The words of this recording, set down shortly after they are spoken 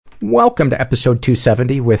Welcome to episode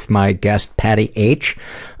 270 with my guest, Patti H.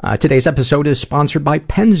 Today's episode is sponsored by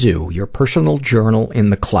Penzu, your personal journal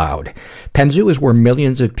in the cloud. Penzu is where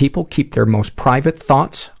millions of people keep their most private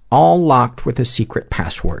thoughts, all locked with a secret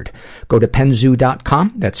password. Go to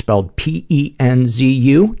penzu.com, that's spelled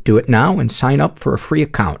P-E-N-Z-U. Do it now and sign up for a free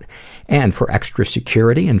account. And for extra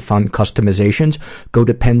security and fun customizations, go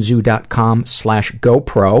to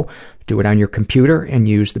penzu.com/GoPro. Do it on your computer and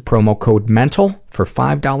use the promo code MENTAL for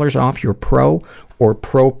 $5 off your Pro or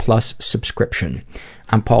Pro Plus subscription.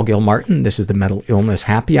 I'm Paul Gilmartin. This is the Mental Illness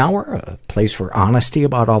Happy Hour, a place for honesty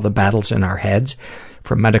about all the battles in our heads,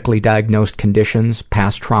 from medically diagnosed conditions,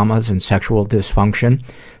 past traumas, and sexual dysfunction,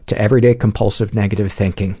 to everyday compulsive negative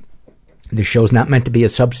thinking. This show's not meant to be a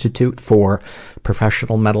substitute for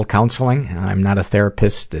professional mental counseling. I'm not a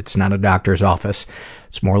therapist. It's not a doctor's office.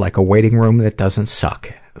 It's more like a waiting room that doesn't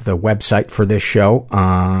suck. The website for this show,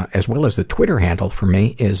 as well as the Twitter handle for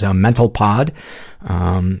me, is MentalPod.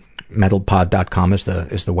 Mentalpod.com is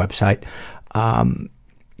the website.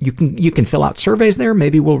 You can fill out surveys there.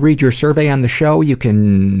 Maybe we'll read your survey on the show. You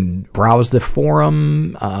can browse the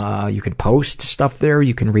forum. You can post stuff there.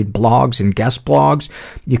 You can read blogs and guest blogs.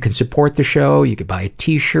 You can support the show. You could buy a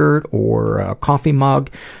t-shirt or a coffee mug,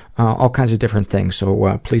 all kinds of different things.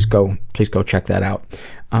 So please go check that out.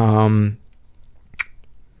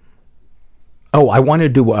 I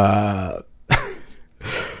wanted to,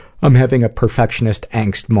 I'm having a perfectionist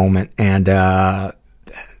angst moment, and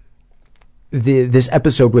this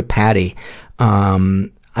episode with Patti,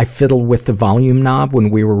 I fiddle with the volume knob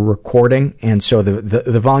when we were recording, and so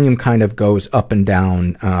the volume kind of goes up and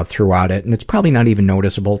down throughout it, and it's probably not even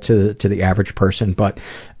noticeable to the average person, but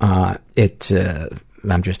I'm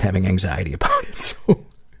just having anxiety about it.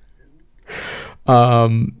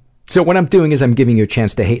 So what I'm doing is I'm giving you a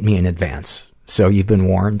chance to hate me in advance. So you've been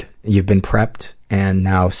warned, you've been prepped, and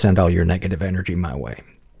now send all your negative energy my way.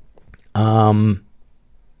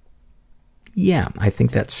 Yeah, I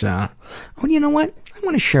think that's, you know what? I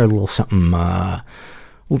want to share a little something, a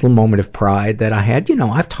little moment of pride that I had. You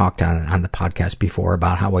know, I've talked on the podcast before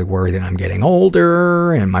about how I worry that I'm getting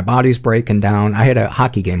older and my body's breaking down. I had a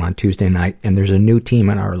hockey game on Tuesday night, and there's a new team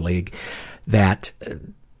in our league that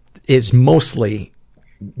is mostly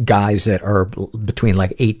guys that are between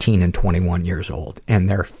like 18 and 21 years old, and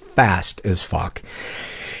they're fast as fuck.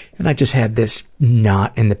 And I just had this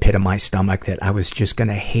knot in the pit of my stomach that I was just going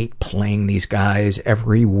to hate playing these guys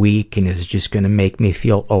every week, and it's just going to make me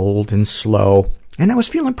feel old and slow. And I was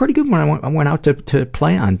feeling pretty good when I went out to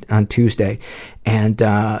play on Tuesday, and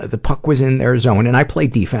the puck was in their zone, and I play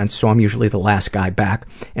defense, so I'm usually the last guy back,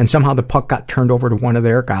 and somehow the puck got turned over to one of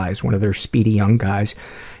their guys, one of their speedy young guys,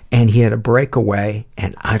 and he had a breakaway,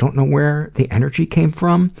 and I don't know where the energy came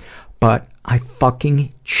from, but I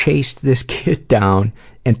fucking chased this kid down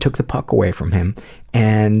and took the puck away from him.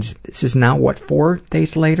 And this is now, 4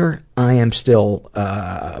 days later? I am still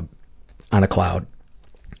on a cloud.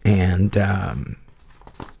 And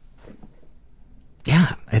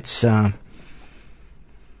yeah, it's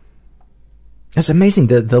amazing.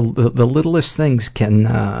 The littlest things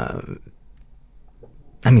can...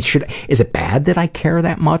 is it bad that I care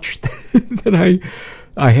that much? That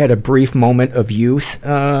I had a brief moment of youth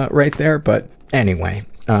right there, but anyway,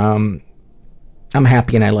 I'm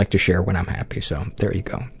happy and I like to share when I'm happy, so there you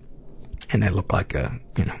go. And I look like I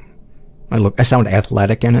sound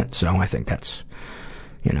athletic in it, so I think that's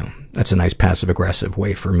a nice passive-aggressive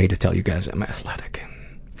way for me to tell you guys I'm athletic.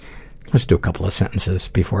 Let's do a couple of sentences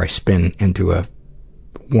before I spin into a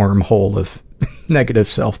wormhole of negative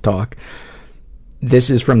self-talk.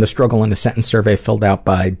 This is from the Struggle in a Sentence survey filled out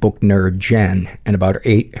by book nerd Jen. And about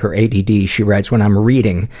her ADD, she writes, "When I'm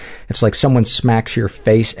reading, it's like someone smacks your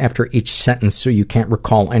face after each sentence so you can't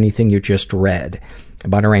recall anything you just read."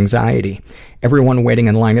 About her anxiety, "Everyone waiting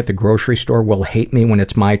in line at the grocery store will hate me when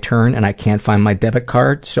it's my turn and I can't find my debit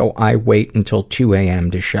card, so I wait until 2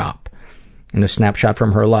 a.m. to shop." And a snapshot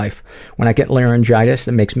from her life, "When I get laryngitis,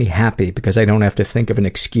 it makes me happy because I don't have to think of an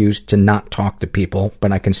excuse to not talk to people,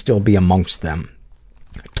 but I can still be amongst them."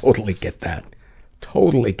 I totally get that.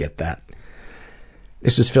 Totally get that.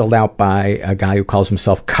 This is filled out by a guy who calls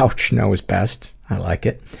himself Couch Knows Best. I like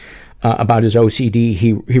it. About his OCD,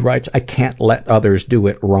 he writes, "I can't let others do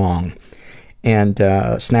it wrong." And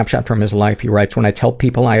snapshot from his life, he writes, "When I tell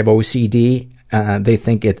people I have OCD, they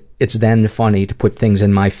think it's then funny to put things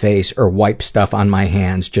in my face or wipe stuff on my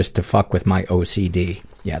hands just to fuck with my OCD."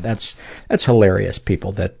 Yeah, that's hilarious,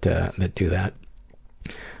 people that do that.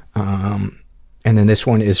 And then this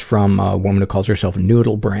one is from a woman who calls herself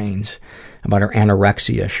Noodle Brains. About her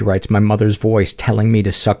anorexia, she writes, "My mother's voice telling me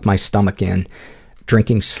to suck my stomach in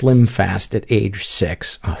drinking Slim Fast at age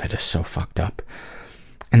 6. Oh, that is so fucked up.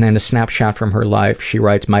 And then a snapshot from her life. She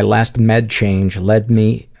writes, my last med change led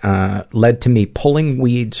to me pulling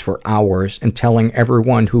weeds for hours and telling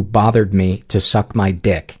everyone who bothered me to suck my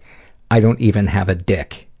dick. I don't even have a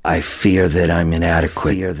dick. I fear that I'm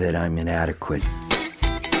inadequate.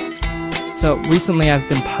 So recently I've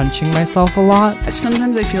been punching myself a lot.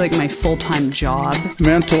 Sometimes I feel like my full-time job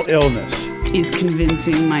mental illness is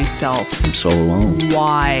convincing myself I'm so alone.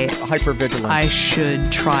 Why hypervigilance. I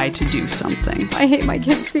should try to do something. I hate my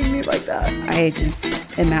kids seeing me like that. I just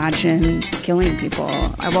imagine killing people.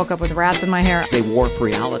 I woke up with rats in my hair. They warp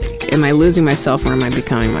reality. Am I losing myself or am I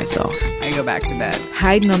becoming myself? I go back to bed.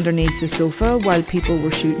 Hiding underneath the sofa while people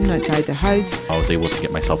were shooting outside the house. I was able to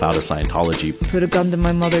get myself out of Scientology. Put a gun to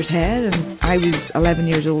my mother's head, and I was 11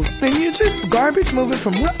 years old. And you just garbage moving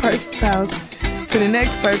from one person's house to the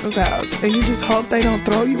next person's house, and you just hope they don't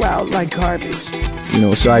throw you out like garbage.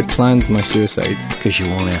 So I planned my suicide. Because you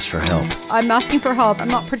won't ask for help. I'm asking for help. I'm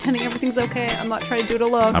not pretending everything's okay. I'm not trying to do it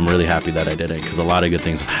alone. I'm really happy that I did it, because a lot of good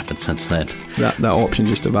things have happened since then. That option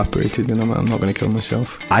just evaporated, and I'm not going to kill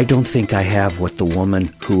myself. I don't think I have what the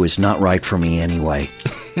woman who is not right for me anyway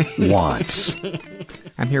wants.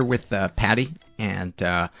 I'm here with Patti, and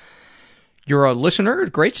you're a listener, a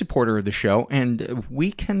great supporter of the show, and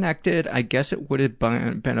we connected, I guess it would have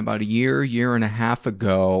been about a year and a half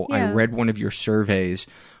ago. Yeah. I read one of your surveys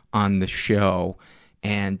on the show,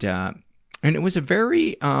 and it was a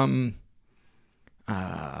very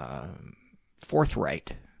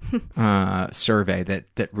forthright survey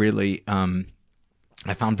that really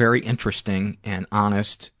I found very interesting and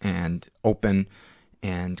honest and open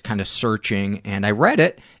and kind of searching, and I read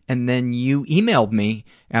it, and then you emailed me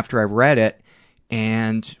after I read it,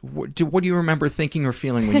 and what do you remember thinking or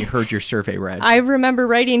feeling when you heard your survey read? I remember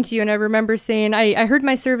writing to you, and I remember saying, I heard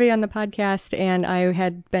my survey on the podcast, and I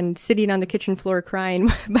had been sitting on the kitchen floor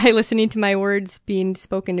crying by listening to my words being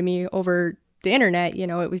spoken to me over the internet.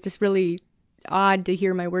 It was just really odd to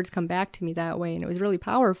hear my words come back to me that way, and it was really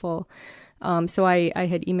powerful. So I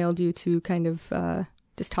had emailed you to kind of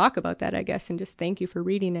just talk about that, I guess, and just thank you for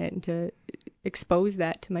reading it and to expose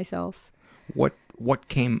that to myself. What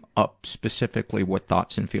came up specifically, what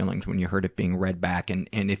thoughts and feelings when you heard it being read back, and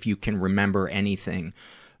if you can remember anything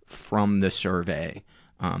from the survey?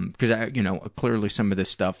 Because, clearly some of this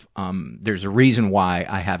stuff, there's a reason why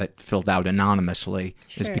I have it filled out anonymously.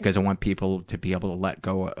 Sure. Is because I want people to be able to let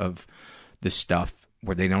go of this stuff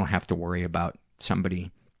where they don't have to worry about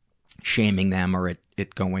somebody shaming them or it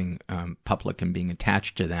going public and being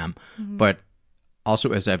attached to them. Mm-hmm. But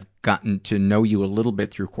also, as I've gotten to know you a little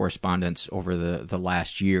bit through correspondence over the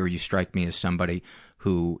last year, you strike me as somebody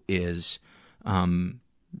who is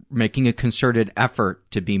making a concerted effort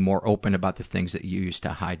to be more open about the things that you used to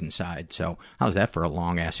hide inside. So how's that for a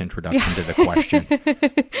long-ass introduction to the question?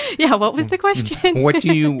 Yeah, what was the question? What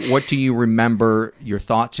do you remember your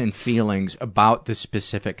thoughts and feelings about the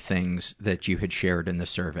specific things that you had shared in the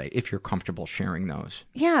survey, if you're comfortable sharing those?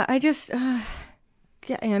 Yeah, I just...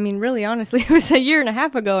 Yeah, I mean, really, honestly, it was a year and a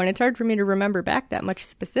half ago, and it's hard for me to remember back that much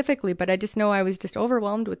specifically, but I just know I was just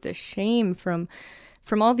overwhelmed with this shame from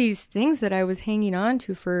all these things that I was hanging on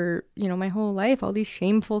to for, my whole life, all these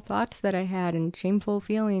shameful thoughts that I had and shameful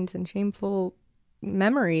feelings and shameful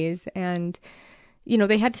memories. And,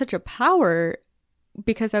 they had such a power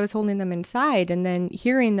because I was holding them inside, and then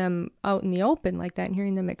hearing them out in the open like that and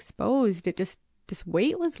hearing them exposed, it just, this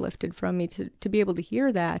weight was lifted from me to be able to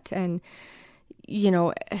hear that. And,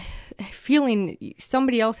 feeling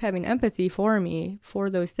somebody else having empathy for me for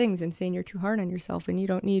those things and saying you're too hard on yourself and you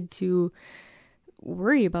don't need to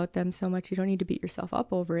worry about them so much. You don't need to beat yourself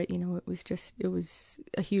up over it. It was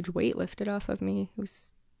a huge weight lifted off of me. It was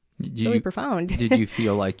really profound. Did you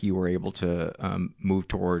feel like you were able to move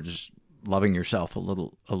towards loving yourself a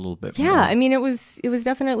little bit more? Yeah, I mean, it was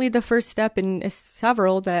definitely the first step in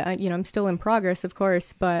several that, I'm still in progress, of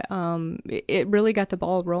course, but it really got the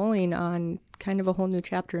ball rolling on kind of a whole new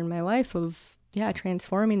chapter in my life of,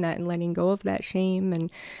 transforming that and letting go of that shame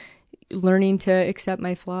and learning to accept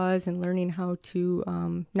my flaws and learning how to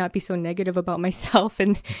not be so negative about myself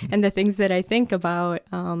and the things that I think about.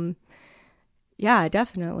 Yeah,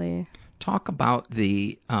 definitely. Talk about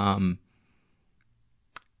the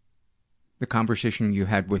conversation you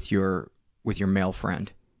had with your male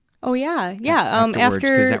friend. Oh yeah. Afterwards,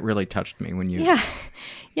 because that really touched me when you. Yeah.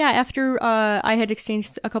 After I had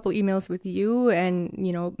exchanged a couple emails with you, and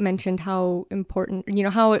mentioned how important,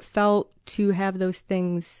 how it felt to have those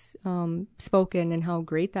things spoken, and how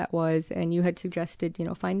great that was, and you had suggested,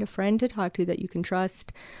 find a friend to talk to that you can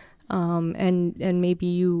trust, and maybe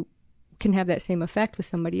you can have that same effect with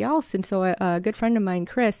somebody else. And so a good friend of mine,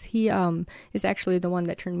 Chris, he is actually the one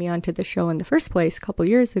that turned me on to the show in the first place a couple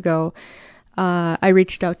years ago. I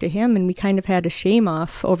reached out to him and we kind of had a shame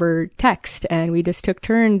off over text, and we just took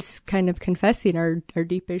turns kind of confessing our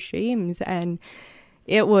deepest shames, and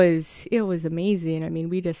it was amazing. I mean,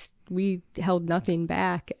 we held nothing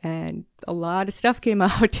back, and a lot of stuff came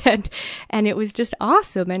out, and it was just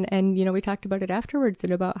awesome. And we talked about it afterwards,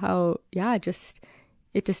 and about how, just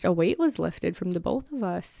a weight was lifted from the both of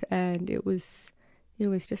us, and it was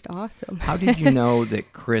just awesome. How did you know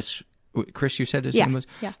that Chris, you said his name was?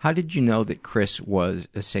 Yeah. How did you know that Chris was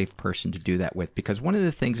a safe person to do that with? Because one of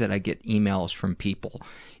the things that I get emails from people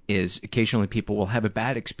is occasionally people will have a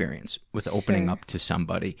bad experience with opening up to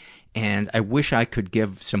somebody. And I wish I could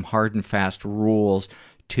give some hard and fast rules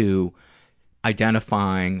to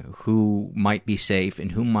identifying who might be safe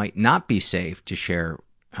and who might not be safe to share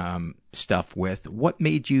stuff with. What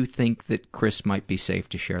made you think that Chris might be safe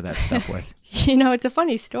to share that stuff with? It's a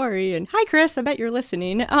funny story. And hi, Chris, I bet you're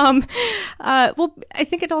listening. Well, I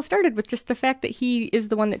think it all started with just the fact that he is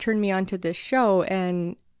the one that turned me on to this show.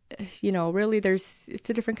 And, really it's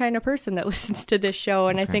a different kind of person that listens to this show.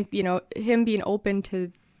 And I think, him being open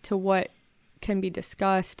to what can be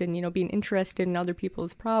discussed and, being interested in other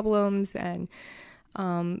people's problems. And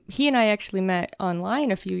he and I actually met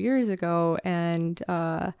online a few years ago, and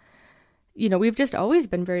we've just always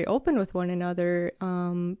been very open with one another.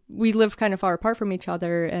 We live kind of far apart from each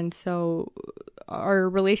other, and so our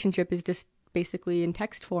relationship is just basically in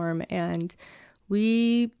text form, and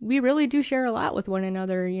we really do share a lot with one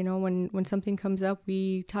another. When something comes up,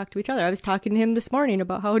 we talk to each other. I was talking to him this morning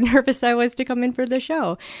about how nervous I was to come in for the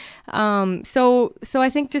show. So I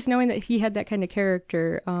think just knowing that he had that kind of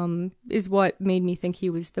character is what made me think he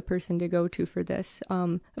was the person to go to for this.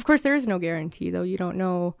 Of course, there is no guarantee, though. You don't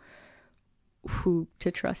know who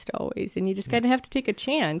to trust always, and you just kind of have to take a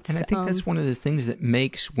chance. And I think that's one of the things that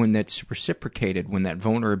makes, when that's reciprocated, when that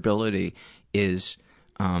vulnerability is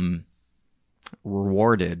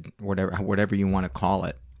rewarded, whatever you want to call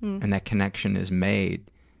it, and that connection is made,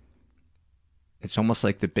 it's almost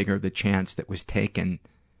like the bigger the chance that was taken,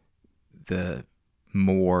 the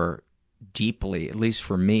more deeply, at least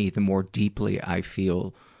for me, the more deeply I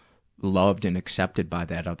feel loved and accepted by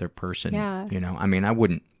that other person. Yeah. I mean, I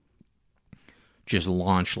wouldn't just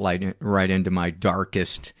launch right into my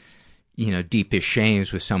darkest, deepest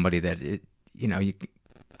shames with somebody that,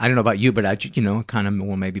 I don't know about you, but I, kind of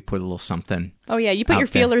will maybe put a little something. Oh yeah, you put your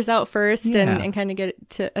feelers out first, Yeah. and kind of get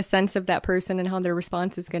to a sense of that person and how their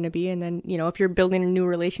response is going to be. And then, if you're building a new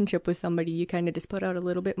relationship with somebody, you kind of just put out a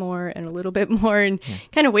little bit more and a little bit more, and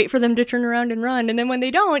kind of wait for them to turn around and run. And then when they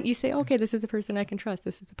don't, you say, okay, this is a person I can trust.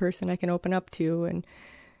 This is a person I can open up to. And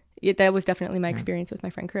that was definitely my experience with my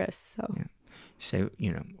friend Chris. So. Yeah. Say,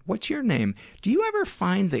 what's your name? Do you ever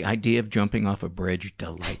find the idea of jumping off a bridge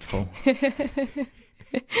delightful?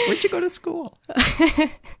 Where'd you go to school?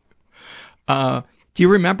 Do you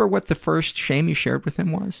remember what the first shame you shared with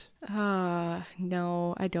him was?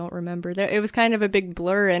 No, I don't remember. It was kind of a big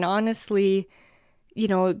blur, and honestly,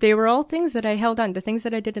 they were all things that I held on. The things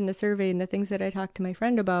that I did in the survey and the things that I talked to my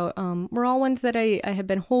friend about were all ones that I have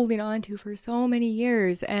been holding on to for so many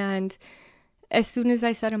years. And as soon as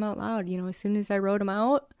I said them out loud, as soon as I wrote them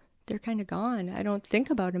out, they're kind of gone. I don't think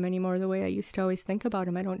about them anymore the way I used to always think about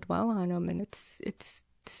them. I don't dwell on them, and it's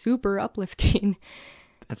super uplifting.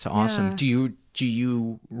 That's awesome. Yeah. Do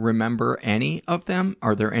you remember any of them?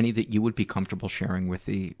 Are there any that you would be comfortable sharing with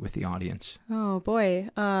the audience? Oh boy,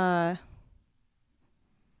 I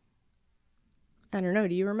don't know.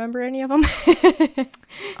 Do you remember any of them?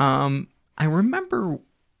 I remember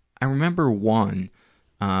one,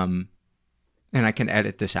 and I can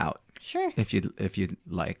edit this out. Sure. If you'd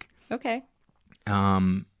like. Okay.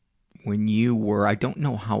 When you were, I don't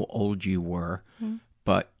know how old you were,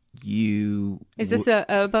 but you... Is this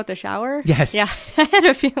about the shower? Yes. Yeah, I had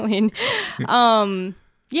a feeling. Yeah.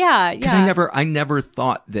 Because I never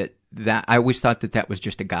thought that I always thought that was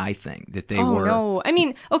just a guy thing, that they were... no. I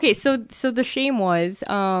mean, okay, so the shame was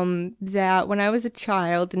that when I was a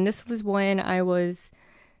child, and this was when I was...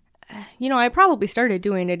 I probably started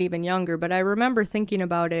doing it even younger, but I remember thinking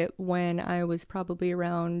about it when I was probably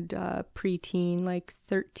around preteen, like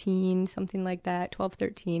 13, something like that, 12,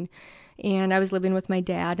 13. And I was living with my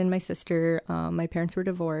dad and my sister. My parents were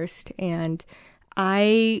divorced, and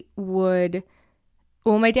my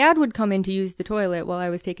dad would come in to use the toilet while I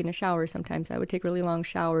was taking a shower sometimes. I would take really long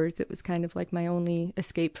showers. It was kind of like my only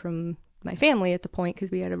escape from my family at the point,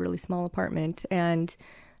 because we had a really small apartment. And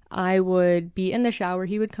I would be in the shower,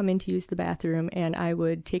 he would come in to use the bathroom, and I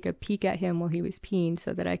would take a peek at him while he was peeing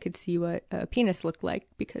so that I could see what a penis looked like,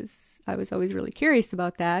 because I was always really curious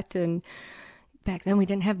about that. And back then we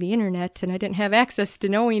didn't have the internet, and I didn't have access to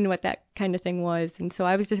knowing what that kind of thing was. And so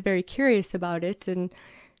I was just very curious about it, and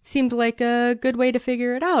seemed like a good way to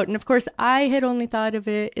figure it out. And of course, I had only thought of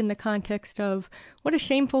it in the context of what a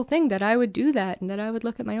shameful thing that I would do that, and that I would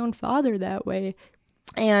look at my own father that way.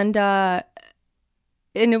 And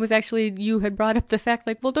it was actually, you had brought up the fact,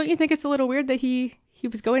 like, well, don't you think it's a little weird that he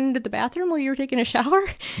was going into the bathroom while you were taking a shower?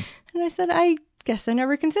 And I said, I guess I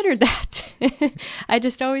never considered that. I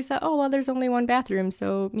just always thought, oh, well, there's only one bathroom,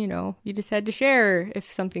 so, you just had to share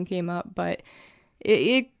if something came up. But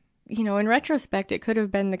it in retrospect, it could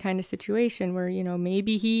have been the kind of situation where,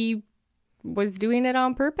 maybe he was doing it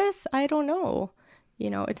on purpose. I don't know.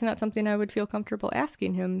 It's not something I would feel comfortable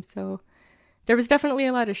asking him. So there was definitely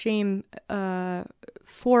a lot of shame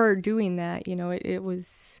for doing that. It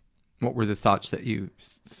was... What were the thoughts that you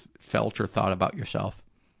felt or thought about yourself?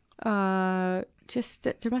 Just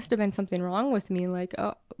that there must have been something wrong with me. Like,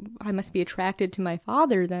 oh, I must be attracted to my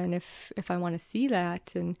father then if I want to see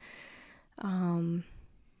that. And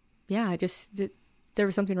there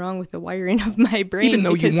was something wrong with the wiring of my brain. Even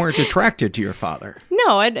though you weren't attracted to your father.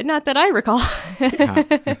 No, not that I recall.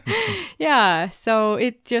 Yeah. Yeah, so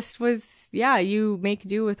it just was, you make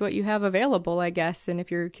do with what you have available, I guess. And if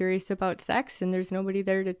you're curious about sex and there's nobody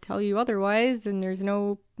there to tell you otherwise, and there's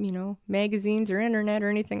no, magazines or internet or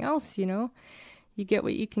anything else, you get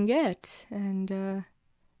what you can get. And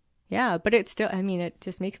but it still, it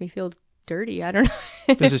just makes me feel dirty. I don't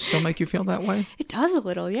know. Does it still make you feel that way? It does a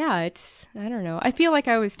little, yeah. I don't know. I feel like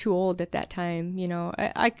I was too old at that time.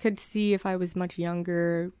 I could see if I was much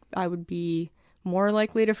younger, I would be more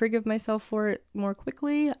likely to forgive myself for it more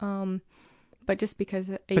quickly. But just because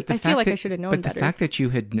I feel like I should have known better. But the fact that you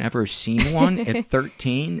had never seen one at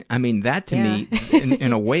 13, that to me,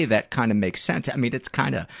 in a way, that kind of makes sense. It's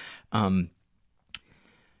kind of, I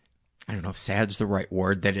don't know if sad's the right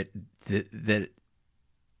word, that it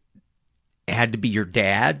had to be your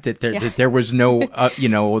dad, that there was no,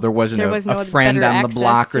 there wasn't a friend on the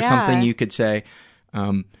block or something you could say.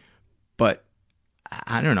 But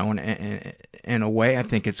I don't know, in a way, I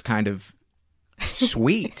think it's kind of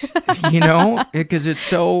sweet, because it's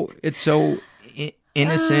so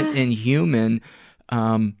innocent and human.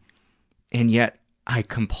 And yet I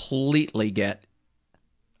completely get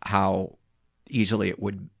how easily it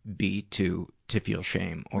would be to feel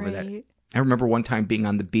shame over that. I remember one time being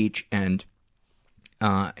on the beach, and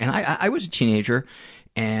I was a teenager,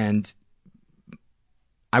 and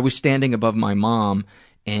I was standing above my mom,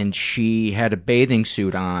 and she had a bathing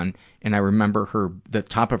suit on, and I remember the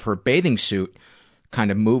top of her bathing suit kind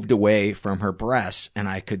of moved away from her breasts, and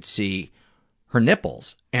I could see her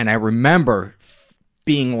nipples. And I remember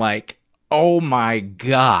being like, oh my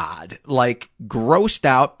God, like grossed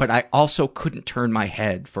out, but I also couldn't turn my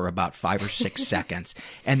head for about 5 or 6 seconds.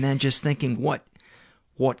 And then just thinking, what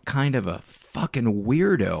kind of a fucking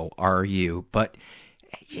weirdo are you? But,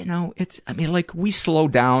 we slow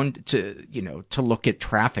down to look at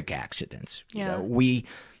traffic accidents. We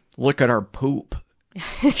look at our poop.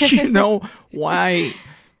 Why?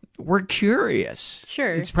 We're curious.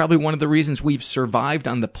 Sure. It's probably one of the reasons we've survived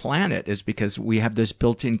on the planet, is because we have this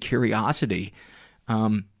built-in curiosity.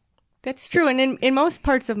 That's true. And in most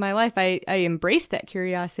parts of my life, I embrace that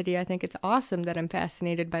curiosity. I think it's awesome that I'm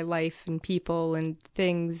fascinated by life and people and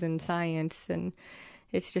things and science. And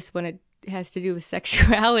it's just when it has to do with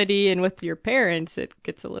sexuality and with your parents, it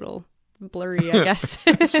gets a little blurry, I guess.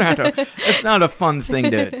 It's not a fun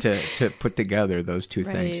thing to put together, those two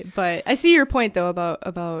things. But I see your point though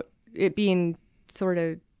about it being sort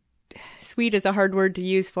of, sweet is a hard word to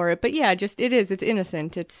use for it, but yeah, it's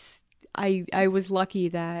innocent. I was lucky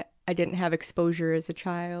that I didn't have exposure as a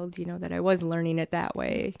child, that I was learning it that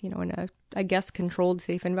way, in a, I guess, controlled,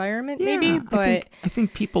 safe environment, maybe. But I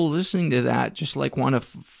think people listening to that just want to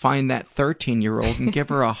find that 13-year-old and give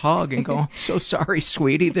her a hug and go, I'm so sorry,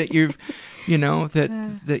 sweetie, that you've,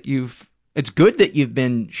 that you've, it's good that you've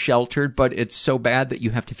been sheltered, but it's so bad that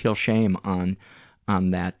you have to feel shame on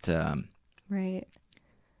that, right.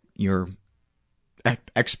 Your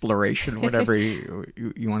exploration, whatever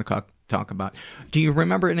you want to talk about. Do you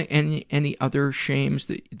remember any other shames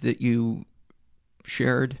that you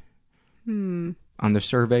shared on the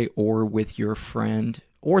survey or with your friend,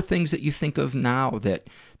 or things that you think of now that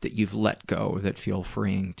you've let go that feel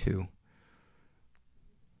freeing too?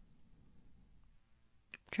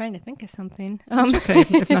 Trying to think of something. It's okay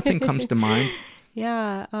if nothing comes to mind.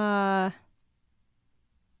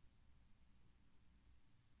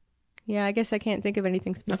 Yeah, I guess I can't think of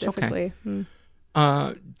anything specifically. That's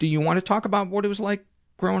okay. Do you want to talk about what it was like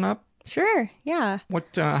growing up? Sure, yeah.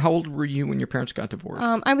 How old were you when your parents got divorced?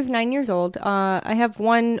 I was 9 years old. I have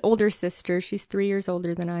one older sister. She's 3 years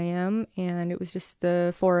older than I am, and it was just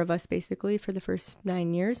the four of us, basically, for the first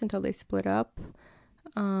 9 years until they split up.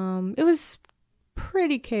 It was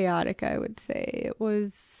pretty chaotic, I would say. It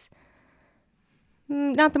was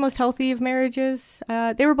not the most healthy of marriages.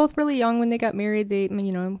 They were both really young when they got married.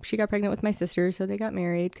 She got pregnant with my sister, so they got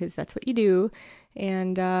married, because that's what you do.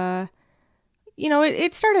 And...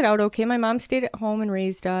 it started out okay. My mom stayed at home and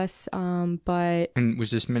raised us, but... And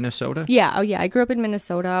was this Minnesota? Yeah, I grew up in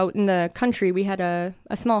Minnesota. Out in the country, we had a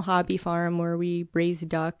small hobby farm where we raised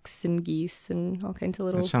ducks and geese and all kinds of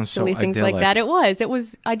little silly things like that. It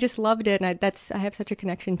was. I just loved it, and I have such a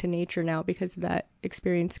connection to nature now because of that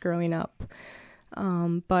experience growing up.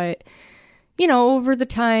 But, over the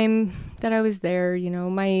time that I was there,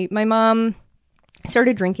 my mom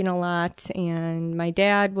started drinking a lot, and my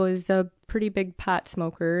dad was a pretty big pot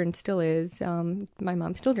smoker and still is. My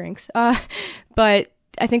mom still drinks. But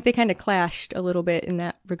I think they kind of clashed a little bit in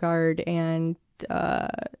that regard, and I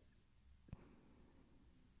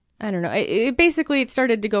don't know. It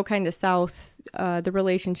started to go kind of south, the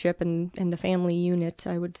relationship and the family unit,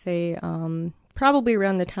 I would say, probably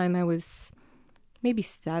around the time I was maybe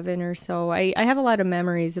 7 or so. I have a lot of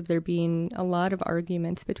memories of there being a lot of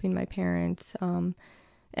arguments between my parents.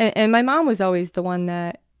 And my mom was always the one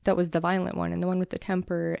that was the violent one, and the one with the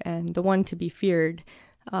temper, and the one to be feared.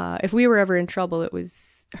 If we were ever in trouble, it was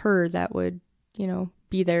her that would,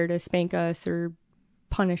 be there to spank us or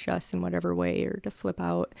punish us in whatever way, or to flip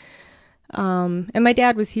out. And my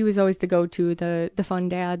dad was always the go-to, the fun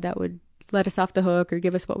dad that would let us off the hook or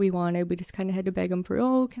give us what we wanted. We just kind of had to beg him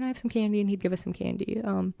for, can I have some candy? And he'd give us some candy.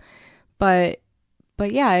 But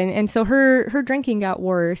yeah, and so her drinking got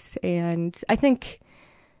worse, and I think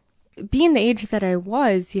being the age that I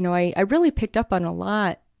was, I really picked up on a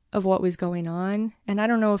lot of what was going on. And I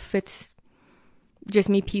don't know if it's just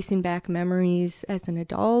me piecing back memories as an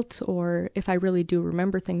adult, or if I really do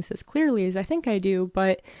remember things as clearly as I think I do.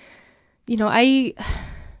 But,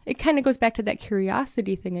 it kind of goes back to that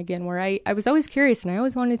curiosity thing again, where I was always curious, and I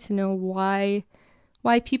always wanted to know why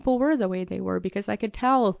people were the way they were, because I could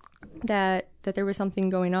tell that there was something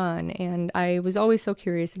going on. And I was always so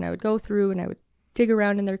curious, and I would go through and I would dig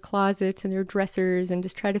around in their closets and their dressers and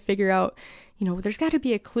just try to figure out, there's got to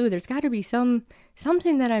be a clue. There's got to be something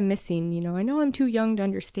that I'm missing. I know I'm too young to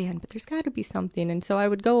understand, but there's got to be something. And so I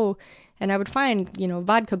would go and I would find,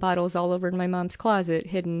 vodka bottles all over in my mom's closet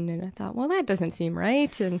hidden. And I thought, well, that doesn't seem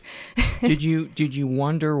right. And did you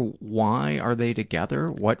wonder, why are they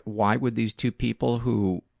together? Why would these two people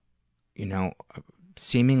who,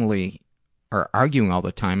 seemingly are arguing all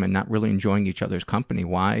the time and not really enjoying each other's company,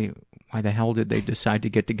 why the hell did they decide to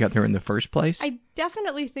get together in the first place? I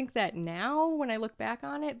definitely think that now when I look back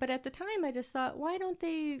on it, but at the time I just thought, why don't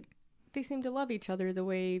they seem to love each other the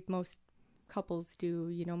way most couples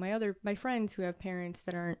do? My friends who have parents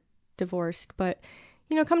that aren't divorced, but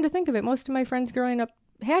come to think of it, most of my friends growing up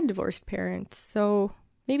had divorced parents, so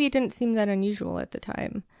maybe it didn't seem that unusual at the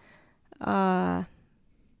time. But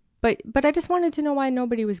I just wanted to know why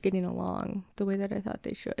nobody was getting along the way that I thought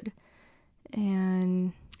they should.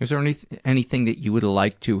 And is there anything that you would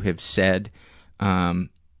like to have said to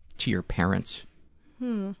your parents?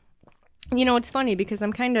 It's funny because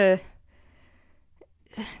I'm kind of...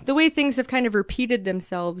 The way things have kind of repeated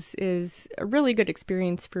themselves is a really good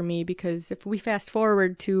experience for me, because if we fast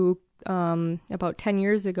forward to about 10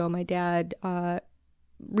 years ago, my dad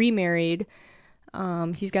remarried.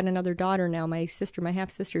 He's got another daughter now, my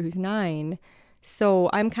half-sister, who's 9. So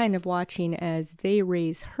I'm kind of watching as they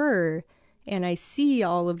raise her, and I see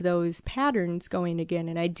all of those patterns going again.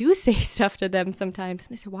 And I do say stuff to them sometimes.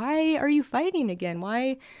 And I say, why are you fighting again?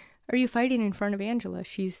 Why are you fighting in front of Angela?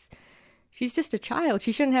 She's just a child.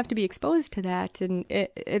 She shouldn't have to be exposed to that. And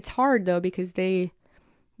it's hard, though, because they,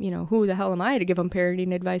 who the hell am I to give them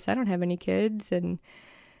parenting advice? I don't have any kids. And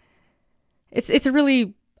it's a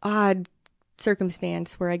really odd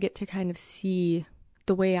circumstance where I get to kind of see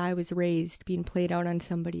the way I was raised being played out on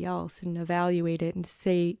somebody else, and evaluate it and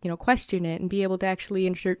say, question it, and be able to actually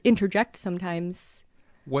interject sometimes.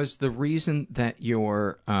 Was the reason that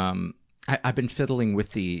your I've been fiddling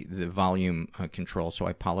with the volume control, so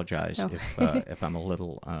I apologize if I'm a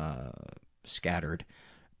little scattered.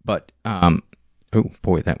 But oh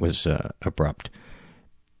boy, that was abrupt.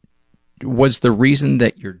 Was the reason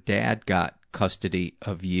that your dad got custody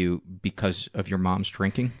of you because of your mom's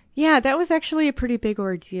drinking? Yeah, that was actually a pretty big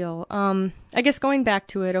ordeal. I guess going back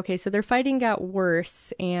to it, okay, so their fighting got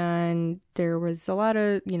worse, and there was a lot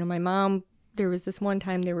of, my mom, there was this one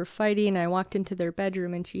time they were fighting, I walked into their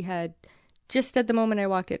bedroom, and she had, just at the moment I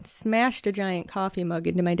walked in, smashed a giant coffee mug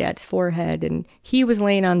into my dad's forehead, and he was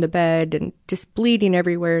laying on the bed and just bleeding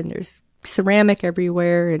everywhere, and there's ceramic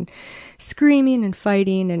everywhere, and screaming and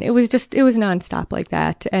fighting, and it was nonstop like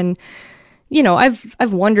that. And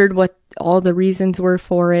I've wondered what all the reasons were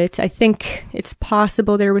for it. I think it's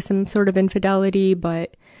possible there was some sort of infidelity,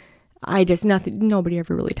 but nobody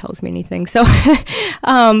ever really tells me anything. So,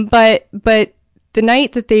 but the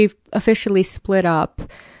night that they officially split up,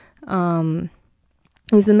 it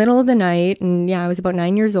was the middle of the night, and I was about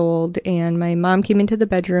 9 years old, and my mom came into the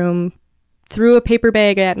bedroom, threw a paper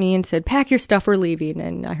bag at me and said, "Pack your stuff, we're leaving."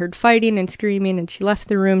 And I heard fighting and screaming, and she left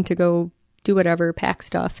the room to go do whatever, pack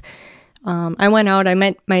stuff. I went out, I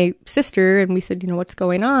met my sister, and we said, what's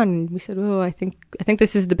going on? And we said, oh, I think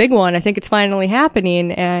this is the big one. I think it's finally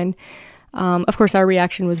happening. And, of course, our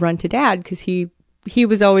reaction was run to Dad, because he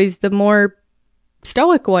was always the more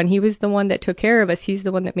stoic one. He was the one that took care of us. He's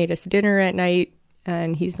the one that made us dinner at night,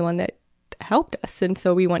 and he's the one that helped us. And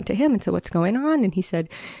so we went to him and said, what's going on? And he said,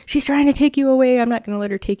 she's trying to take you away. I'm not going to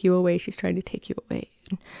let her take you away. She's trying to take you away.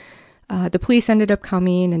 And, the police ended up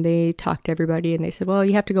coming, and they talked to everybody, and they said, well,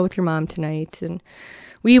 you have to go with your mom tonight. And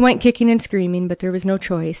we went kicking and screaming, but there was no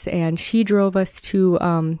choice. And she drove us to,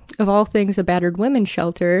 of all things, a battered women's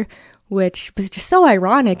shelter, which was just so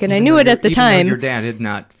ironic. And I knew it at the time. Your dad had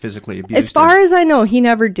not physically abused As far as I know, he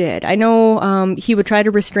never did. I know he would try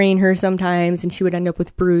to restrain her sometimes, and she would end up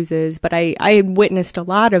with bruises. But I witnessed a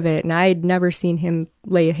lot of it, and I had never seen him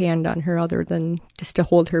lay a hand on her other than just to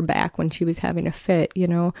hold her back when she was having a fit,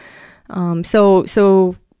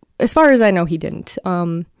 So as far as I know, he didn't.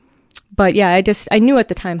 But yeah, I knew at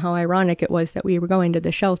the time how ironic it was that we were going to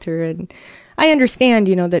the shelter, and I understand,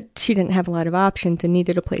 that she didn't have a lot of options and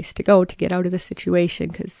needed a place to go to get out of the situation,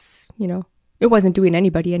 because, it wasn't doing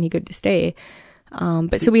anybody any good to stay.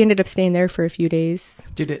 But so we ended up staying there for a few days.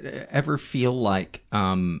 Did it ever feel like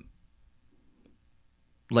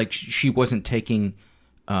she wasn't taking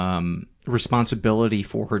responsibility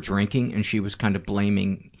for her drinking, and she was kind of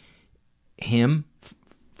blaming him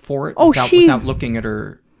for it without looking at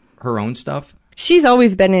her own stuff? She's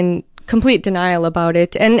always been in complete denial about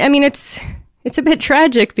it. And I mean, it's a bit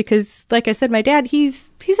tragic because, like I said, my dad,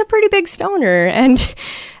 he's a pretty big stoner, and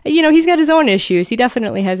he's got his own issues. He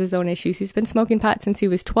definitely has his own issues. He's been smoking pot since he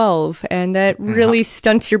was 12, and that really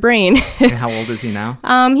stunts your brain. And how old is he now?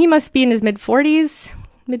 He must be in his mid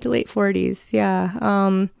to late 40s. Yeah.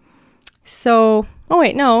 Oh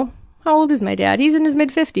wait, no. How old is my dad? He's in his mid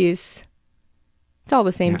 50s. It's all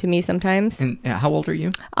the same to me sometimes. And how old are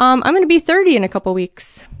you? I'm going to be 30 in a couple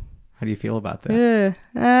weeks. How do you feel about that?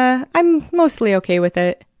 I'm mostly okay with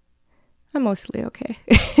it. I'm mostly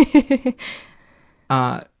okay.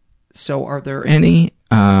 So are there any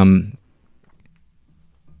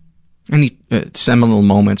seminal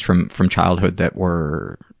moments from childhood that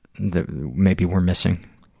maybe we're missing?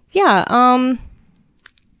 Yeah.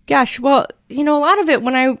 Gosh, well, a lot of it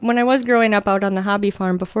when I was growing up out on the hobby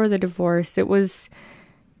farm before the divorce, it was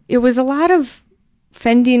a lot of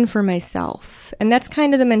fending for myself. And that's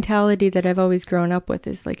kind of the mentality that I've always grown up with,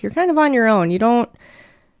 is like, you're kind of on your own. You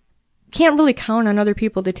can't really count on other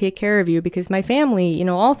people to take care of you, because my family,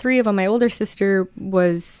 all three of them, my older sister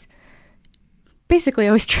was basically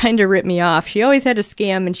always trying to rip me off. She always had a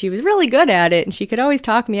scam, and she was really good at it, and she could always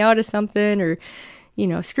talk me out of something, or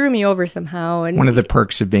screw me over somehow. And one of the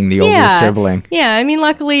perks of being the older sibling. Yeah, I mean,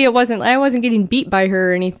 luckily I wasn't getting beat by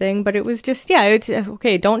her or anything, but it was just, it's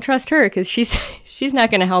okay, don't trust her, because she's not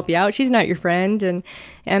going to help you out. She's not your friend.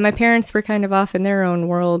 And my parents were kind of off in their own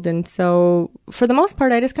world. And so for the most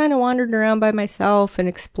part, I just kind of wandered around by myself and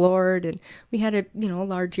explored. And we had a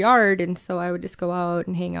large yard. And so I would just go out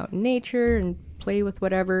and hang out in nature and play with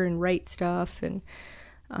whatever and write stuff. And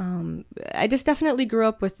I just definitely grew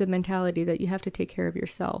up with the mentality that you have to take care of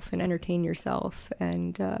yourself and entertain yourself.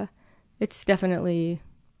 And it's definitely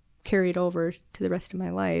carried over to the rest of my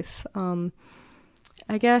life.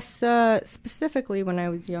 I guess specifically when I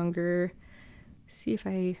was younger, see if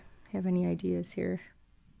I have any ideas here.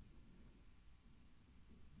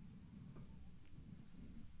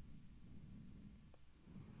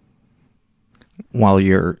 While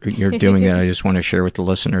you're doing that, I just want to share with the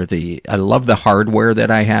listener I love the hardware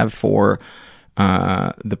that I have for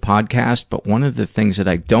the podcast, but one of the things that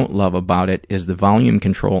I don't love about it is the volume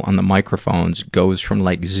control on the microphones goes from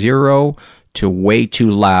like 0 to way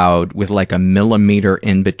too loud with like a millimeter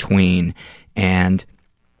in between. And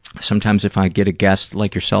sometimes if I get a guest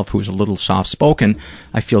like yourself who's a little soft-spoken,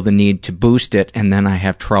 I feel the need to boost it, and then I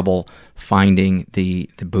have trouble finding the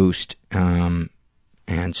boost.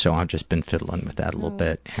 And so I've just been fiddling with that a little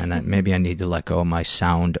bit. And maybe I need to let go of my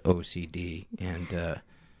sound OCD. And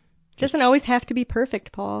doesn't always have to be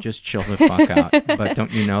perfect, Paul. Just chill the fuck out. But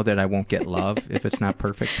don't you know that I won't get love if it's not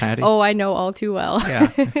perfect, Patty? Oh, I know all too well. Yeah.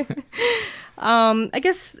 I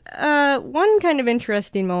guess one kind of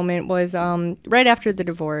interesting moment was right after the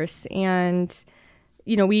divorce. And,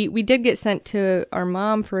 you know, we did get sent to our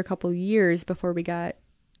mom for a couple years before we got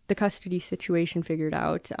the custody situation figured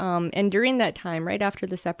out. And during that time, right after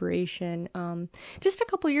the separation, just a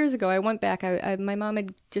couple years ago, I went back. My mom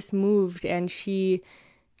had just moved, and she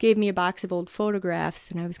gave me a box of old photographs,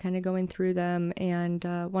 and I was kind of going through them, and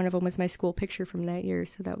one of them was my school picture from that year.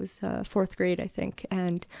 So that was 4th grade, I think.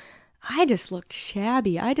 And I just looked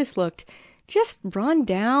shabby. I just looked just run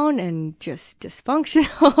down and just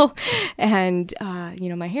dysfunctional. And, you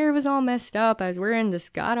know, my hair was all messed up. I was wearing this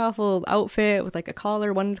god-awful outfit with like a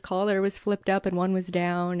collar. One collar was flipped up and one was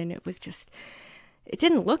down. And it was just, it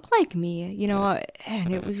didn't look like me, you know,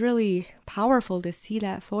 and it was really powerful to see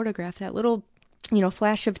that photograph, that little, you know,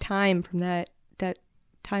 flash of time from that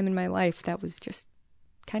time in my life. That was just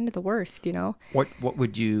kind of the worst, you know. What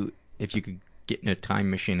would you, if you could get in a time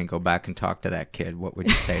machine and go back and talk to that kid, what would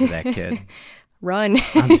you say to that kid? Run.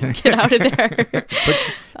 Get out of there.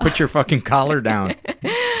 Put your fucking collar down.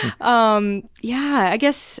 Yeah, I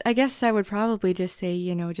guess I would probably just say,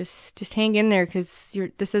 you know, just hang in there, because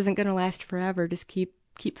this isn't going to last forever. Just keep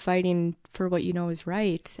fighting for what you know is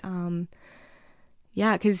right.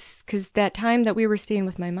 Yeah, because that time that we were staying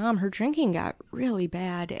with my mom, her drinking got really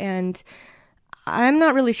bad, and I'm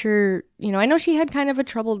not really sure, you know, I know she had kind of a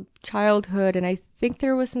troubled childhood, and I think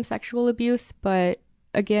there was some sexual abuse, but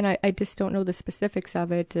again, I just don't know the specifics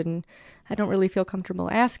of it, and I don't really feel comfortable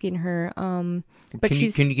asking her. But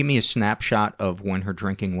can you give me a snapshot of when her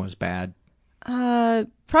drinking was bad?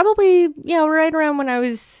 Probably, yeah, right around when I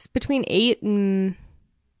was between 8 and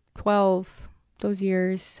 12. Those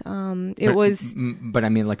years. But I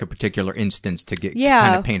mean, like a particular instance to get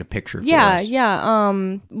kind of paint a picture for us. Yeah.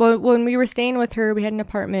 Well, when we were staying with her, we had an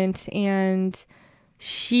apartment, and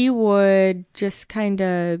she would just kind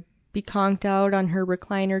of be conked out on her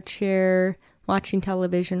recliner chair, watching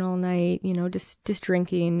television all night, you know, just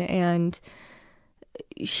drinking, and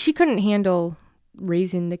she couldn't handle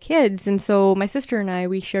raising the kids. And so my sister and I,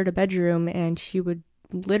 we shared a bedroom, and she would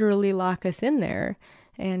literally lock us in there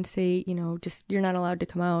and say, you know, just, you're not allowed to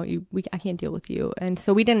come out. I can't deal with you. And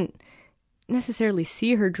so we didn't necessarily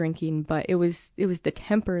see her drinking, but it was the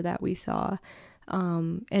temper that we saw.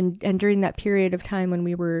 And during that period of time when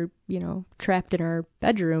we were, you know, trapped in our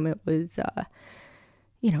bedroom, it was,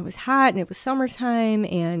 you know, it was hot and it was summertime,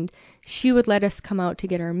 and she would let us come out to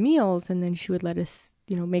get our meals, and then she would let us,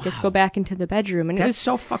 you know, make us go back into the bedroom. And that's it was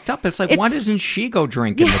so fucked up. It's like, why doesn't she go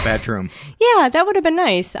drink in the bedroom? Yeah, that would have been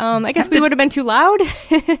nice. I guess we would have been too loud.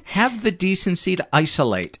 Have the decency to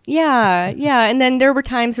isolate. Yeah. And then there were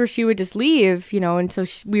times where she would just leave, you know, and so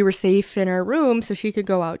we were safe in our room, so she could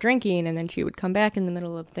go out drinking, and then she would come back in the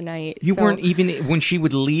middle of the night. You weren't even, when she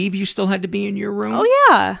would leave, you still had to be in your room?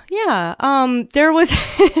 Oh, yeah. There was,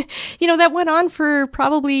 you know, that went on for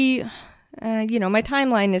probably... you know, my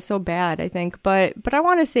timeline is so bad, I think, but I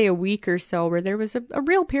want to say a week or so where there was a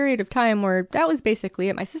real period of time where that was basically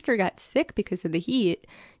it. My sister got sick because of the heat,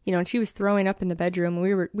 you know, and she was throwing up in the bedroom,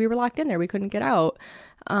 and we were locked in there. We couldn't get out.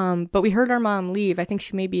 But we heard our mom leave. I think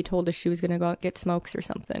she maybe told us she was going to go out and get smokes or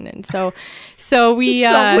something. And so we,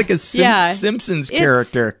 sounds like a Simpsons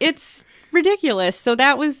character. It's ridiculous. So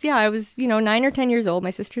that was, I was, you know, 9 or 10 years old.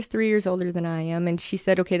 My sister's 3 years older than I am. And she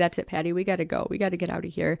said, okay, that's it, Patty. We got to go. We got to get out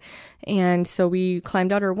of here. And so we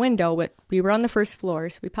climbed out our window. We were on the first floor.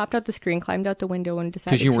 So we popped out the screen, climbed out the window, and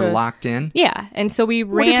decided because you were locked in? Yeah. And so we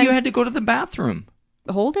ran. What if you had to go to the bathroom?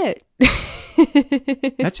 Hold it.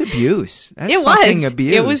 That's abuse. That's it fucking was.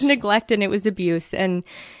 abuse. It was neglect and it was abuse. And,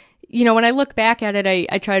 you know, when I look back at it,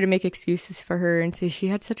 I try to make excuses for her and say she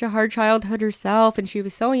had such a hard childhood herself, and she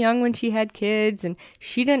was so young when she had kids, and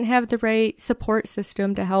she didn't have the right support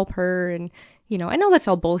system to help her. And, you know, I know that's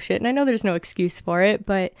all bullshit, and I know there's no excuse for it,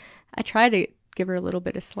 but I try to give her a little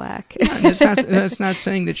bit of slack. Yeah, that's not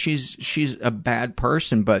saying that she's a bad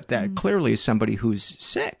person, but that clearly is somebody who's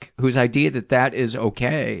sick, whose idea that is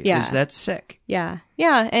okay is that's sick. Yeah.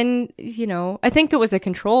 And, you know, I think it was a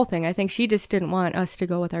control thing. I think she just didn't want us to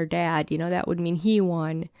go with our dad. You know, that would mean he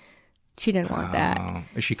won. She didn't want that.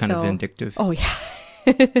 Is she kind of vindictive? Oh,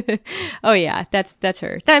 yeah. Oh, yeah. That's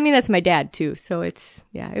her. That's my dad, too. So it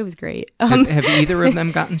was great. Have either of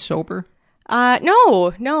them gotten sober?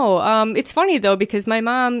 No. It's funny though, because my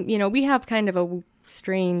mom, we have kind of a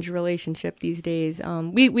strange relationship these days.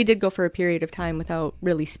 We did go for a period of time without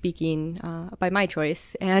really speaking, by my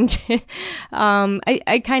choice. And,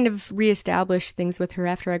 I kind of reestablished things with her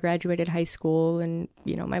after I graduated high school, and,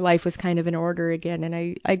 my life was kind of in order again. And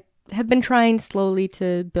I have been trying slowly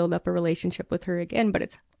to build up a relationship with her again, but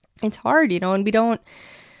it's hard, and we don't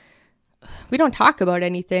talk about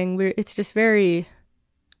anything. It's just very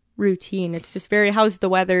routine. It's just very, how's the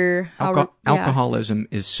weather? Alcoholism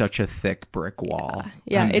is such a thick brick wall.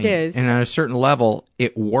 Yeah, it is. And on a certain level,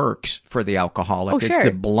 it works for the alcoholic. Oh, it's sure.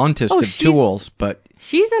 the bluntest of tools, but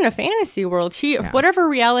she's in a fantasy world. Whatever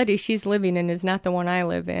reality she's living in is not the one I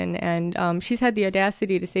live in. And she's had the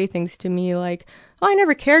audacity to say things to me like, "Oh, I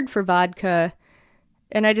never cared for vodka."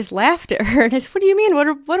 And I just laughed at her. And I said, "What do you mean?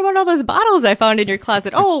 What about all those bottles I found in your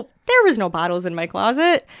closet?" "Oh, there was no bottles in my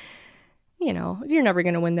closet." You're never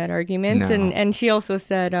going to win that argument. No. And she also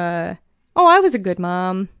said, "Oh, I was a good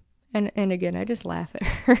mom." And again, I just laugh at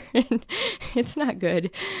her. It's not good.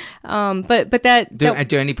 But that...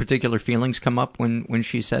 Do any particular feelings come up when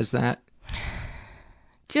she says that?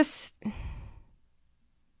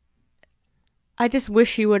 I just wish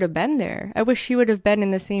she would have been there. I wish she would have been in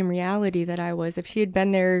the same reality that I was. If she had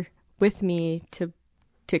been there with me to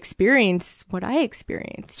experience what I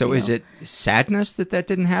experienced. So is it sadness that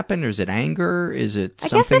didn't happen, or is it anger? Is it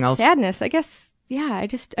something else? I guess it's sadness. I guess, yeah,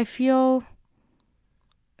 I feel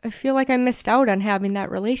like I missed out on having that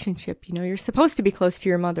relationship. You're supposed to be close to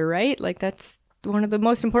your mother, right? Like, that's one of the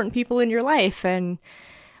most important people in your life, and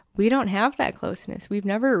we don't have that closeness. We've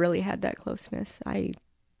never really had that closeness. I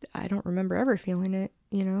don't remember ever feeling it,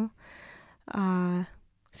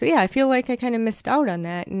 So yeah, I feel like I kind of missed out on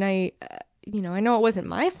that, and I know it wasn't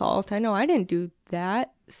my fault. I know I didn't do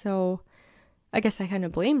that, so I guess I kind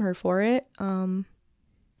of blame her for it.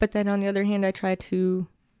 But then on the other hand, I try to,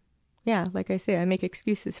 like I say, I make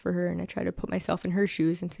excuses for her, and I try to put myself in her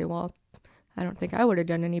shoes and say, well, I don't think I would have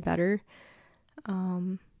done any better.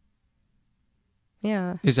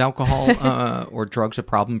 Yeah. Is alcohol or drugs a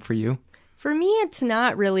problem for you? For me, it's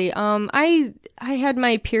not really. I had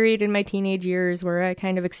my period in my teenage years where I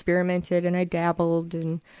kind of experimented and I dabbled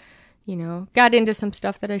and, got into some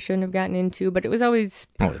stuff that I shouldn't have gotten into, but it was always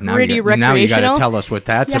pretty recreational. Now you got to tell us what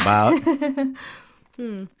that's about.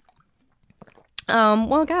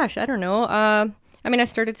 Well, gosh, I don't know. I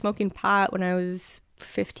started smoking pot when I was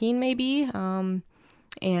 15, maybe.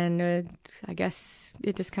 And I guess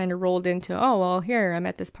it just kind of rolled into, oh, well, here, I'm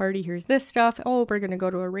at this party, here's this stuff. Oh, we're going to go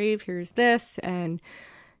to a rave, here's this. And,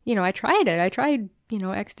 I tried it. I tried,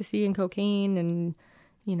 ecstasy and cocaine and,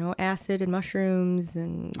 acid and mushrooms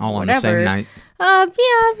and all whatever. On the same night?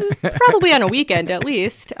 Yeah, probably on a weekend at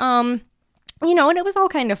least. And it was all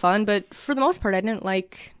kind of fun, but for the most part, I didn't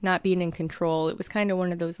like not being in control. It was kind of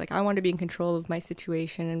one of those, like, I want to be in control of my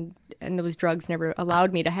situation, and those drugs never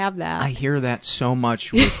allowed me to have that. I hear that so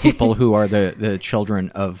much with people who are the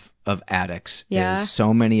children of addicts. Yeah.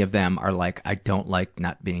 So many of them are like, I don't like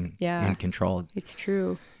not being in control. It's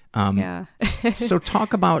true. Yeah. So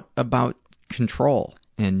talk about control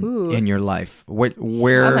in your life.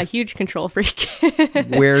 Where I'm a huge control freak.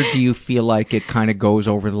 Where do you feel like it kind of goes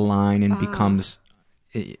over the line and becomes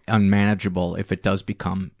unmanageable if it does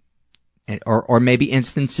become, or maybe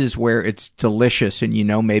instances where it's delicious and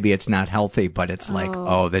maybe it's not healthy, but it's like,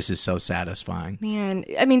 oh, this is so satisfying. Man,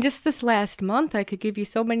 just this last month, I could give you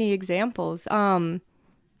so many examples. I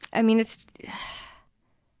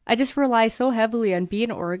just rely so heavily on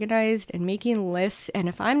being organized and making lists, and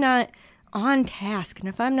if I'm not on task and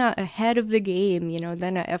if I'm not ahead of the game,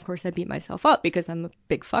 then of course I beat myself up because I'm a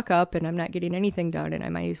big fuck up and I'm not getting anything done and I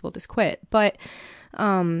might as well just quit. But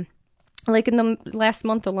like in the last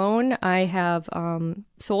month alone, I have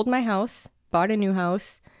sold my house, bought a new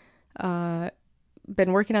house,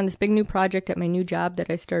 been working on this big new project at my new job that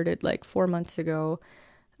I started like 4 months ago.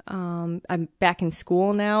 I'm back in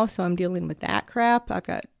school now, so I'm dealing with that crap. I've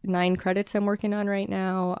got 9 credits I'm working on right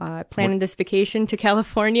now. Planning this vacation to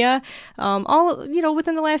California, all,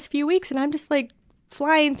 within the last few weeks. And I'm just like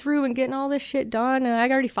flying through and getting all this shit done. And I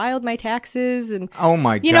already filed my taxes and, oh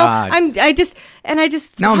my God, I just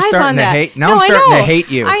now I'm thrive starting on to that. hate, now I'm starting to hate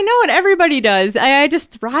you. I know, and everybody does. I just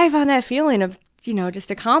thrive on that feeling of, just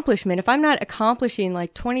accomplishment. If I'm not accomplishing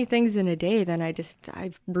like 20 things in a day, then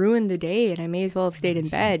I've ruined the day and I may as well have stayed in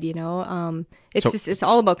bed, it's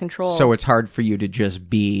all about control. So it's hard for you to just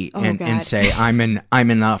be and say, I'm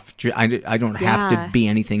enough. I don't have to be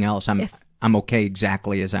anything else. I'm okay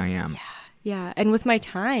exactly as I am. Yeah. And with my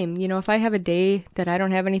time, if I have a day that I don't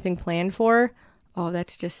have anything planned for, oh,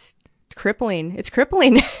 that's just crippling. It's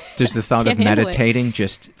crippling. Does the thought of meditating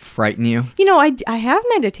just frighten you? You know, I have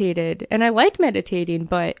meditated, and I like meditating,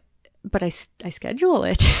 but I schedule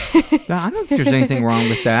it. I don't think there's anything wrong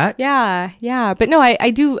with that. Yeah. But no, I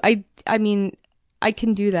do. I mean, I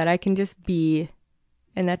can do that. I can just be,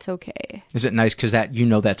 and that's okay. Is it nice because that's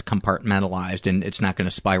compartmentalized and it's not going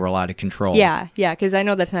to spiral out of control? Yeah, because I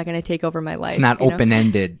know that's not going to take over my life. It's not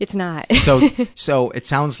open-ended. It's not. So it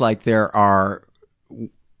sounds like there are,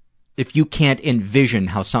 if you can't envision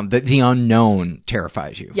how the unknown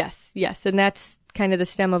terrifies you. Yes. And that's kind of the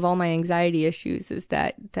stem of all my anxiety issues is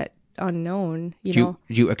that unknown, you know.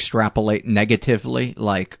 Do you extrapolate negatively,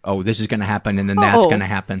 like, oh, this is going to happen and then that's going to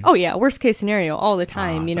happen? Oh, yeah. Worst case scenario all the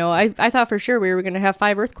time. You know, I thought for sure we were going to have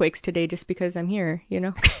 5 earthquakes today just because I'm here, you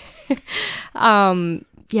know.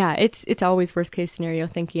 Yeah, it's always worst case scenario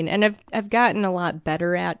thinking. And I've gotten a lot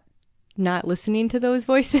better at not listening to those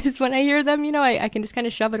voices when I hear them. You know, I can just kind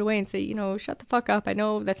of shove it away and say, you know, shut the fuck up. I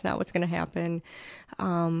know that's not what's going to happen.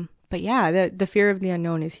 But yeah, the fear of the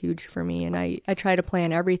unknown is huge for me, and I try to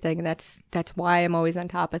plan everything, and that's why I'm always on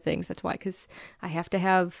top of things. That's why, because I have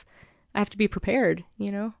to be prepared,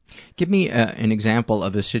 you know. Give me an example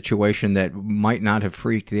of a situation that might not have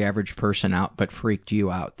freaked the average person out, but freaked you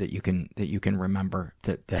out that you can remember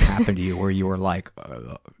that happened to you, where you were like,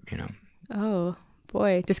 you know. Oh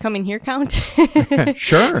boy, does coming here count?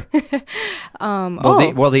 Sure.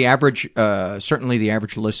 The average, certainly the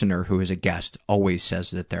average listener who is a guest always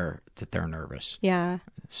says that they're nervous. Yeah.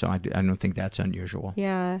 So I don't think that's unusual.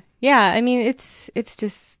 Yeah. I mean, it's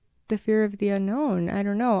just the fear of the unknown. I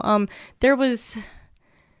don't know. There was,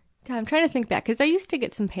 God, I'm trying to think back because I used to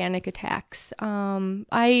get some panic attacks.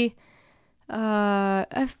 I've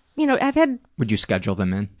had. Would you schedule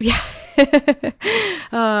them in? Yeah.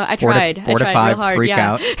 I tried. 4 to 5 real hard. freak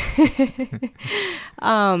out.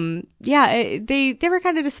 They were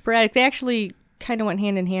kind of just sporadic. They actually kind of went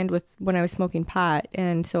hand in hand with when I was smoking pot,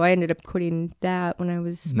 and so I ended up quitting that when I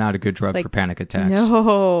was not a good drug for panic attacks.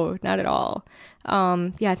 No, not at all.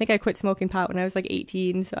 I think I quit smoking pot when I was like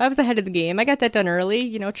 18, so I was ahead of the game. I got that done early.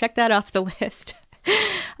 You know, check that off the list.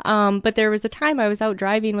 But there was a time I was out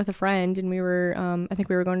driving with a friend, and we were, I think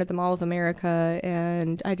we were going to the Mall of America,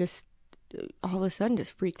 and I just all of a sudden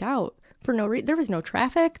just freaked out for no reason. There was no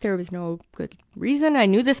traffic. There was no good reason. I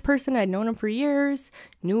knew this person. I'd known him for years,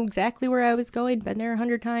 knew exactly where I was going, been there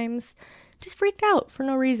 100 times. Just freaked out for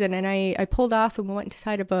no reason. And I pulled off and went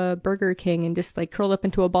inside of a Burger King and just like curled up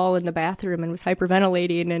into a ball in the bathroom and was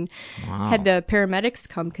hyperventilating and had the paramedics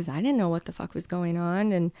come because I didn't know what the fuck was going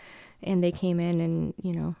on. And they came in and,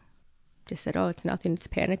 you know, just said, oh, it's nothing. It's a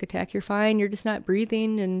panic attack. You're fine. You're just not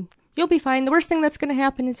breathing and you'll be fine. The worst thing that's going to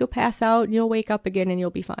happen is you'll pass out and you'll wake up again and you'll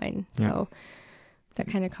be fine. Yeah. So that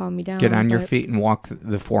kind of calmed me down. Get on your feet and walk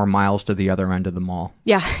the 4 miles to the other end of the mall.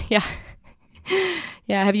 Yeah.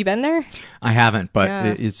 Have you been there? I haven't,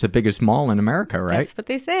 but it's the biggest mall in America, right? That's what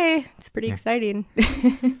they say. It's pretty exciting.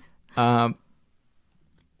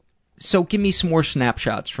 So give me some more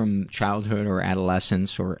snapshots from childhood or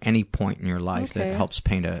adolescence or any point in your life that helps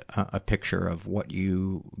paint a picture of what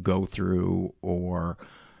you go through or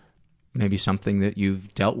maybe something that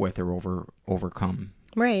you've dealt with or overcome.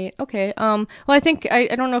 Right. Okay. Well, I think,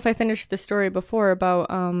 I don't know if I finished the story before about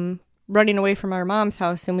running away from our mom's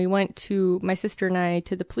house, and we went my sister and I,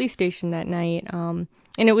 to the police station that night. And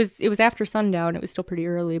it was after sundown. It was still pretty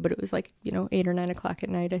early, but it was like, 8 or 9 o'clock at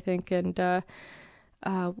night, I think. And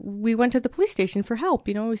we went to the police station for help.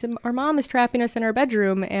 We said, our mom is trapping us in our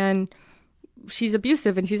bedroom and she's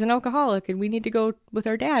abusive and she's an alcoholic and we need to go with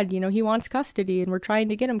our dad. He wants custody and we're trying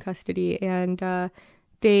to get him custody. And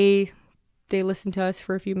they listened to us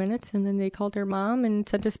for a few minutes and then they called our mom and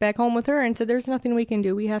sent us back home with her and said, there's nothing we can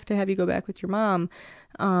do. We have to have you go back with your mom.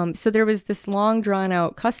 So there was this long drawn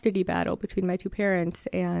out custody battle between my two parents,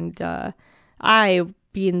 and I,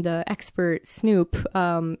 being the expert snoop,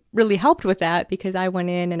 really helped with that because I went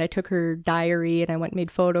in and I took her diary and I went and made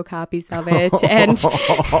photocopies of it and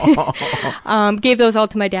gave those all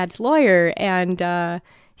to my dad's lawyer. And there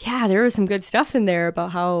was some good stuff in there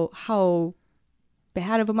about how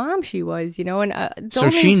bad of a mom she was, and so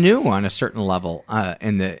she knew on a certain level.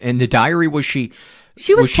 In the diary, was she?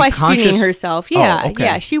 She was questioning conscious? Herself. Yeah, oh, okay.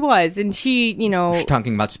 Yeah, she was, and she, Was she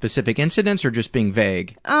talking about specific incidents or just being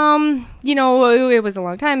vague? It was a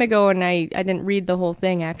long time ago, and I didn't read the whole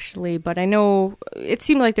thing actually, but I know it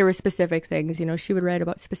seemed like there were specific things. She would write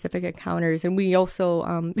about specific encounters, and we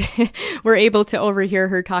also were able to overhear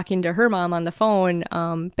her talking to her mom on the phone.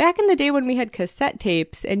 Back in the day when we had cassette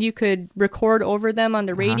tapes, and you could record over them on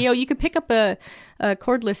the radio, you could pick up a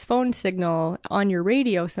cordless phone signal on your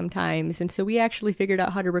radio sometimes, and so we actually figured figured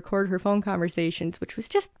out how to record her phone conversations, which was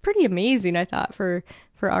just pretty amazing, I thought, for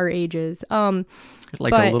our ages.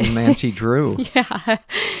 Like a little Nancy Drew. Yeah.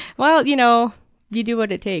 Well, you do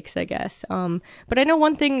what it takes, I guess. But I know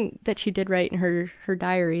one thing that she did write in her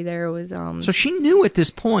diary there was... So she knew at this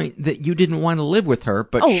point that you didn't want to live with her,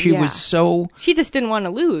 but she was so... She just didn't want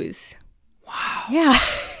to lose. Wow. Yeah.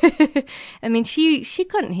 I mean, she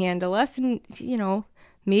couldn't handle us, and,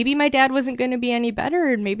 maybe my dad wasn't going to be any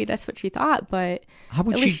better, and maybe that's what she thought, but at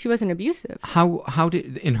least she wasn't abusive. How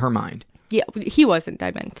did, in her mind? Yeah, he wasn't,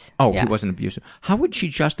 I meant. Oh, yeah. He wasn't abusive. How would she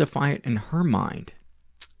justify it in her mind?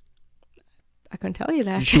 I couldn't tell you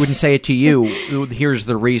that. She wouldn't say it to you. Here's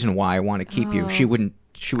the reason why I want to keep you. She wouldn't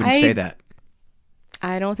say that.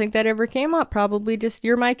 I don't think that ever came up. Probably just,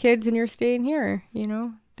 you're my kids and you're staying here.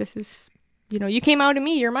 This is, you came out of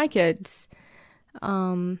me, you're my kids.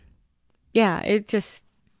 Yeah, it just...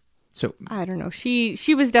 So I don't know.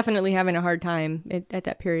 She was definitely having a hard time at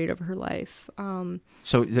that period of her life.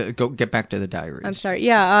 So go get back to the diaries. I'm sorry.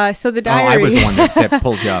 Yeah. So the diary. Oh, I was the one that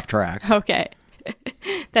pulled you off track. Okay.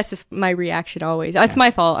 That's just my reaction always. It's my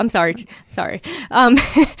fault. I'm sorry. Yeah,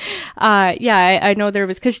 I know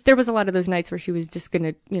because there was a lot of those nights where she was just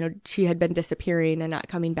gonna, she had been disappearing and not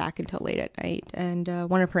coming back until late at night. And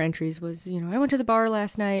one of her entries was, I went to the bar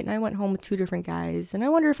last night and I went home with 2 different guys and I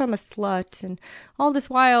wonder if I'm a slut. And all this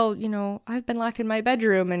while, I've been locked in my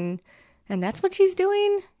bedroom and that's what she's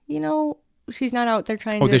doing. She's not out there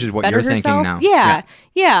trying to this is what better you're herself. thinking now.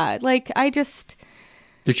 Yeah. Like I just...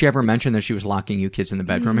 Did she ever mention that she was locking you kids in the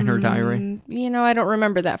bedroom in her diary? I don't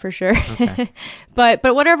remember that for sure. Okay. But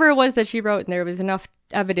whatever it was that she wrote, and there was enough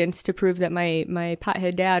evidence to prove that my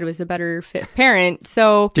pothead dad was a better fit parent.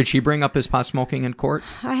 So did she bring up his pot smoking in court?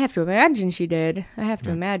 I have to imagine she did.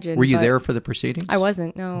 Imagine. Were you there for the proceedings? I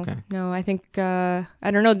wasn't. No. Okay. No. I think I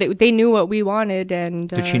don't know. They knew what we wanted, and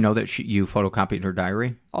did she know that you photocopied her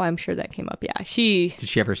diary? Oh, I'm sure that came up. Yeah. Did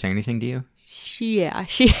she ever say anything to you? She I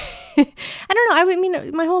don't know. I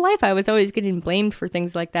mean, my whole life I was always getting blamed for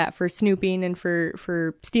things like that, for snooping and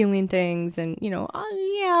for stealing things. And,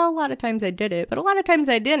 a lot of times I did it, but a lot of times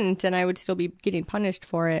I didn't, and I would still be getting punished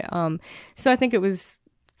for it. So I think it was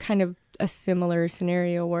kind of a similar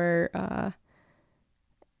scenario where, I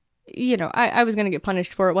was going to get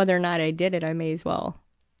punished for it. Whether or not I did it, I may as well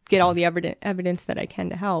get all the evidence that I can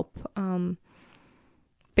to help.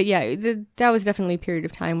 But yeah, that was definitely a period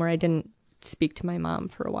of time where I didn't speak to my mom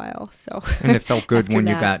for a while. So and it felt good when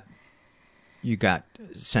you got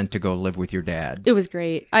sent to go live with your dad. It was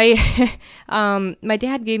great. My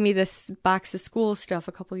dad gave me this box of school stuff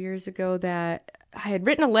a couple years ago that I had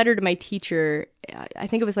written a letter to my teacher. I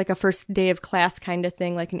think it was like a first day of class kind of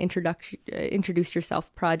thing, like an introduce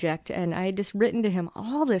yourself project. And I had just written to him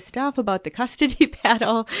all this stuff about the custody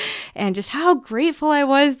battle and just how grateful I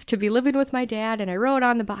was to be living with my dad. And I wrote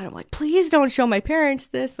on the bottom, like, please don't show my parents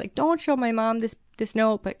this. Like, don't show my mom this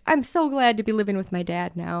note. But I'm so glad to be living with my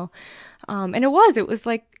dad now. And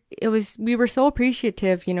we were so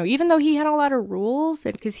appreciative, even though he had a lot of rules,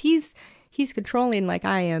 and because he's controlling like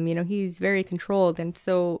I am, he's very controlled. And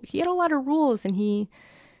so he had a lot of rules and he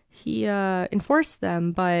enforced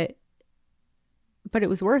them, but it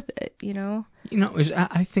was worth it,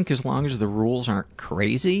 I think as long as the rules aren't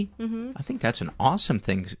crazy, mm-hmm. I think that's an awesome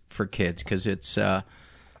thing for kids because it's...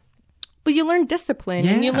 But you learn discipline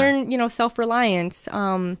and you learn, self-reliance.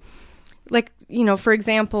 For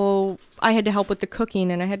example, I had to help with the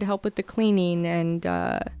cooking and I had to help with the cleaning and,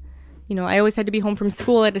 I always had to be home from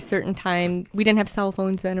school at a certain time. We didn't have cell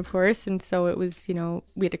phones then, of course. And so it was,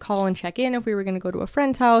 we had to call and check in if we were going to go to a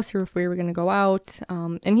friend's house or if we were going to go out.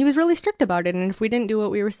 And he was really strict about it. And if we didn't do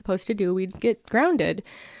what we were supposed to do, we'd get grounded.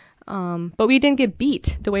 But we didn't get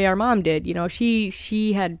beat the way our mom did.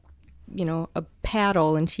 She had, a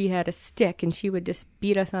paddle and she had a stick and she would just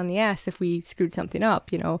beat us on the ass if we screwed something up.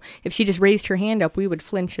 If she just raised her hand up, we would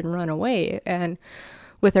flinch and run away. And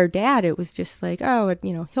with our dad, it was just like,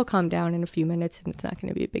 he'll calm down in a few minutes and it's not going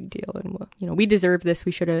to be a big deal. And, we deserve this.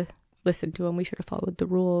 We should have listened to him. We should have followed the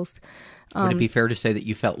rules. Would it be fair to say that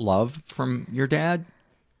you felt love from your dad?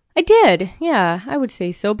 I did. Yeah, I would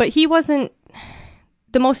say so. But he wasn't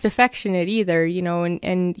the most affectionate either,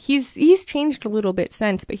 and he's changed a little bit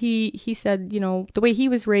since, but he said, the way he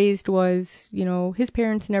was raised was, his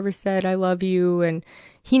parents never said, I love you. And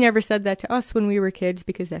he never said that to us when we were kids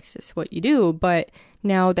because that's just what you do. But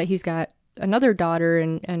now that he's got another daughter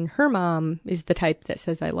and her mom is the type that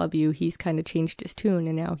says, I love you, he's kind of changed his tune.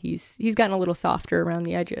 And now he's gotten a little softer around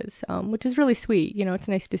the edges, which is really sweet. It's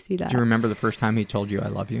nice to see that. Do you remember the first time he told you, I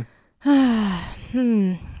love you?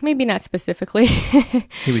 Maybe not specifically.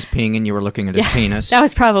 He was peeing and you were looking at his penis. That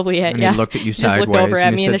was probably it. And he looked at you sideways. Just looked over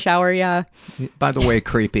at me said, in the shower. Yeah. By the way,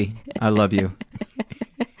 creepy. I love you.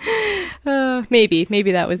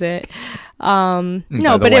 Maybe that was it. No,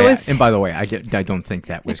 but it was. And by the way, I don't think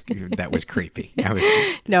that was creepy. I was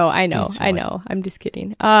just no, I know. I'm just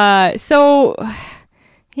kidding. So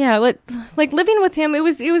yeah, like living with him, it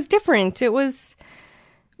was different.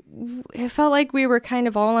 It felt like we were kind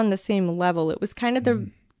of all on the same level. It was kind of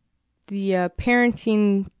the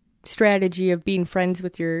parenting strategy of being friends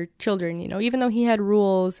with your children. You know, even though he had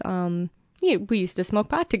rules, we used to smoke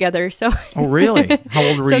pot together. So. Oh, really? How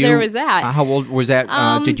old were you? So there was that. How old was that?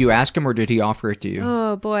 Did you ask him or did he offer it to you?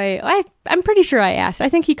 Oh boy, I'm pretty sure I asked. I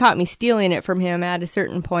think he caught me stealing it from him at a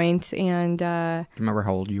certain point. And do you remember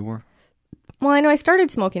how old you were? Well, I know I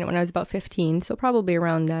started smoking it when I was about 15, so probably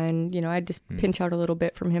around then. You know, I'd just pinch out a little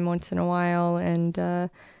bit from him once in a while. And I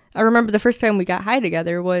remember the first time we got high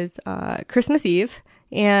together was Christmas Eve,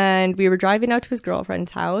 and we were driving out to his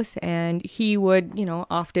girlfriend's house, and he would, you know,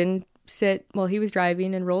 often sit while he was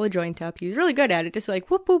driving and roll a joint up. He was really good at it, just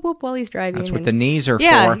like whoop, whoop, whoop while he's driving. That's what the knees are for.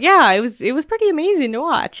 Yeah, it was pretty amazing to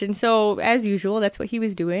watch. And so, as usual, that's what he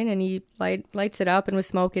was doing, and he lights it up and was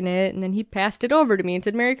smoking it, and then he passed it over to me and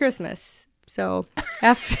said, "Merry Christmas." So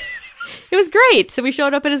after, it was great. So we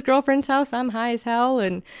showed up at his girlfriend's house. I'm high as hell,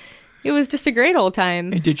 and it was just a great old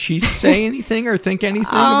time. And did she say anything or think anything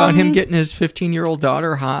about him getting his 15-year-old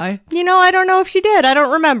daughter high? You know, I don't know if she did. I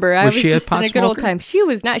don't remember. I was she just a pot in a good smoker? old time. She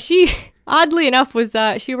was not. She, oddly enough, was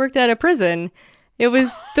she worked at a prison. It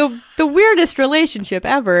was the weirdest relationship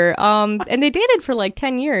ever. And they dated for like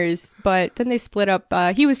 10 years, but then they split up.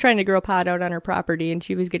 He was trying to grow pot out on her property, and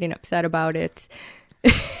she was getting upset about it.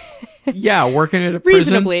 Yeah, working at a prison.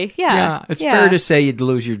 Reasonably, yeah. Yeah, it's fair to say you'd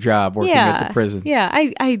lose your job working at the prison. Yeah,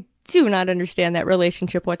 I do not understand that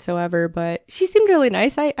relationship whatsoever, but she seemed really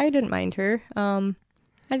nice. I didn't mind her. I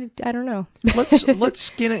don't know. Let's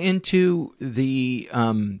get into the.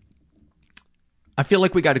 I feel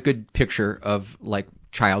like we got a good picture of like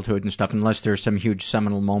childhood and stuff, unless there's some huge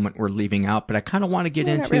seminal moment we're leaving out. But I kind of want to get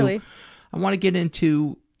into. Not really. I want to get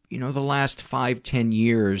into. You know, the last 5-10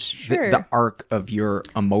 years, sure. the arc of your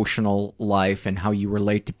emotional life and how you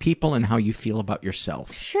relate to people and how you feel about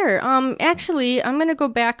yourself. Sure. Actually, I'm going to go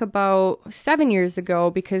back about 7 years ago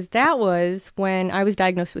because that was when I was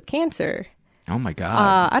diagnosed with cancer. Oh, my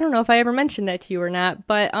God. I don't know if I ever mentioned that to you or not,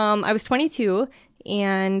 but I was 22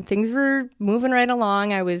 and things were moving right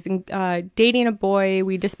along. I was dating a boy.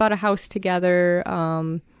 We just bought a house together.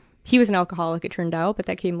 He was an alcoholic, it turned out, but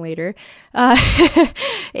that came later.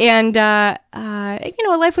 And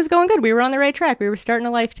life was going good. We were on the right track. We were starting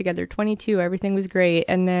a life together, 22. Everything was great.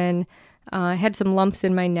 And then I had some lumps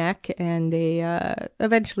in my neck, and they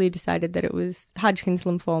eventually decided that it was Hodgkin's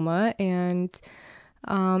lymphoma. And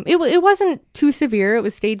it wasn't too severe. It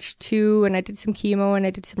was stage 2, and I did some chemo, and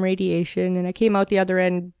I did some radiation, and I came out the other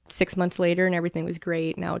end 6 months later, and everything was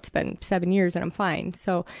great. Now it's been 7 years, and I'm fine.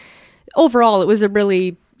 So overall, it was a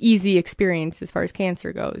really easy experience as far as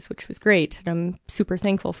cancer goes, which was great, and I'm super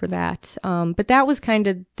thankful for that. But that was kind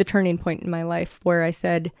of the turning point in my life where I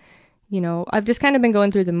said, you know, I've just kind of been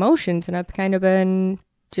going through the motions, and I've kind of been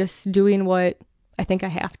just doing what I think I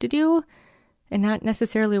have to do and not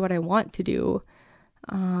necessarily what I want to do.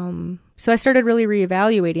 So I started really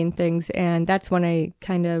reevaluating things, and that's when I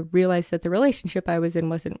kind of realized that the relationship I was in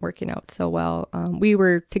wasn't working out so well. We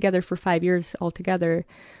were together for 5 years altogether,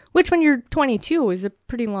 which when you're 22 is a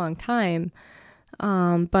pretty long time.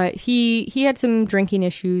 But he had some drinking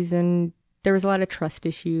issues, and there was a lot of trust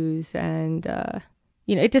issues, and,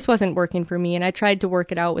 it just wasn't working for me. And I tried to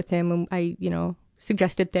work it out with him, and I,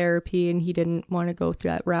 suggested therapy, and he didn't want to go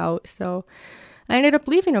through that route. So I ended up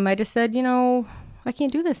leaving him. I just said, I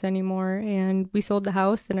can't do this anymore. And we sold the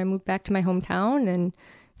house, and I moved back to my hometown and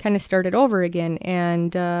kind of started over again.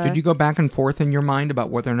 And did you go back and forth in your mind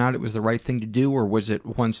about whether or not it was the right thing to do, or was it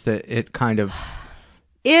once that it kind of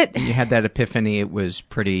you had that epiphany, it was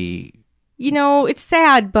pretty? It's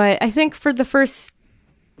sad, but I think for the first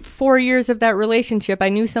 4 years of that relationship, I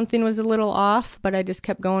knew something was a little off, but I just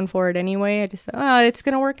kept going for it anyway. I just said, it's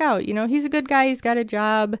gonna work out. He's a good guy. He's got a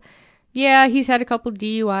job. Yeah, he's had a couple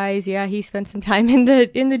DUIs. Yeah, he spent some time in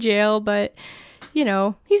the jail, but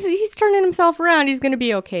he's turning himself around. He's going to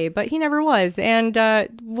be okay, but he never was. And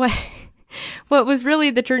what was really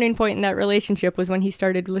the turning point in that relationship was when he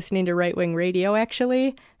started listening to right-wing radio,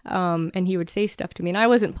 actually. And he would say stuff to me, and I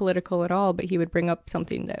wasn't political at all, but he would bring up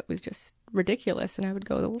something that was just ridiculous, and I would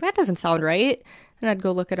go, "That doesn't sound right." And I'd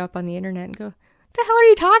go look it up on the internet and go, the hell are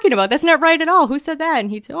you talking about? That's not right at all. Who said that? And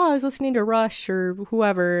he'd say, oh, I was listening to Rush or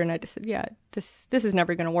whoever. And I just said, yeah, this is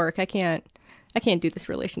never going to work. I can't do this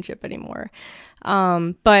relationship anymore.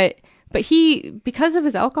 But he, because of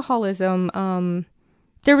his alcoholism,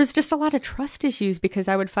 there was just a lot of trust issues because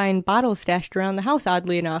I would find bottles stashed around the house,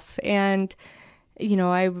 oddly enough. And,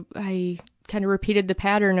 I kind of repeated the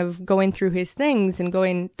pattern of going through his things and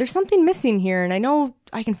going, there's something missing here. And I know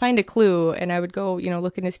I can find a clue. And I would go,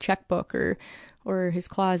 look in his checkbook or his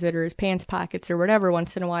closet or his pants pockets or whatever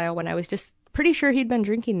once in a while when I was just pretty sure he'd been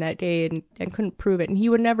drinking that day and couldn't prove it. And he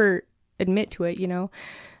would never admit to it,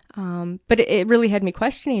 but it really had me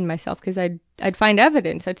questioning myself because I'd find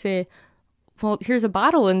evidence. I'd say, well, here's a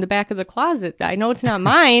bottle in the back of the closet. I know it's not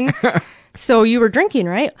mine. So you were drinking,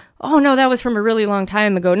 right? Oh, no, that was from a really long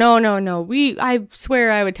time ago. No. I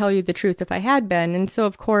swear I would tell you the truth if I had been. And so,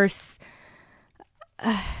 of course,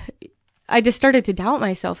 I just started to doubt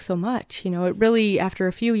myself so much. It really, after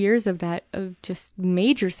a few years of that, of just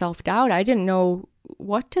major self-doubt, I didn't know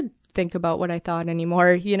what to think about what I thought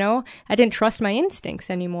anymore. I didn't trust my instincts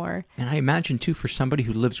anymore. And I imagine, too, for somebody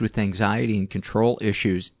who lives with anxiety and control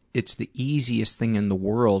issues, it's the easiest thing in the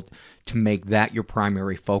world to make that your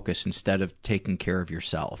primary focus instead of taking care of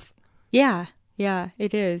yourself. Yeah,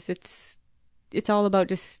 it is. It's all about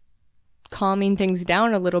just calming things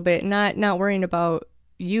down a little bit, not worrying about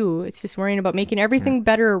you. It's just worrying about making everything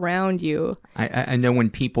better around you. I know when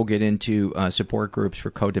people get into support groups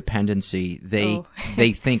for codependency,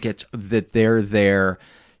 they think it's that they're there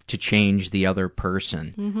to change the other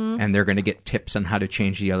person, and they're going to get tips on how to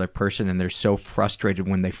change the other person, and they're so frustrated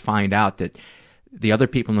when they find out that the other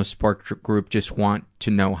people in the support group just want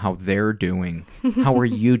to know how they're doing. How are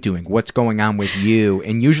you doing? What's going on with you?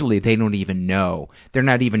 And usually they don't even know. They're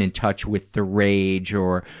not even in touch with the rage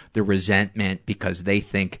or the resentment because they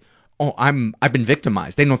think, oh, I've been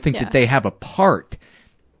victimized. They don't think that they have a part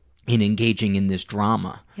in engaging in this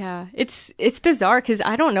drama. Yeah, it's bizarre because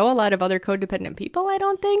I don't know a lot of other codependent people, I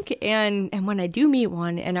don't think. And when I do meet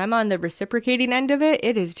one and I'm on the reciprocating end of it,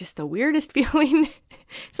 it is just the weirdest feeling.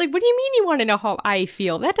 It's like, what do you mean you want to know how I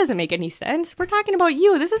feel? That doesn't make any sense. We're talking about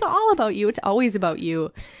you. This is all about you. It's always about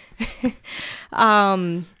you. There's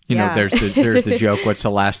the joke. What's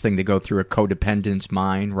the last thing to go through a codependent's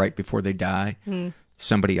mind right before they die?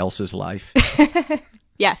 Somebody else's life.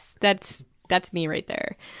 Yes, that's me right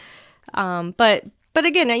there. But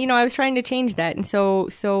again, I was trying to change that. And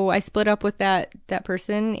so I split up with that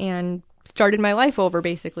person and started my life over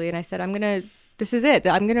basically. And I said, this is it.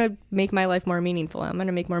 I'm going to make my life more meaningful. I'm going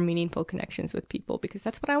to make more meaningful connections with people because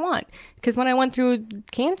that's what I want. Because when I went through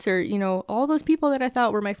cancer, all those people that I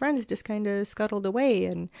thought were my friends just kind of scuttled away.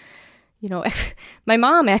 And, my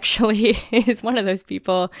mom actually is one of those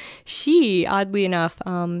people. She, oddly enough,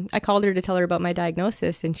 I called her to tell her about my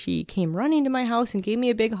diagnosis, and she came running to my house and gave me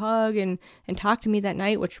a big hug and talked to me that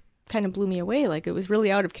night, which kind of blew me away. Like, it was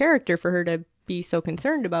really out of character for her to be so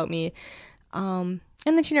concerned about me.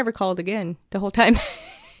 And then she never called again the whole time.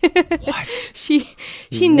 What? She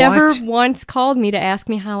never once called me to ask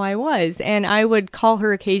me how I was, and I would call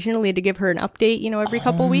her occasionally to give her an update, every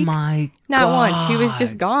couple weeks. My Not God. once. She was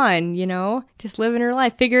just gone, just living her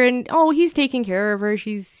life, figuring, he's taking care of her.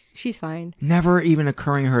 She's fine. Never even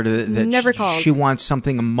occurring to her that Never called. She wants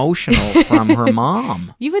something emotional from her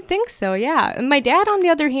mom. You would think so, yeah. And my dad, on the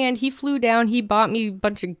other hand, he flew down, he bought me a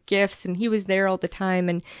bunch of gifts, and he was there all the time.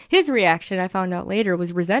 And his reaction, I found out later,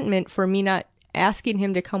 was resentment for me not asking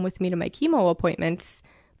him to come with me to my chemo appointments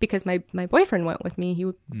because my boyfriend went with me.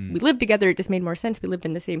 We lived together. It just made more sense. We lived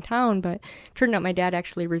in the same town, but turned out my dad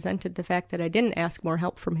actually resented the fact that I didn't ask more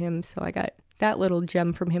help from him. So I got that little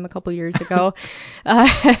gem from him a couple years ago.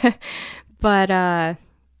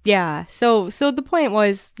 Yeah. So the point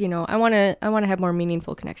was, I want to have more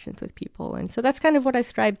meaningful connections with people. And so that's kind of what I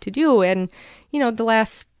strive to do. And,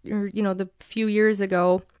 the few years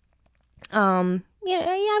ago,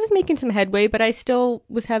 I was making some headway, but I still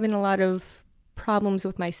was having a lot of problems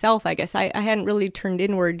with myself, I guess. I hadn't really turned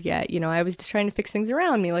inward yet. I was just trying to fix things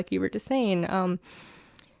around me, like you were just saying.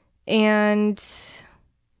 And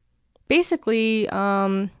basically,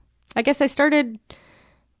 I guess I started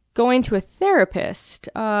going to a therapist.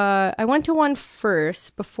 I went to one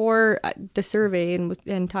first before the survey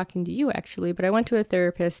and talking to you, actually, but I went to a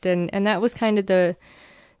therapist, and that was kind of the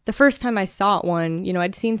first time I saw one.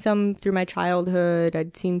 I'd seen some through my childhood.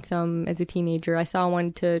 I'd seen some as a teenager. I saw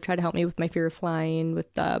one to try to help me with my fear of flying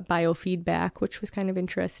with biofeedback, which was kind of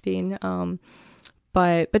interesting.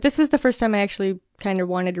 But this was the first time I actually kind of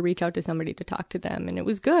wanted to reach out to somebody to talk to them, and it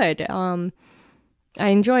was good. I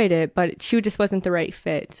enjoyed it, but she just wasn't the right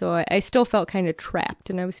fit. So I still felt kind of trapped,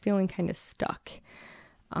 and I was feeling kind of stuck.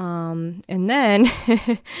 And then,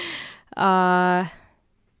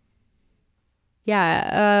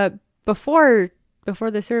 before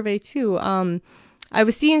the survey too, I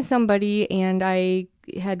was seeing somebody and I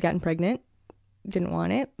had gotten pregnant, didn't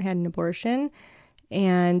want it, had an abortion,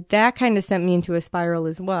 and that kind of sent me into a spiral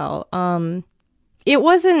as well. It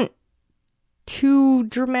wasn't too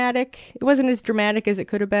dramatic. It wasn't as dramatic as it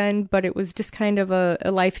could have been, but it was just kind of a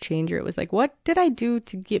life changer. It was like, what did I do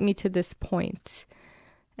to get me to this point?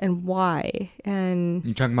 And why? And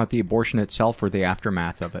you talking about the abortion itself or the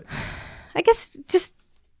aftermath of it? I guess just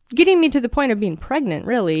getting me to the point of being pregnant,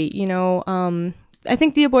 really. I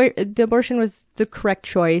think the abortion was the correct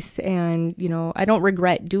choice, and I don't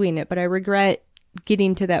regret doing it, but I regret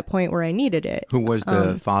getting to that point where I needed it. Who was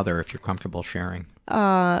the father, if you're comfortable sharing?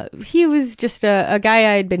 He was just a guy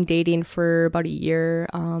I had been dating for about a year.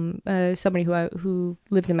 Somebody who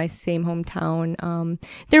lives in my same hometown.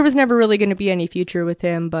 There was never really going to be any future with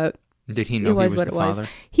him, but did he know he was the father?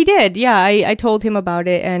 He did. Yeah, I told him about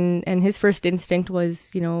it, and his first instinct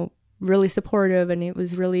was, really supportive, and it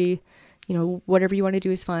was really, whatever you want to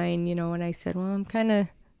do is fine, and I said, well, I'm kind of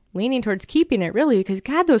leaning towards keeping it, really, because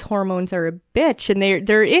God, those hormones are a bitch, and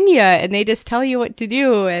they're in you, and they just tell you what to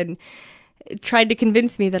do, and tried to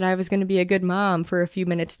convince me that I was going to be a good mom for a few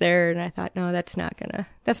minutes there, and I thought, no, that's not gonna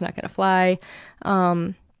fly.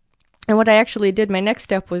 And what I actually did, my next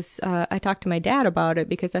step was I talked to my dad about it,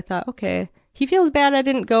 because I thought, okay, he feels bad I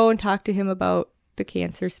didn't go and talk to him about the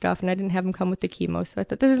cancer stuff, and I didn't have him come with the chemo, so I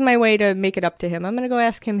thought, this is my way to make it up to him. I'm going to go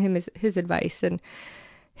ask him his advice. And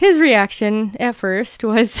his reaction at first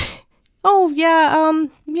was, oh, yeah,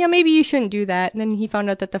 maybe you shouldn't do that. And then he found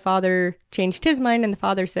out that the father changed his mind, and the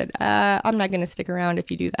father said, I'm not going to stick around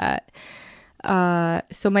if you do that.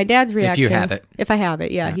 So my dad's reaction... If you have it. If I have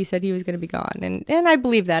it, yeah. He said he was going to be gone. And I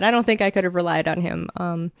believe that. I don't think I could have relied on him.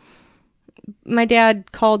 My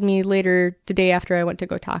dad called me later the day after I went to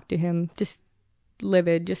go talk to him, just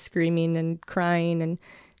livid, just screaming and crying and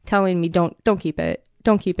telling me, don't keep it.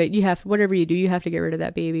 Don't keep it. You have, whatever you do, you have to get rid of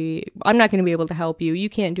that baby. I'm not going to be able to help you. You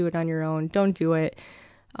can't do it on your own. Don't do it.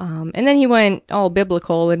 And then he went all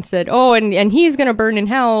biblical and said, oh, and he's going to burn in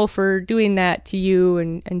hell for doing that to you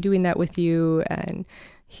and doing that with you. And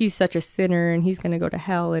he's such a sinner and he's going to go to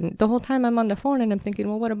hell. And the whole time I'm on the phone and I'm thinking,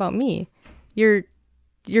 well, what about me? You're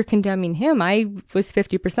condemning him. I was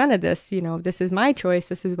 50% of this. This is my choice.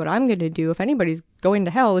 This is what I'm going to do. If anybody's going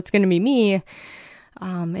to hell, it's going to be me.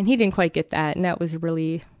 And he didn't quite get that. And that was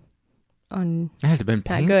really it had to have been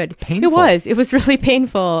good. Painful. It was really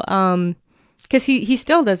painful. Because he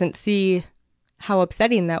still doesn't see how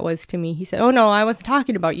upsetting that was to me. He said, oh no, I wasn't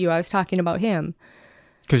talking about you. I was talking about him.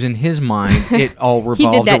 Because in his mind, it all revolved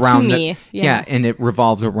he did that around to me. Yeah, and it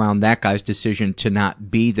revolved around that guy's decision to not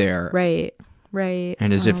be there. Right.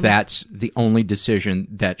 And as if that's the only decision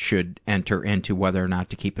that should enter into whether or not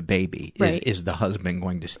to keep a baby. Right. Is the husband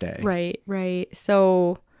going to stay? Right.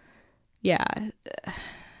 So, yeah,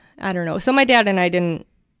 I don't know. So my dad and I didn't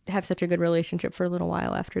have such a good relationship for a little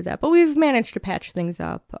while after that, but we've managed to patch things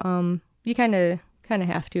up. You kind of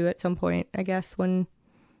have to at some point, I guess, when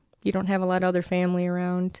you don't have a lot of other family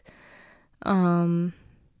around.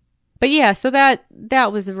 But yeah, so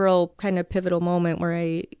that was a real kind of pivotal moment where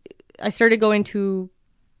I started going to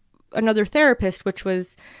another therapist, which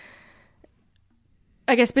was,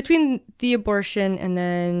 I guess, between the abortion and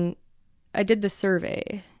then I did the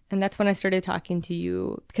survey. And that's when I started talking to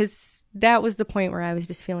you, because that was the point where I was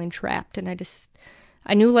just feeling trapped. And I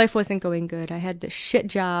knew life wasn't going good. I had this shit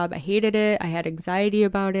job. I hated it. I had anxiety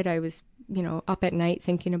about it. I was, up at night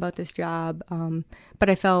thinking about this job. But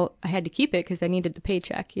I felt I had to keep it because I needed the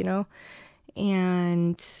paycheck,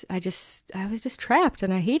 And I was just trapped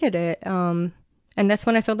and I hated it. And that's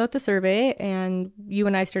when I filled out the survey and you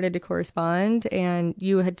and I started to correspond and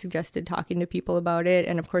you had suggested talking to people about it.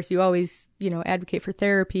 And of course you always, advocate for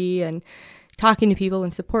therapy and talking to people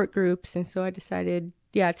in support groups. And so I decided,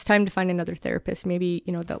 yeah, it's time to find another therapist. Maybe,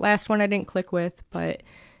 that last one I didn't click with, but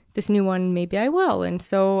this new one, maybe I will. And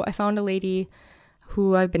so I found a lady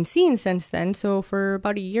who I've been seeing since then, so for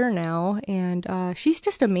about a year now, and she's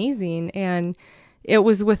just amazing. And it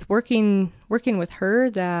was with working with her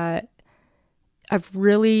that I've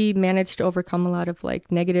really managed to overcome a lot of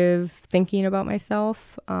negative thinking about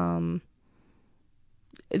myself. That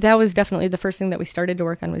was definitely the first thing that we started to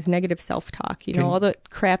work on was negative self-talk. All the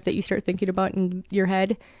crap that you start thinking about in your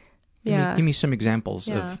head. Yeah. Give me some examples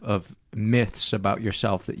of myths about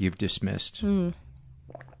yourself that you've dismissed.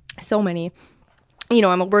 So many.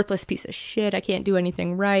 I'm a worthless piece of shit. I can't do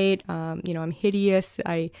anything right. I'm hideous.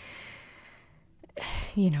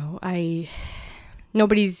 Nobody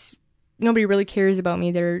really cares about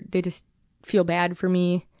me. They just feel bad for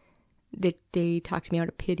me. They talk to me out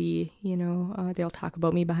of pity, you know. They'll talk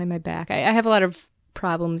about me behind my back. I have a lot of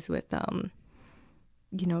problems with,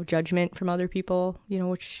 you know, judgment from other people, you know,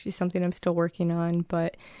 which is something I'm still working on.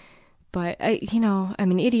 But you know,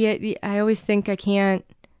 I'm an idiot. I always think I can't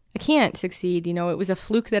succeed. You know, it was a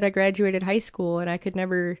fluke that I graduated high school and I could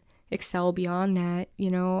never excel beyond that,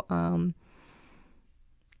 you know.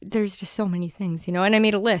 There's just so many things, you know, and I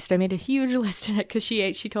made a list. I made a huge list in it because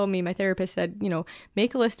she told me, my therapist said, you know,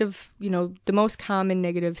 make a list of, you know, the most common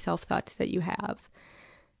negative self-thoughts that you have.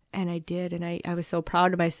 And I did, and I was so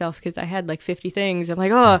proud of myself because I had like 50 things. I'm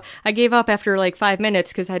like, oh, I gave up after like 5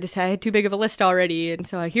 minutes because I had too big of a list already. And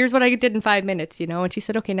so here's what I did in 5 minutes, you know. And she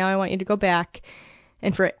said, okay, now I want you to go back.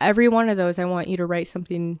 And for every one of those, I want you to write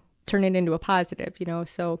something, turn it into a positive, you know.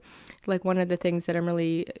 So like one of the things that I'm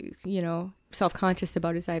really, you know, self-conscious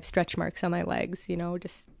about is I have stretch marks on my legs, you know,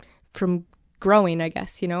 just from growing, I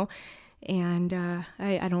guess, you know. And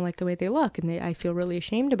I don't like the way they look, and I feel really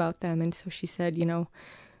ashamed about them. And so she said, you know,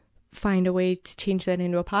 find a way to change that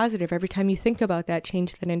into a positive. Every time you think about that,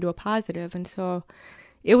 change that into a positive. And so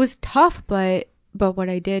it was tough, but what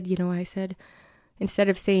I did, you know, I said, instead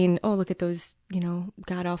of saying, oh, look at those, you know,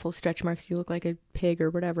 god-awful stretch marks, you look like a pig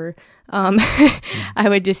or whatever, I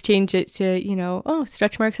would just change it to, you know, oh,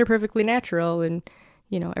 stretch marks are perfectly natural and,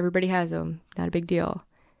 you know, everybody has them, not a big deal.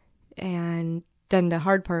 And then the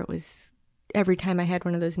hard part was every time I had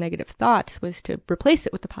one of those negative thoughts was to replace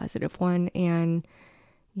it with the positive one. And,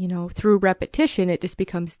 you know, through repetition, it just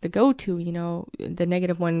becomes the go-to, you know, the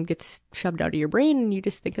negative one gets shoved out of your brain and you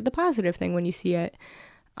just think of the positive thing when you see it.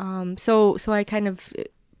 So I kind of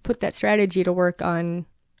put that strategy to work on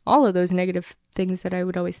all of those negative things that I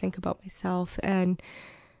would always think about myself. And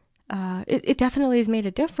it definitely has made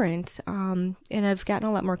a difference. And I've gotten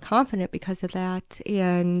a lot more confident because of that.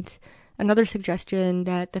 And another suggestion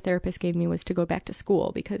that the therapist gave me was to go back to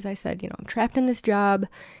school because I said, you know, I'm trapped in this job,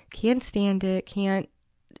 can't stand it, can't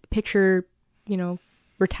picture, you know,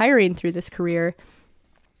 retiring through this career.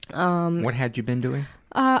 What had you been doing?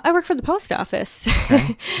 I work for the post office.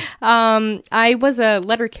 Okay. I was a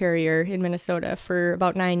letter carrier in Minnesota for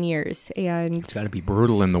about 9 years, and It's got to be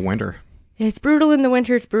brutal in the winter. It's brutal in the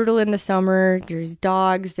winter. It's brutal in the summer. There's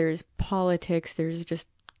dogs. There's politics. There's just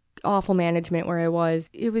awful management where I was.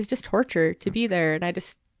 It was just torture to be there, and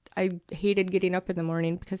I hated getting up in the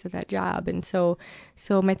morning because of that job. And so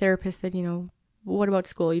my therapist said, you know, what about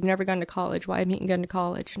school? You've never gone to college. Why haven't you gone to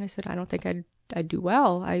college? And I said, I don't think I'd do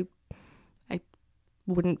well. I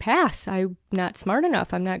wouldn't pass. I'm not smart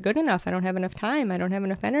enough. I'm not good enough. I don't have enough time. I don't have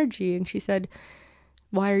enough energy. And she said,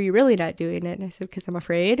 why are you really not doing it? And I said, because I'm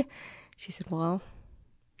afraid. She said, well,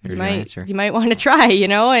 you might want to try, you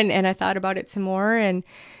know, and I thought about it some more, and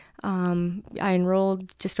I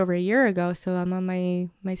enrolled just over a year ago, so I'm on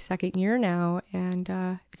my second year now, and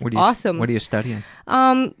it's awesome. What are you studying?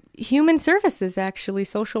 Human services, actually,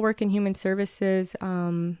 social work and human services,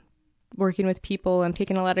 working with people. I'm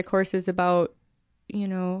taking a lot of courses about, you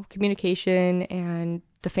know, communication and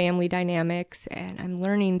the family dynamics, and I'm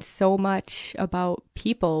learning so much about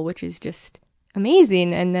people, which is just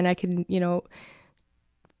amazing. And then I can, you know,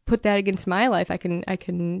 put that against my life. I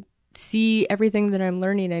can see everything that I'm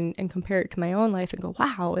learning and compare it to my own life and go,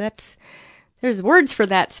 wow, there's words for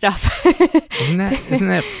that stuff. Isn't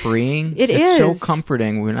that freeing? It's so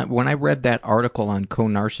comforting. When I read that article on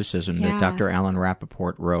co-narcissism that Dr. Alan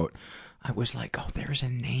Rappaport wrote, I was like, oh, there's a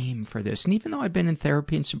name for this. And even though I've been in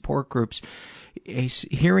therapy and support groups,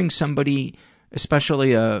 hearing somebody,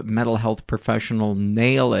 especially a mental health professional,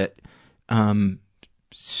 nail it,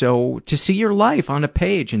 so to see your life on a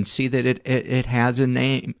page and see that it has a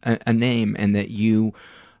name, and that you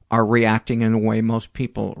are reacting in a way most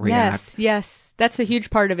people react. Yes. That's a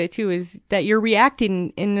huge part of it too, is that you're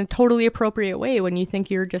reacting in a totally appropriate way when you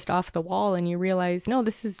think you're just off the wall and you realize, no,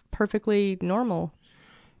 this is perfectly normal.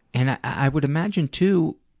 And I would imagine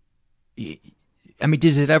too, I mean,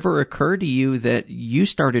 does it ever occur to you that you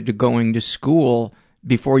started going to school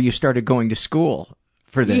before you started going to school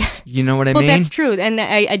for this? Yeah. You know what I mean? Well, that's true. And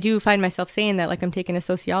I do find myself saying that. Like, I'm taking a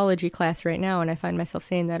sociology class right now, and I find myself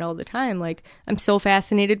saying that all the time. Like, I'm so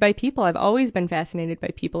fascinated by people. I've always been fascinated by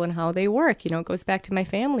people and how they work. You know, it goes back to my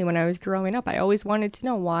family when I was growing up. I always wanted to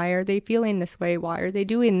know, why are they feeling this way? Why are they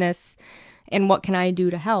doing this? And what can I do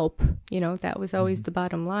to help? You know, that was always the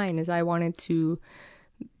bottom line, is I wanted to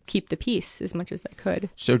keep the peace as much as I could.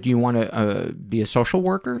 So do you want to be a social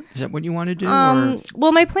worker? Is that what you want to do?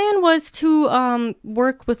 Well, my plan was to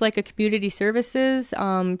work with like a community services,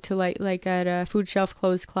 to like at a food shelf,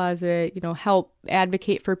 clothes closet, you know, help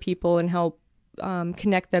advocate for people and help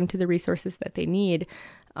connect them to the resources that they need.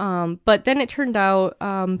 But then it turned out,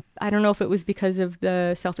 I don't know if it was because of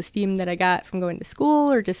the self-esteem that I got from going to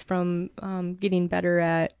school or just from getting better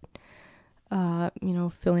at,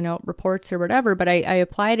 filling out reports or whatever. But I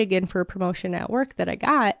applied again for a promotion at work that I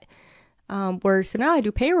got, so now I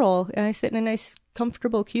do payroll. And I sit in a nice,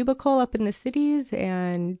 comfortable cubicle up in the cities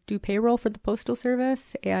and do payroll for the postal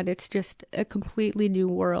service. And it's just a completely new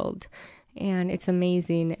world. And it's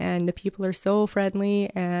amazing. And the people are so friendly,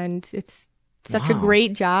 and it's such a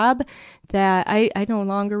great job that I no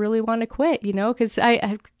longer really want to quit, because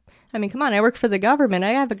I mean, come on, I work for the government.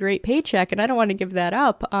 I have a great paycheck, and I don't want to give that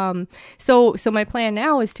up. So my plan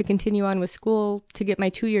now is to continue on with school to get my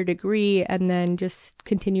 2-year degree and then just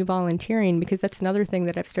continue volunteering, because that's another thing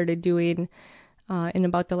that I've started doing in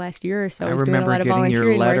about the last year or so. I remember getting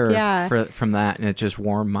your letter from that, and it just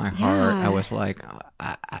warmed my heart. Yeah. I was like,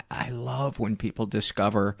 I love when people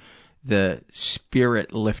discover the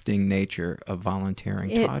spirit-lifting nature of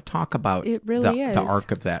volunteering. Talk about it really the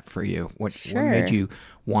arc of that for you. What made you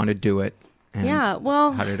want to do it? And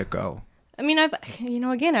how did it go? I mean,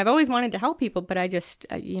 I've always wanted to help people, but I just,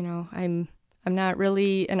 I'm not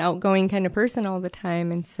really an outgoing kind of person all the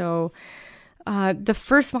time. And so the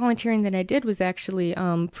first volunteering that I did was actually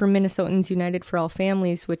for Minnesotans United for All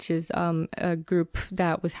Families, which is a group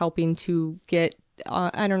that was helping to get,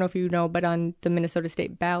 I don't know if you know, but on the Minnesota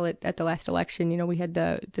state ballot at the last election, we had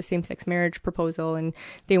the same-sex marriage proposal, and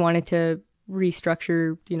they wanted to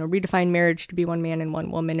restructure, redefine marriage to be one man and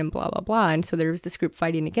one woman and blah, blah, blah. And so there was this group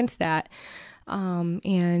fighting against that.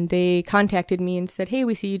 And they contacted me and said, hey,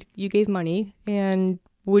 we see you gave money, and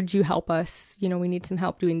would you help us? We need some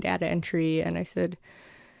help doing data entry. And I said,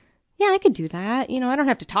 yeah, I could do that. I don't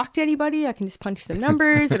have to talk to anybody. I can just punch some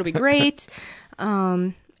numbers. It'll be great.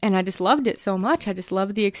 And I just loved it so much. I just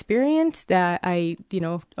loved the experience that a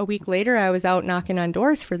week later I was out knocking on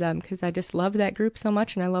doors for them, because I just love that group so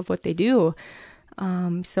much and I love what they do.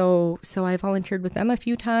 So I volunteered with them a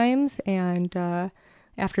few times, and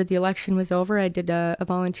after the election was over, I did a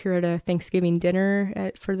volunteer at a Thanksgiving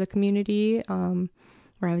dinner for the community,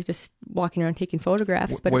 where I was just walking around taking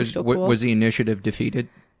photographs. But it was so cool. Was the initiative defeated?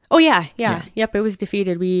 Oh yeah. Yep, it was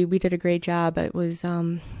defeated. We did a great job. It was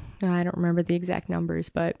I don't remember the exact numbers,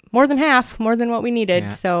 but more than what we needed.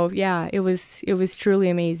 Yeah. So yeah, it was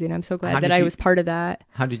truly amazing. I'm so glad that I was part of that.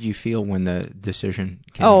 How did you feel when the decision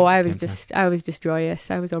came? I was just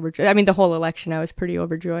joyous. I was overjoyed. I mean, the whole election, I was pretty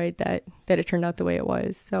overjoyed that it turned out the way it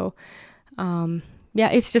was. So,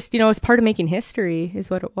 yeah, it's just, it's part of making history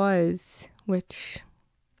is what it was, which,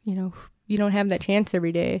 you don't have that chance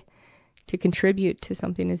every day to contribute to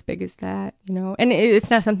something as big as that, and it's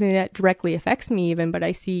not something that directly affects me even, but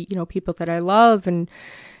I see, people that I love and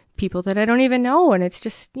people that I don't even know, and it's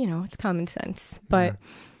just, it's common sense. But,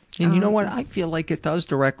 and you know what? I feel like it does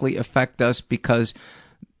directly affect us, because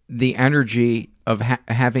the energy of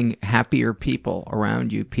having happier people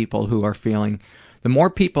around you, people who are the more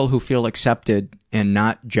people who feel accepted and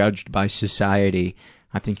not judged by society,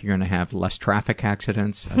 I think you're going to have less traffic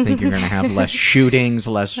accidents. I think you're going to have less shootings,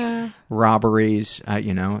 less robberies.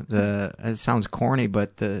 It sounds corny,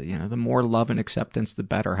 but the more love and acceptance, the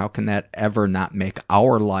better. How can that ever not make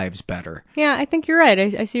our lives better? Yeah, I think you're right.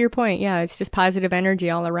 I see your point. Yeah, it's just positive energy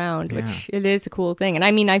all around, which it is a cool thing. And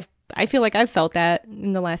I mean, I feel like I've felt that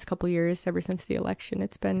in the last couple of years, ever since the election.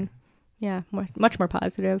 It's been, much more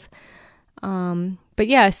positive. But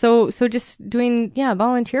yeah, so just doing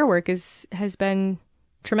volunteer work has been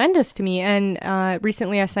tremendous to me. And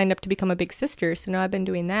recently I signed up to become a big sister, so now I've been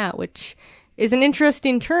doing that, which is an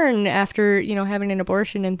interesting turn after having an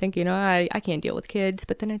abortion and thinking, I can't deal with kids.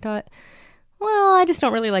 But then I thought, well, I just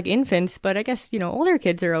don't really like infants, but I guess older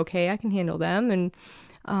kids are okay. I can handle them. And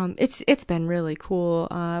it's been really cool.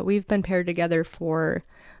 We've been paired together for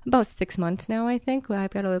about 6 months now, I think.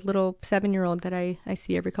 I've got a little 7-year-old that I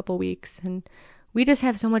see every couple weeks, and we just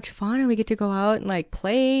have so much fun, and we get to go out and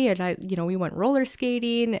play, and we went roller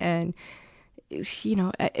skating, and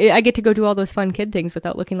I get to go do all those fun kid things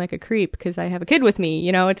without looking like a creep, because I have a kid with me.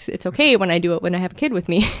 It's okay when I do it when I have a kid with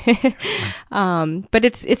me. But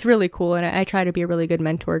it's really cool, and I try to be a really good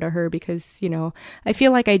mentor to her, because I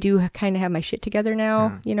feel like I do kind of have my shit together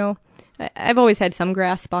now. I've always had some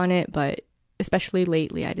grasp on it, but especially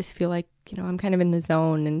lately, I just feel like I'm kind of in the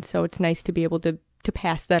zone, and so it's nice to be able to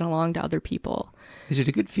pass that along to other people. Is it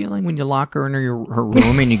a good feeling when you lock her in her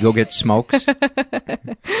room and you go get smokes?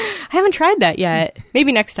 I haven't tried that yet.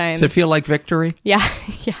 Maybe next time. Does it feel like victory? Yeah.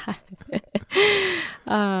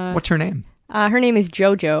 What's her name? Her name is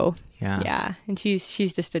JoJo. Yeah. And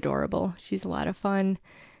she's just adorable. She's a lot of fun.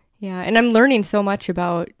 Yeah. And I'm learning so much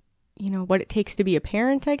about, what it takes to be a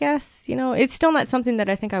parent, I guess. It's still not something that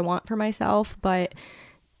I think I want for myself, but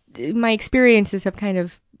my experiences have kind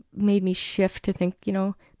of made me shift to think,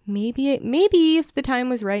 maybe if the time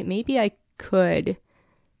was right, maybe I could,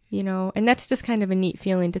 and that's just kind of a neat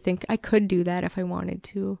feeling to think I could do that if I wanted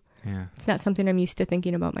to. Yeah. It's not something I'm used to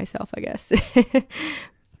thinking about myself, I guess.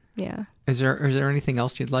 Yeah. Is there anything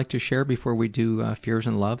else you'd like to share before we do fears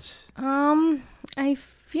and loves? I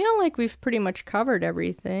feel like we've pretty much covered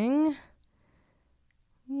everything.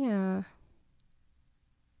 Yeah.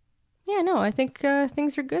 Yeah, no, I think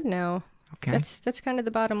things are good now. Okay. That's kind of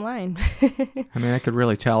the bottom line. I mean, I could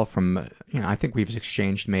really tell from, I think we've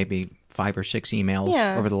exchanged maybe 5 or 6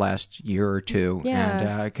 emails over the last year or two. Yeah.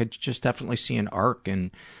 And I could just definitely see an arc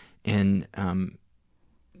in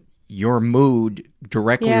your mood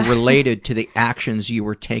directly related to the actions you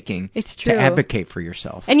were taking to advocate for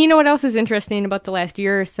yourself. And you know what else is interesting about the last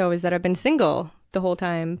year or so is that I've been single the whole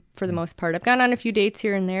time for the most part. I've gone on a few dates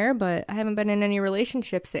here and there, but I haven't been in any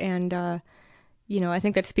relationships. And, I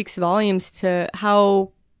think that speaks volumes to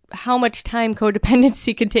how much time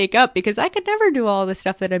codependency can take up, because I could never do all the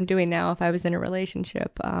stuff that I'm doing now if I was in a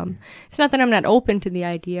relationship. It's not that I'm not open to the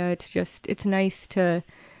idea. It's just, it's nice to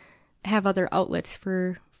have other outlets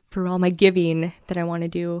for all my giving that I want to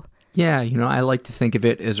do. Yeah, I like to think of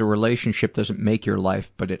it as a relationship doesn't make your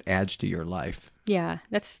life, but it adds to your life. Yeah,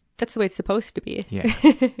 that's the way it's supposed to be.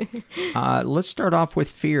 Yeah. Let's start off with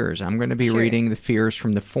fears. I'm going to be reading the fears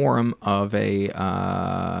from the forum of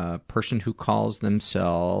a person who calls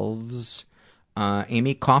themselves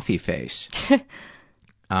Amy Coffeeface.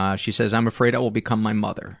 She says, I'm afraid I will become my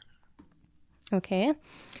mother. Okay.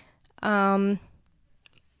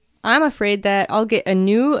 I'm afraid that I'll get a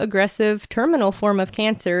new aggressive terminal form of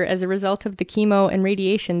cancer as a result of the chemo and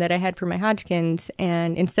radiation that I had for my Hodgkin's.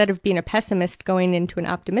 And instead of being a pessimist going into an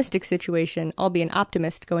optimistic situation, I'll be an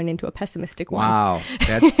optimist going into a pessimistic one. Wow,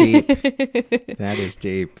 that's deep. That is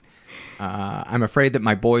deep. I'm afraid that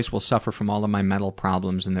my boys will suffer from all of my mental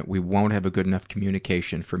problems and that we won't have a good enough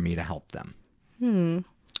communication for me to help them.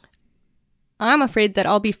 I'm afraid that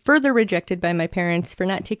I'll be further rejected by my parents for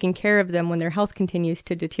not taking care of them when their health continues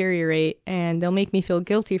to deteriorate, and they'll make me feel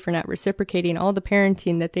guilty for not reciprocating all the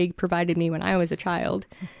parenting that they provided me when I was a child.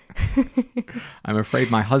 I'm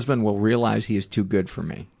afraid my husband will realize he is too good for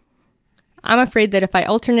me. I'm afraid that if I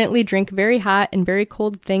alternately drink very hot and very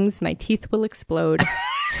cold things, my teeth will explode.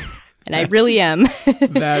 And I really am.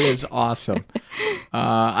 That is awesome.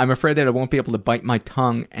 I'm afraid that I won't be able to bite my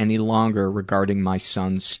tongue any longer regarding my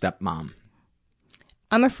son's stepmom.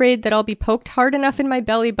 I'm afraid that I'll be poked hard enough in my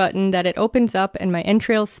belly button that it opens up and my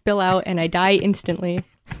entrails spill out and I die instantly.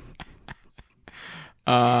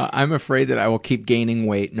 I'm afraid that I will keep gaining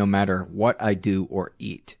weight no matter what I do or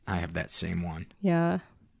eat. I have that same one. Yeah.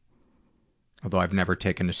 Although I've never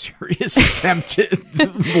taken a serious attempt to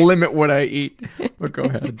limit what I eat. But go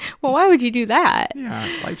ahead. Well, why would you do that?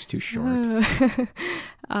 Yeah, life's too short.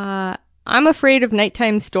 I'm afraid of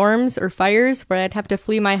nighttime storms or fires where I'd have to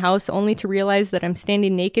flee my house only to realize that I'm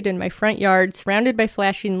standing naked in my front yard, surrounded by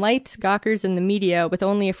flashing lights, gawkers, and the media, with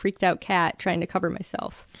only a freaked out cat trying to cover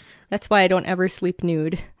myself. That's why I don't ever sleep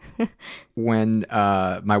nude. When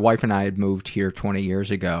my wife and I had moved here 20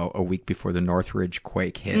 years ago, a week before the Northridge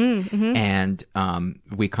quake hit, and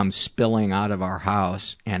we come spilling out of our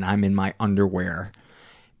house, and I'm in my underwear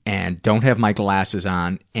and don't have my glasses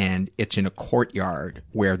on, and it's in a courtyard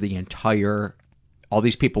where all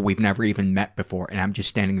these people we've never even met before, and I'm just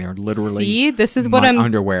standing there literally. See, this is what I'm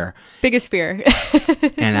underwear. Biggest fear.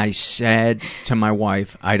 And I said to my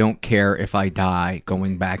wife, I don't care if I die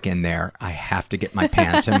going back in there. I have to get my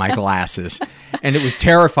pants and my glasses. And it was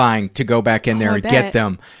terrifying to go back in there and get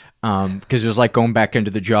them. Because it was like going back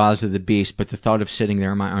into the jaws of the beast, but the thought of sitting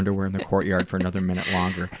there in my underwear in the courtyard for another minute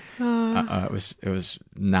longer, it was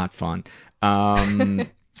not fun. I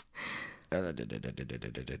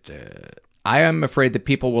am afraid that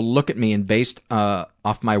people will look at me and based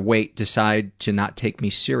off my weight decide to not take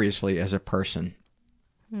me seriously as a person.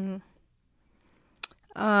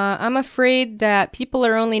 I'm afraid that people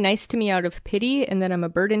are only nice to me out of pity and that I'm a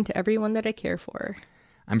burden to everyone that I care for.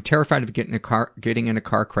 I'm terrified of getting in a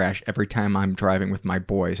car crash every time I'm driving with my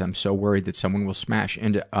boys. I'm so worried that someone will smash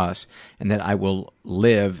into us and that I will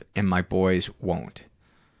live and my boys won't.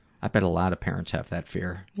 I bet a lot of parents have that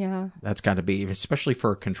fear. Yeah. That's got to be, especially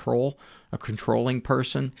for a controlling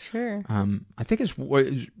person. Sure. I think it's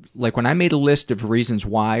like when I made a list of reasons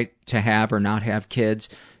why to have or not have kids,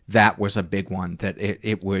 that was a big one, that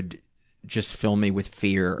it would just fill me with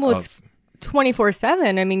fear of...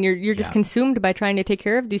 24/7. I mean, you're just consumed by trying to take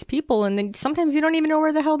care of these people, and then sometimes you don't even know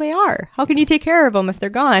where the hell they are. How can you take care of them if they're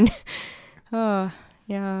gone? Oh,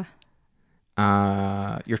 yeah.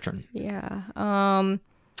 Your turn. Yeah.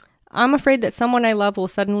 I'm afraid that someone I love will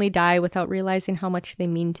suddenly die without realizing how much they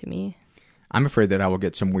mean to me. I'm afraid that I will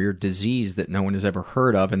get some weird disease that no one has ever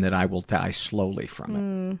heard of and that I will die slowly from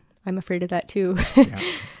it. I'm afraid of that too. Yeah.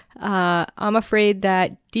 I'm afraid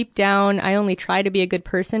that deep down, I only try to be a good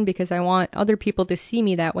person because I want other people to see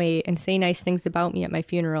me that way and say nice things about me at my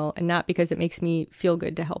funeral, and not because it makes me feel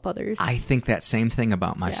good to help others. I think that same thing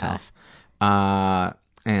about myself. Yeah.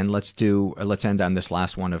 And let's end on this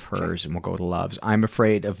last one of hers, and we'll go to Love's. I'm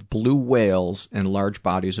afraid of blue whales and large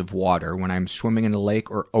bodies of water. When I'm swimming in a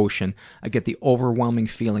lake or ocean, I get the overwhelming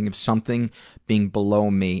feeling of something being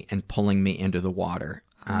below me and pulling me into the water.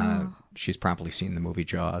 She's probably seen the movie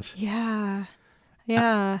Jaws. Yeah.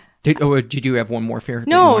 Did you have one more fear?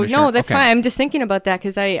 No, that's fine. I'm just thinking about that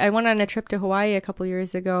because I went on a trip to Hawaii a couple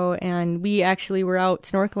years ago, and we actually were out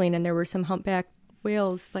snorkeling, and there were some humpback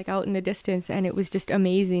whales like out in the distance, and it was just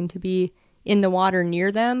amazing to be in the water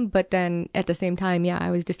near them. But then at the same time,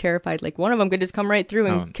 I was just terrified. Like one of them could just come right through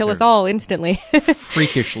and kill us all instantly.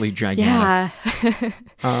 Freakishly gigantic.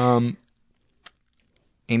 Yeah.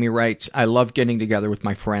 Amy writes, I love getting together with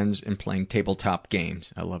my friends and playing tabletop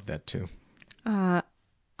games. I love that too.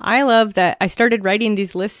 I love that I started writing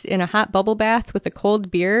these lists in a hot bubble bath with a cold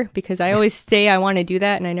beer because I always say I want to do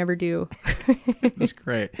that and I never do. That's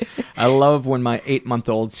great. I love when my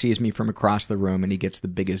 8-month-old sees me from across the room and he gets the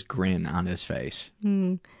biggest grin on his face.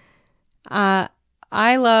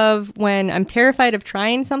 I love when I'm terrified of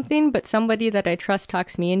trying something, but somebody that I trust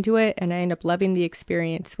talks me into it, and I end up loving the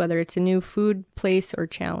experience, whether it's a new food, place, or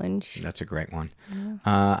challenge. That's a great one. Yeah.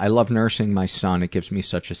 I love nursing my son. It gives me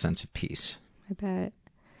such a sense of peace. I bet.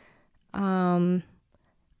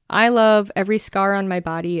 I love every scar on my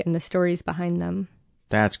body and the stories behind them.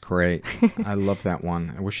 That's great. I love that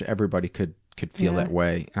one. I wish everybody could feel that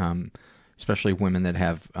way, especially women that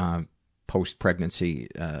have post-pregnancy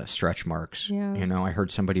stretch marks. Yeah. You know, I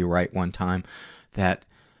heard somebody write one time that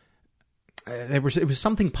it was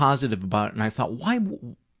something positive about it, and I thought, why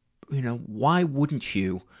wouldn't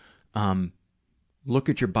you look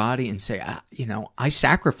at your body and say, I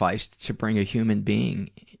sacrificed to bring a human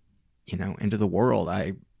being, into the world.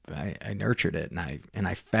 I nurtured it and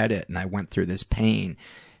I fed it and I went through this pain.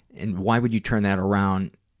 And why would you turn that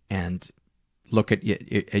around and look at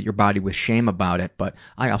your body with shame about it? But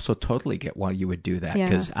I also totally get why you would do that,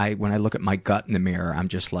 because when I look at my gut in the mirror, I'm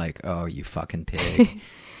just like, oh, you fucking pig.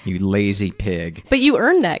 You lazy pig. But you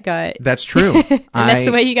earned that gut. That's true. That's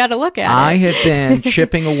the way you got to look at it. I have been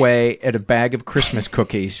chipping away at a bag of Christmas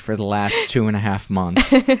ccookies for the last 2.5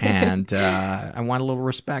 months, and I want a little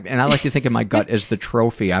respect. And I like to think of my gut as the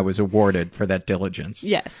trophy I was awarded for that diligence.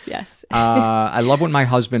 Yes. I love when my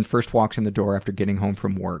husband first walks in the door after getting home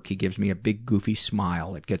from work. He gives me a big, goofy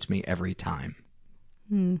smile. It gets me every time.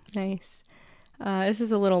 Nice. This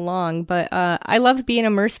is a little long, but I loved being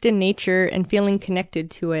immersed in nature and feeling connected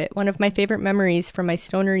to it. One of my favorite memories from my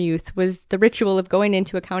stoner youth was the ritual of going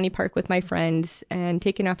into a county park with my friends and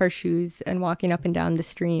taking off our shoes and walking up and down the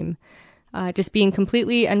stream. Just being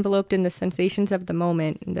completely enveloped in the sensations of the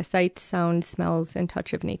moment, the sights, sounds, smells, and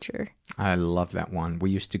touch of nature. I love that one. We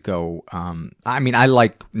used to go, I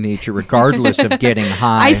like nature regardless of getting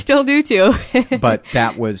high. I still do too. But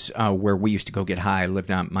that was where we used to go get high. I lived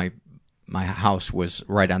on my house was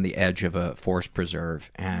right on the edge of a forest preserve,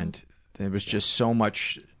 and there was just so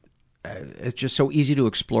much. It's just so easy to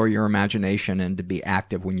explore your imagination and to be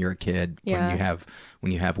active when you're a kid. Yeah.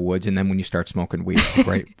 When you have woods, and then when you start smoking weed, it's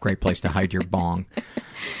a great place to hide your bong.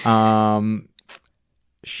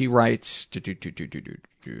 She writes,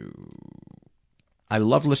 I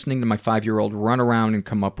love listening to my 5-year-old run around and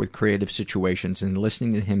come up with creative situations, and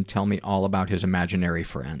listening to him tell me all about his imaginary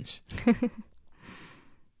friends.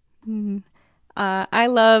 I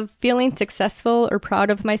love feeling successful or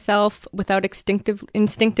proud of myself without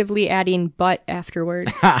instinctively adding "but"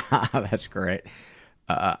 afterwards. That's great.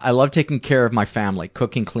 I love taking care of my family,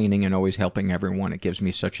 cooking, cleaning, and always helping everyone. It gives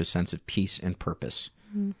me such a sense of peace and purpose.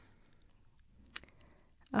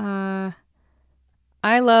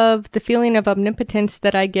 I love the feeling of omnipotence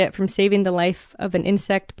that I get from saving the life of an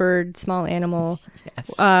insect, bird, small animal.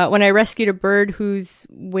 Yes. When I rescued a bird whose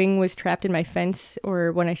wing was trapped in my fence,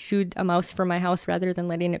 or when I shooed a mouse from my house rather than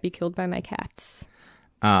letting it be killed by my cats.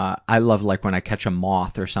 I love when I catch a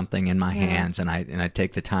moth or something in my hands and I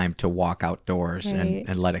take the time to walk outdoors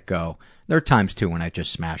and let it go. There are times too when I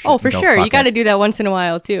just smash it. Oh, for sure. You got to do that once in a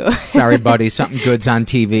while too. Sorry, buddy. Something good's on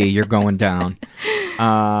TV. You're going down.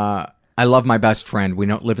 I love my best friend. We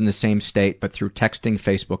don't live in the same state, but through texting,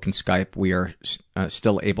 Facebook, and Skype, we are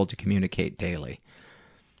still able to communicate daily.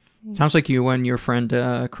 Sounds like you and your friend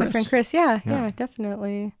Chris. My friend Chris, yeah,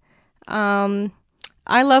 definitely.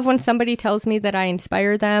 I love when somebody tells me that I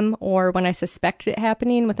inspire them or when I suspect it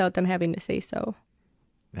happening without them having to say so.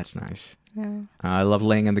 That's nice. Yeah. I love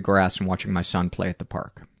laying in the grass and watching my son play at the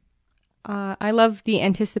park. I love the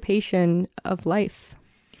anticipation of life.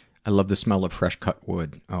 I love the smell of fresh cut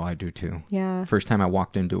wood. Oh, I do too. Yeah. First time I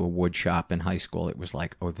walked into a wood shop in high school, it was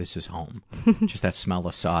like, oh, this is home. Just that smell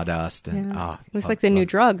of sawdust. And, it was like the new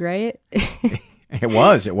drug, right? It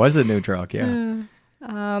was the new drug, yeah.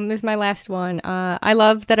 This is my last one. I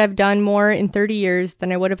love that I've done more in 30 years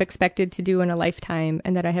than I would have expected to do in a lifetime,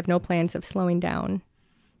 and that I have no plans of slowing down.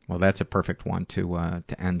 Well, that's a perfect one to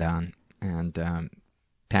end on. And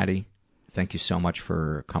Patti, thank you so much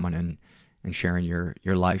for coming in and sharing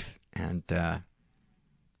your life and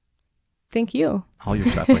thank you. All your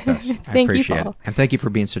stuff with us. I appreciate you, Paul. it. And thank you for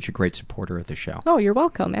being such a great supporter of the show. Oh, you're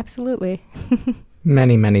welcome. Absolutely.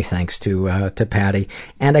 Many, many thanks to Patti.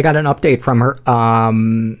 And I got an update from her.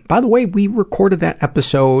 By the way, we recorded that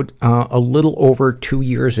episode a little over 2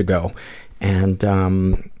 years ago. And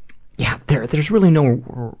there's really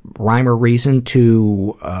no rhyme or reason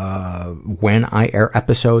to when I air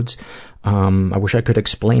episodes. I wish I could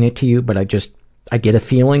explain it to you, but I get a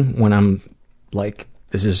feeling when I'm like,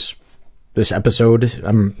 this is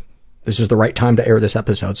the right time to air this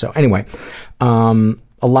episode. So anyway,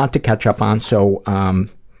 a lot to catch up on. So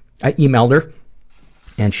I emailed her,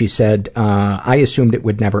 and she said, I assumed it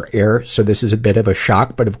would never air, so this is a bit of a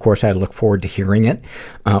shock, but of course I look forward to hearing it.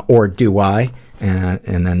 Or do I?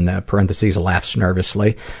 And then parentheses, laughs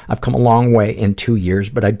nervously. I've come a long way in 2 years,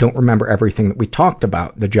 but I don't remember everything that we talked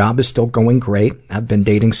about. The job is still going great. I've been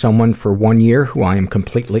dating someone for 1 year who I am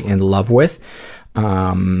completely in love with.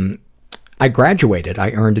 I graduated.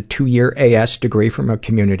 I earned a 2-year AS degree from a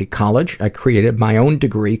community college. I created my own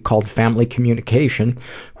degree called Family Communication,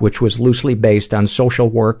 which was loosely based on social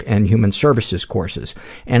work and human services courses.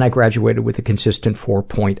 And I graduated with a consistent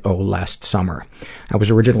 4.0 last summer. I was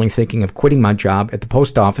originally thinking of quitting my job at the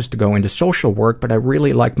post office to go into social work, but I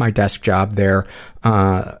really like my desk job there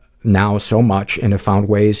now so much, and have found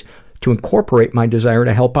ways to incorporate my desire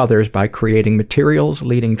to help others by creating materials,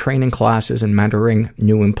 leading training classes, and mentoring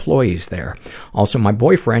new employees there. Also, my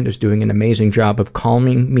boyfriend is doing an amazing job of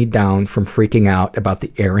calming me down from freaking out about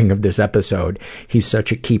the airing of this episode. He's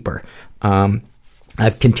such a keeper.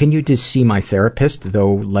 I've continued to see my therapist,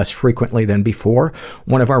 though less frequently than before.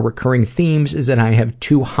 One of our recurring themes is that I have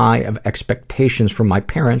too high of expectations from my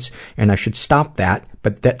parents, and I should stop that,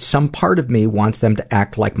 but that some part of me wants them to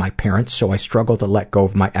act like my parents, so I struggle to let go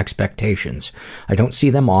of my expectations. I don't see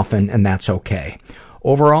them often, and that's okay.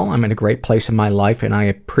 Overall, I'm in a great place in my life, and I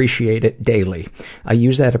appreciate it daily. I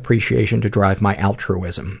use that appreciation to drive my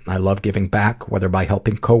altruism. I love giving back, whether by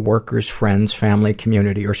helping coworkers, friends, family,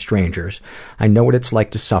 community, or strangers. I know what it's like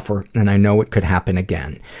to suffer, and I know it could happen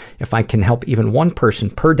again. If I can help even one person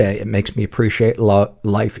per day, it makes me appreciate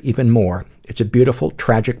life even more. It's a beautiful,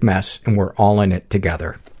 tragic mess, and we're all in it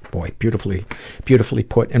together. Boy, beautifully, beautifully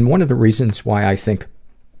put. And one of the reasons why I think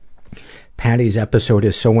Patti's episode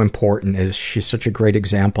is so important is she's such a great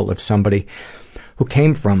example of somebody who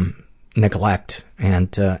came from neglect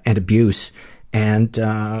and abuse and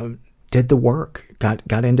did the work,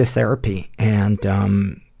 got into therapy, and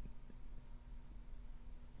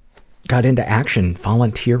got into action,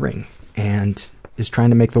 volunteering, and is trying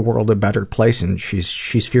to make the world a better place. And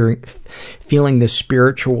she's feeling the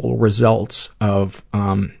spiritual results of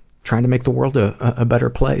trying to make the world a better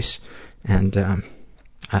place. And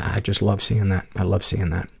I just love seeing that. I love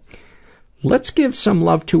seeing that. Let's give some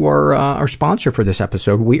love to our sponsor for this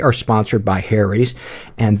episode. We are sponsored by Harry's,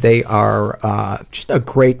 and they are just a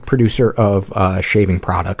great producer of shaving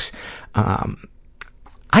products.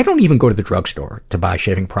 I don't even go to the drugstore to buy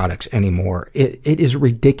shaving products anymore. It is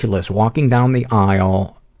ridiculous walking down the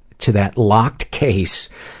aisle to that locked case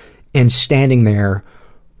and standing there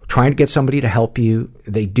trying to get somebody to help you.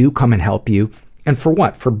 They do come and help you. And for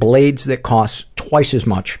what? For blades that cost twice as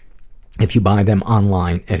much if you buy them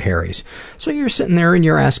online at Harry's. So you're sitting there and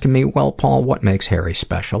you're asking me, well, Paul, what makes Harry's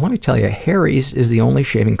special? Let me tell you, Harry's is the only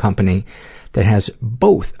shaving company that has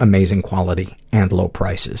both amazing quality and low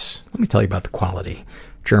prices. Let me tell you about the quality.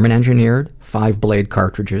 German engineered, 5-blade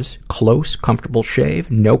cartridges, close, comfortable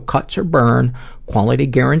shave, no cuts or burn, quality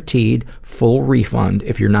guaranteed, full refund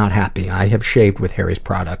if you're not happy. I have shaved with Harry's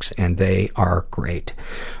products, and they are great.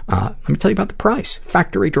 Let me tell you about the price.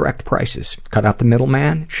 Factory direct prices. Cut out the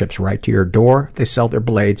middleman, ships right to your door. They sell their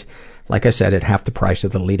blades, like I said, at half the price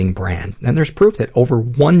of the leading brand. And there's proof that over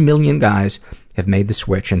 1 million guys have made the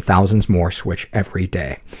switch, and thousands more switch every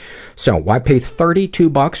day. So why pay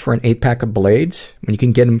 $32 for an 8-pack of blades when you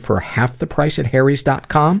can get them for half the price at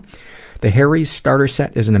harrys.com? The Harry's starter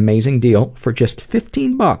set is an amazing deal. For just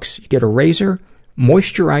 $15, you get a razor,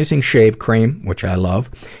 moisturizing shave cream, which I love,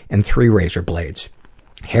 and 3 razor blades.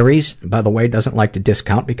 Harry's, by the way, doesn't like to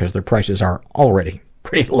discount because their prices are already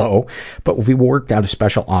pretty low, but we worked out a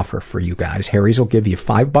special offer for you guys. Harry's will give you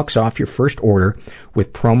 $5 off your first order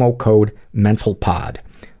with promo code MENTALPOD.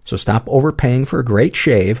 So stop overpaying for a great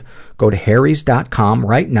shave. Go to harrys.com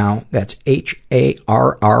right now. That's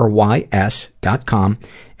HARRYS.com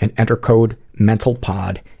and enter code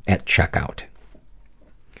MENTALPOD at checkout.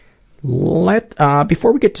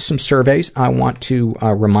 Before we get to some surveys, I want to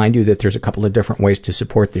remind you that there's a couple of different ways to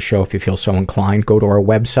support the show if you feel so inclined. Go to our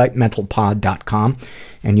website, mentalpod.com,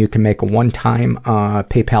 and you can make a one-time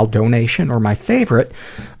PayPal donation, or my favorite,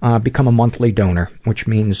 become a monthly donor, which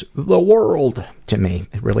means the world to me.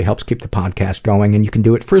 It really helps keep the podcast going, and you can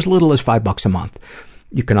do it for as little as $5 a month.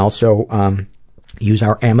 You can also use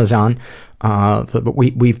our Amazon.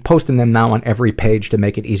 We've posted them now on every page to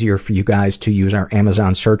make it easier for you guys to use our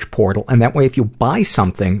Amazon search portal. And that way, if you buy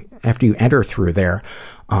something after you enter through there,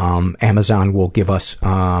 Amazon will give us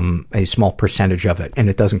a small percentage of it, and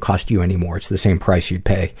it doesn't cost you any more. It's the same price you'd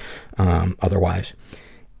pay otherwise.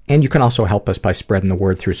 And you can also help us by spreading the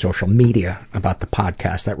word through social media about the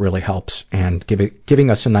podcast. That really helps. And giving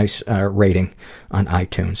us a nice rating on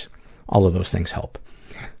iTunes. All of those things help.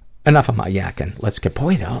 Enough of my yakking. Let's get...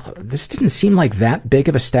 Boy, this didn't seem like that big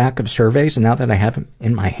of a stack of surveys, and now that I have them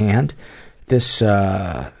in my hand, this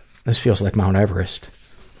feels like Mount Everest.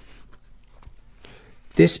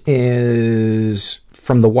 This is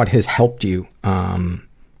from the What Has Helped You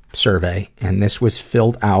survey, and this was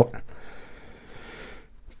filled out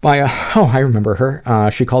by I remember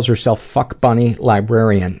her. She calls herself Fuck Bunny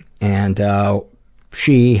Librarian, and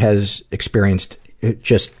she has experienced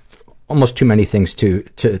just almost too many things to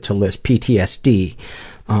list. PTSD,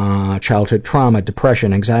 childhood trauma,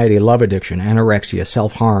 depression, anxiety, love addiction, anorexia,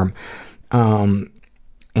 self-harm,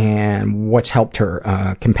 and what's helped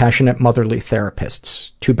her? Compassionate motherly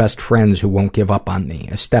therapists, 2 best friends who won't give up on me,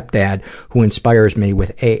 a stepdad who inspires me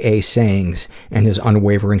with AA sayings and his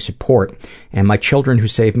unwavering support, and my children who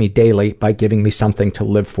save me daily by giving me something to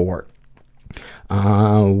live for.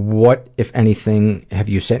 What, if anything, have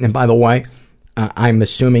you said? And by the way, I'm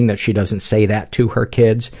assuming that she doesn't say that to her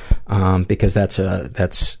kids, because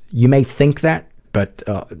that's you may think that, but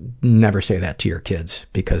never say that to your kids,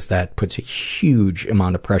 because that puts a huge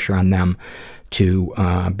amount of pressure on them to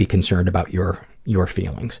be concerned about your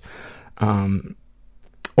feelings.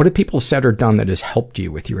 What have people said or done that has helped you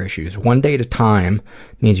with your issues? One day at a time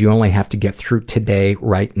means you only have to get through today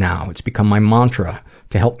right now. It's become my mantra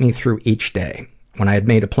to help me through each day. When I had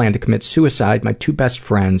made a plan to commit suicide, my 2 best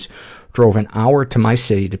friends drove an hour to my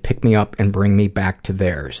city to pick me up and bring me back to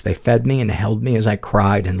theirs. They fed me and held me as I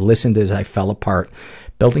cried and listened as I fell apart,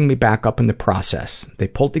 building me back up in the process. They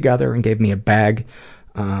pulled together and gave me a bag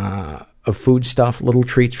of food stuff, little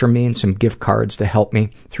treats for me, and some gift cards to help me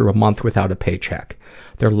through a month without a paycheck.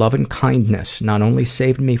 Their love and kindness not only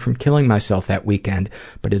saved me from killing myself that weekend,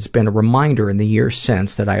 but it's been a reminder in the years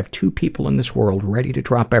since that I have 2 people in this world ready to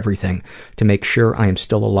drop everything to make sure I am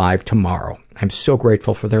still alive tomorrow. I'm so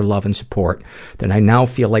grateful for their love and support that I now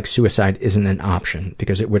feel like suicide isn't an option,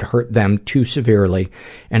 because it would hurt them too severely,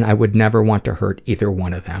 and I would never want to hurt either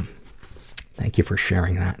one of them. Thank you for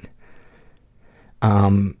sharing that.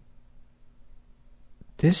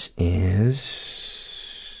 This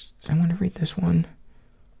is... Do I want to read this one?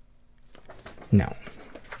 No.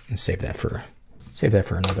 Let's save that for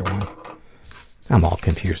another one. I'm all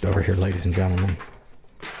confused over here, ladies and gentlemen.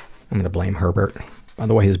 I'm going to blame Herbert. By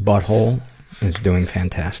the way, his butthole is doing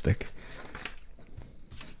fantastic.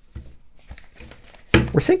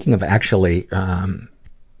 We're thinking of actually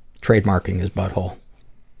trademarking his butthole,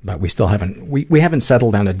 but we still haven't. We haven't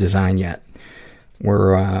settled on a design yet.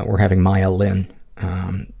 We're having Maya Lin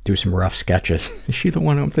do some rough sketches. Is she the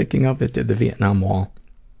one I'm thinking of that did the Vietnam Wall?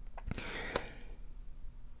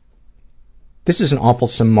 This is an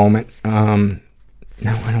awfulsome moment. No,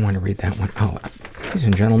 I don't want to read that one. Oh, ladies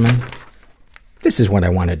and gentlemen, this is what I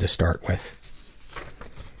wanted to start with.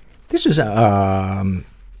 This is an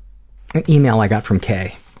email I got from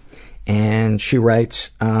Kay. And she writes,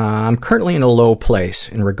 I'm currently in a low place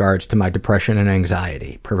in regards to my depression and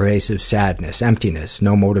anxiety, pervasive sadness, emptiness,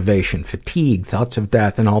 no motivation, fatigue, thoughts of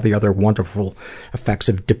death, and all the other wonderful effects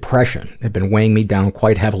of depression have been weighing me down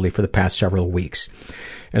quite heavily for the past several weeks.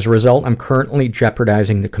 As a result, I'm currently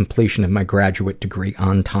jeopardizing the completion of my graduate degree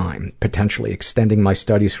on time, potentially extending my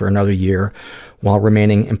studies for another year while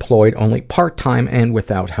remaining employed only part-time and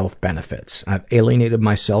without health benefits. I've alienated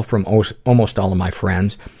myself from almost all of my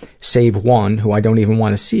friends, save one who I don't even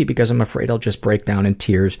want to see because I'm afraid I'll just break down in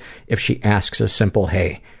tears if she asks a simple,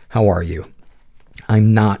 hey, how are you?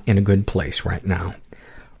 I'm not in a good place right now.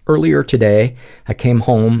 Earlier today, I came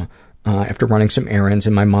home after running some errands,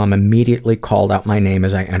 and my mom immediately called out my name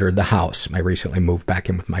as I entered the house. I recently moved back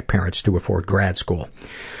in with my parents to afford grad school.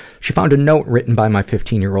 She found a note written by my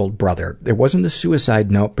 15-year-old brother. It wasn't a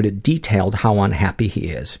suicide note, but it detailed how unhappy he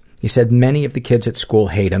is. He said many of the kids at school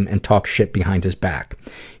hate him and talk shit behind his back.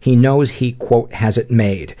 He knows he, quote, has it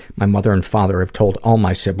made. My mother and father have told all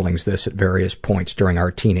my siblings this at various points during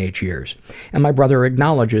our teenage years. And my brother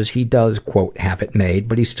acknowledges he does, quote, have it made,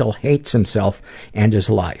 but he still hates himself and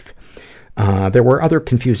his life. There were other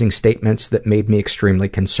confusing statements that made me extremely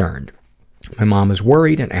concerned. My mom is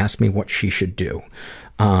worried and asked me what she should do.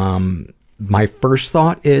 My first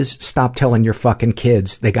thought is stop telling your fucking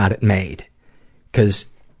kids they got it made. Because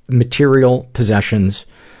material possessions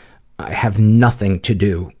have nothing to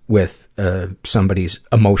do with somebody's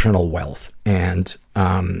emotional wealth. And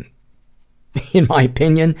in my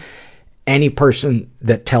opinion, any person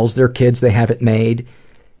that tells their kids they have it made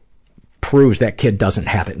proves that kid doesn't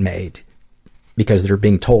have it made because they're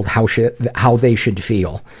being told how they should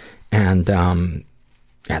feel. And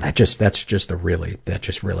yeah, that just really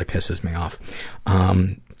pisses me off.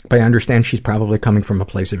 But I understand she's probably coming from a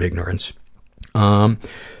place of ignorance.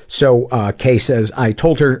 So Kay says, I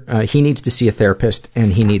told her he needs to see a therapist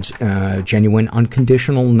and he needs genuine,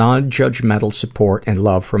 unconditional, non-judgmental support and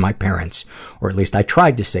love from my parents. Or at least I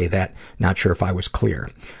tried to say that. Not sure if I was clear.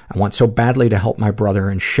 I want so badly to help my brother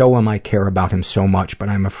and show him I care about him so much, but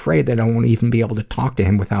I'm afraid that I won't even be able to talk to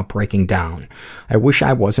him without breaking down. I wish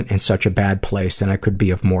I wasn't in such a bad place and I could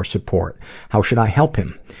be of more support. How should I help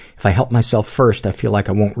him? If I help myself first, I feel like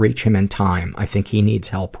I won't reach him in time. I think he needs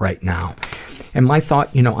help right now. And my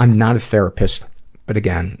thought, I'm not a therapist, but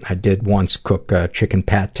again, I did once cook chicken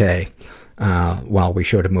pate while we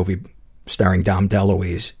showed a movie starring Dom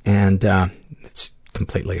DeLuise, and it's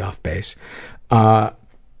completely off base.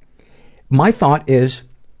 My thought is,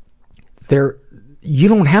 you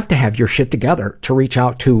don't have to have your shit together to reach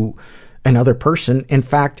out to another person. In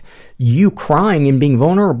fact, you crying and being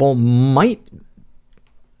vulnerable might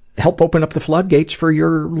help open up the floodgates for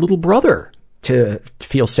your little brother to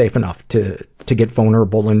feel safe enough to get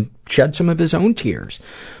vulnerable and shed some of his own tears.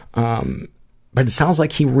 But it sounds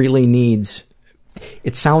like he really needs...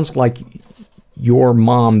 It sounds like your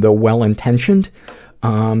mom, though well-intentioned,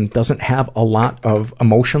 doesn't have a lot of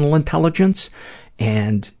emotional intelligence,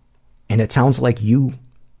 and it sounds like you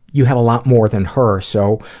have a lot more than her.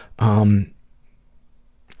 So I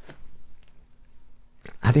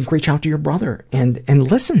think reach out to your brother and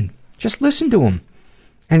listen. Just listen to him.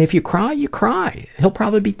 And if you cry, you cry. He'll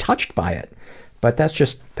probably be touched by it. But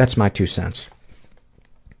that's my 2 cents.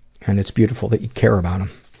 And it's beautiful that you care about him.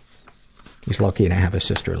 He's lucky to have a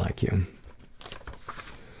sister like you.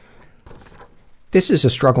 This is a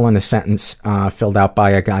struggle in a sentence filled out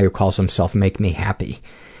by a guy who calls himself Make Me Happy.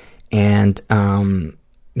 And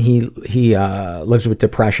he lives with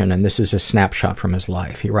depression, and this is a snapshot from his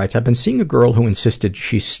life. He writes, I've been seeing a girl who insisted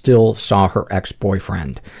she still saw her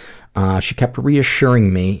ex-boyfriend. She kept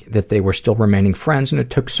reassuring me that they were still remaining friends, and it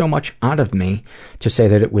took so much out of me to say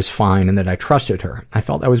that it was fine and that I trusted her. I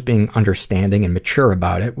felt I was being understanding and mature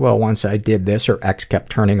about it. Well, once I did this, her ex kept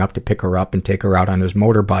turning up to pick her up and take her out on his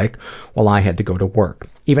motorbike while I had to go to work.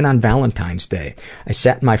 Even on Valentine's Day, I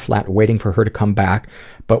sat in my flat waiting for her to come back,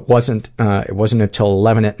 but it wasn't until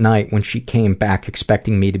 11 at night when she came back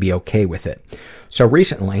expecting me to be okay with it. So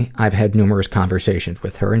recently, I've had numerous conversations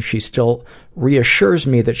with her, and she still reassures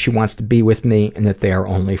me that she wants to be with me and that they are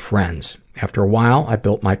only friends. After a while, I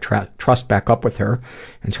built my trust back up with her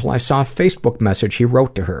until I saw a Facebook message he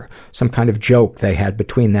wrote to her, some kind of joke they had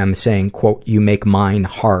between them saying, quote, you make mine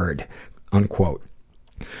hard, unquote.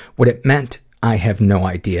 What it meant, I have no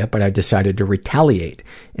idea, but I decided to retaliate.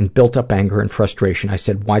 In built up anger and frustration, I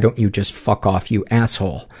said, why don't you just fuck off, you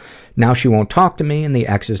asshole? Now she won't talk to me, and the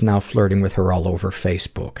ex is now flirting with her all over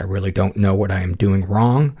Facebook. I really don't know what I am doing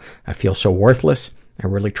wrong. I feel so worthless. I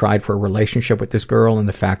really tried for a relationship with this girl, and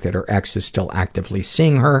the fact that her ex is still actively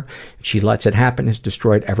seeing her, and she lets it happen, has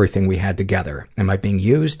destroyed everything we had together. Am I being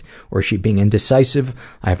used, or is she being indecisive?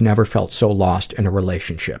 I have never felt so lost in a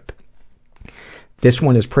relationship. This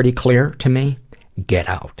one is pretty clear to me. Get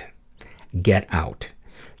out. Get out.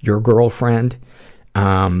 Your girlfriend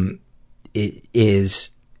is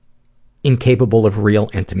incapable of real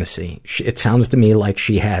intimacy. It sounds to me like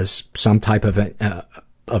she has some type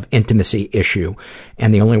of intimacy issue,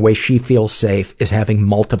 and the only way she feels safe is having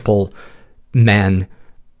multiple men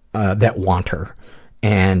that want her.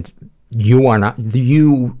 And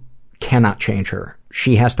you cannot change her.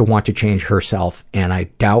 she has to want to change herself, and I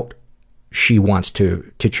doubt she wants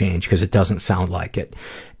to change because it doesn't sound like it.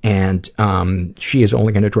 And she is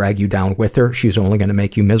only going to drag you down with her. She's only going to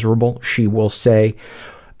make you miserable. She will say,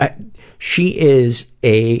 she is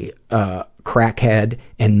a crackhead,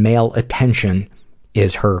 and male attention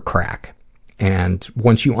is her crack. And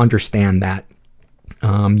once you understand that,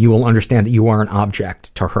 you will understand that you are an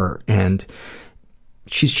object to her, and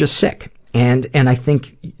she's just sick. And I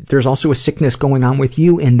think there's also a sickness going on with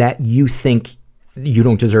you in that you think you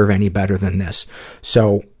don't deserve any better than this.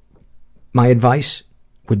 So my advice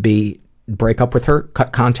would be break up with her,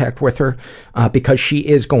 cut contact with her, because she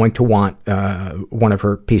is going to want one of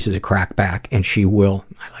her pieces of crack back, and she will,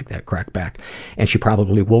 I like that, crack back, and she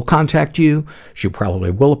probably will contact you. She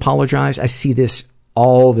probably will apologize. I see this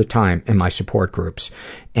all the time in my support groups.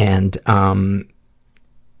 And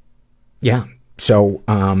yeah,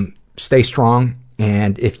 so stay strong,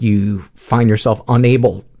 and if you find yourself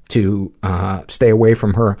unable to stay away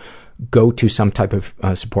from her, go to some type of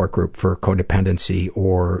support group for codependency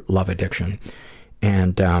or love addiction.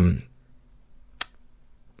 And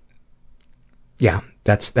yeah,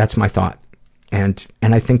 that's my thought. And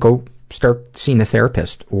I think go start seeing a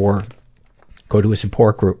therapist or go to a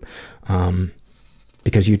support group,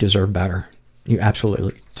 because you deserve better. You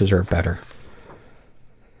absolutely deserve better.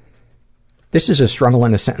 This is a struggle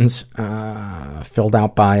in a sentence filled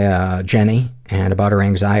out by Jenny, and about her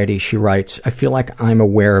anxiety, she writes, I feel like I'm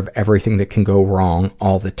aware of everything that can go wrong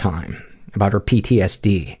all the time. About her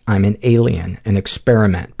PTSD, I'm an alien, an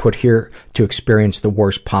experiment put here to experience the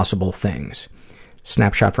worst possible things.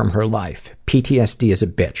 Snapshot from her life. PTSD is a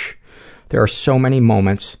bitch. There are so many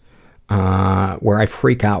moments where I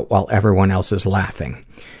freak out while everyone else is laughing.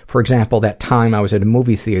 For example, that time I was at a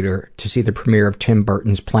movie theater to see the premiere of Tim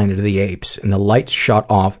Burton's Planet of the Apes, and the lights shut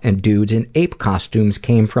off and dudes in ape costumes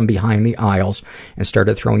came from behind the aisles and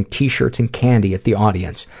started throwing t-shirts and candy at the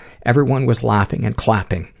audience. Everyone was laughing and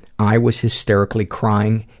clapping. I was hysterically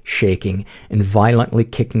crying, shaking, and violently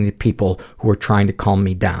kicking the people who were trying to calm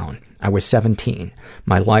me down. I was 17.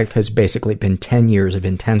 My life has basically been 10 years of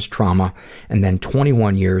intense trauma and then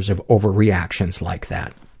 21 years of overreactions like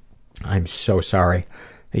that. I'm so sorry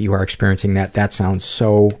that you are experiencing that. That sounds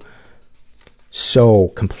so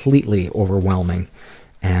completely overwhelming.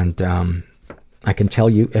 And I can tell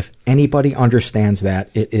you, if anybody understands that,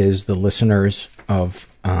 it is the listeners of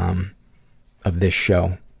this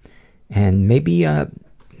show. And maybe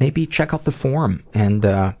check out the forum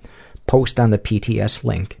and post on the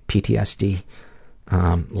PTSD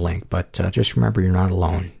link. But just remember, you're not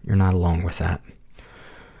alone. You're not alone with that.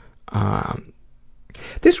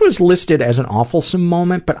 This was listed as an awfulsome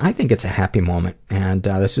moment, but I think it's a happy moment. And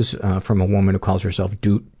this is from a woman who calls herself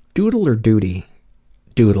Doodle or Duty?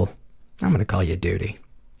 Doodle. I'm going to call you Duty.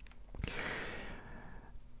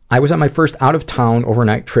 I was on my first out-of-town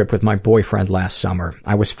overnight trip with my boyfriend last summer.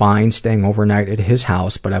 I was fine staying overnight at his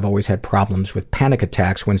house, but I've always had problems with panic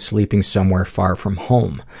attacks when sleeping somewhere far from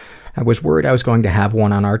home. I was worried I was going to have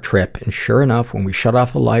one on our trip, and sure enough, when we shut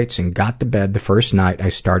off the lights and got to bed the first night, I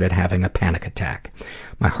started having a panic attack.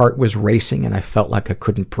 My heart was racing and I felt like I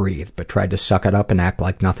couldn't breathe, but tried to suck it up and act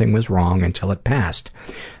like nothing was wrong until it passed.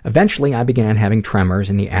 Eventually, I began having tremors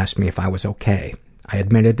and he asked me if I was okay. I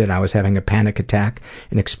admitted that I was having a panic attack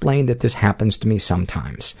and explained that this happens to me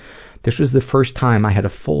sometimes. This was the first time I had a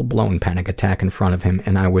full-blown panic attack in front of him,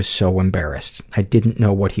 and I was so embarrassed. I didn't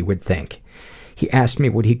know what he would think. He asked me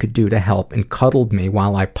what he could do to help and cuddled me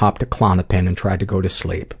while I popped a Klonopin and tried to go to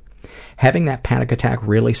sleep. Having that panic attack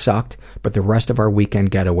really sucked, but the rest of our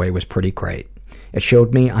weekend getaway was pretty great. It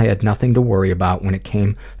showed me I had nothing to worry about when it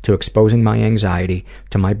came to exposing my anxiety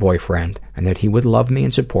to my boyfriend, and that he would love me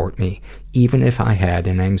and support me, even if I had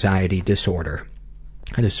an anxiety disorder.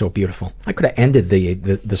 That is so beautiful. I could have ended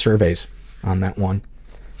the surveys on that one.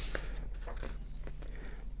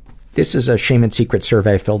 This is a Shame and Secret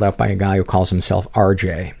survey filled out by a guy who calls himself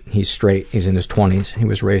RJ. He's straight. He's in his 20s. He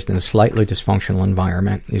was raised in a slightly dysfunctional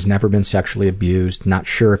environment. He's never been sexually abused. Not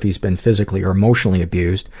sure if he's been physically or emotionally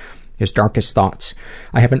abused. His darkest thoughts.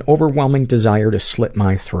 I have an overwhelming desire to slit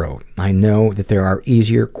my throat. I know that there are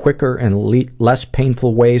easier, quicker, and less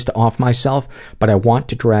painful ways to off myself, but I want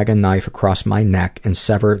to drag a knife across my neck and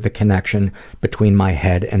sever the connection between my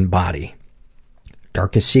head and body.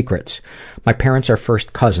 Darkest secrets. My parents are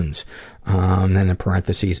first cousins, and in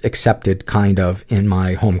parentheses, accepted kind of in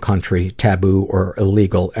my home country, taboo or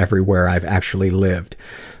illegal everywhere I've actually lived.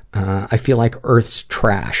 I feel like Earth's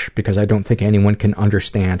trash because I don't think anyone can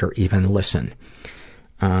understand or even listen.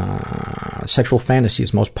 Sexual fantasy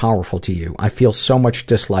is most powerful to you. I feel so much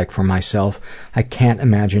dislike for myself. I can't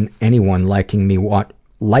imagine anyone liking me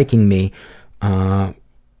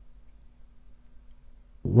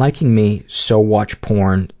Liking me so much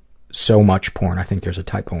porn. I think there's a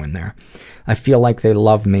typo in there. I feel like they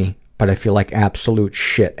love me, but I feel like absolute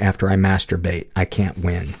shit after I masturbate. I can't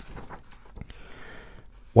win.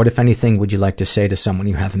 What, if anything, would you like to say to someone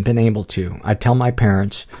you haven't been able to? I'd tell my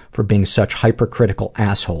parents, for being such hypercritical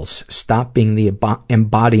assholes, stop being the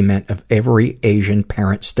embodiment of every Asian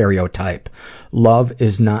parent stereotype. Love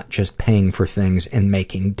is not just paying for things and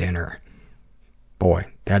making dinner. Boy,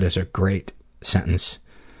 that is a great sentence.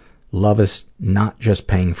 Love is not just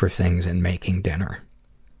paying for things and making dinner.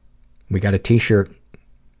 We got a t-shirt.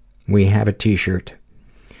 We have a t-shirt.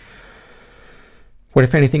 What,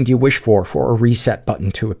 if anything, do you wish for a reset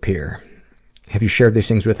button to appear? Have you shared these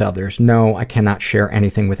things with others? No, I cannot share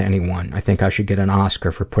anything with anyone. I think I should get an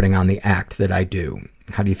Oscar for putting on the act that I do.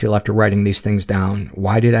 How do you feel after writing these things down?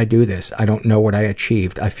 Why did I do this? I don't know what I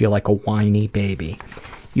achieved. I feel like a whiny baby.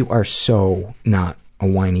 You are so not a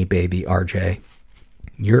whiny baby, RJ.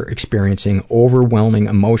 You're experiencing overwhelming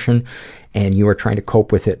emotion, and you are trying to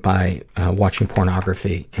cope with it by watching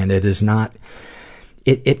pornography. And it is not...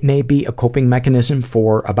 It may be a coping mechanism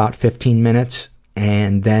for about 15 minutes,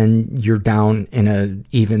 and then you're down in an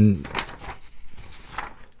even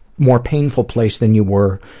more painful place than you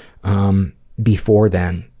were before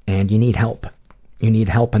then, and you need help. You need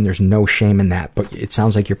help, and there's no shame in that. But it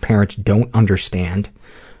sounds like your parents don't understand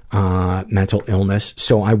mental illness,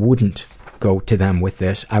 so I wouldn't go to them with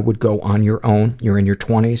this. I would go on your own. You're in your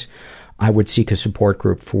 20s. I would seek a support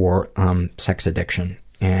group for sex addiction,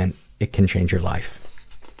 and it can change your life.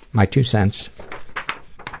 My 2 cents.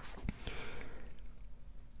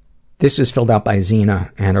 This is filled out by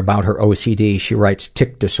Xena, and about her OCD, she writes,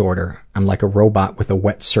 tic disorder. I'm like a robot with a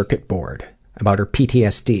wet circuit board. About her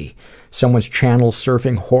PTSD, someone's channel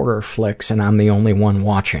surfing horror flicks, and I'm the only one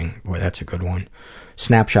watching. Boy, that's a good one.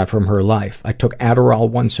 Snapshot from her life. I took Adderall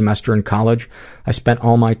one semester in college. I spent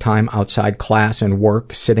all my time outside class and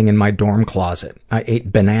work sitting in my dorm closet. I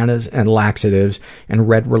ate bananas and laxatives and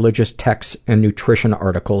read religious texts and nutrition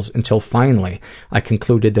articles until finally I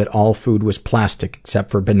concluded that all food was plastic except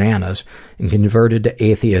for bananas and converted to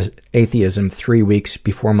atheism 3 weeks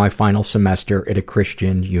before my final semester at a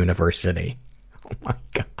Christian university. Oh my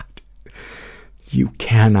God. You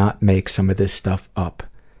cannot make some of this stuff up.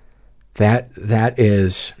 That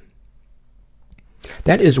is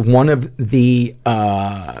one of the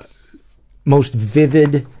most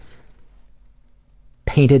vivid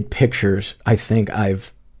painted pictures I think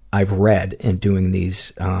I've read in doing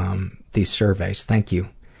these surveys. Thank you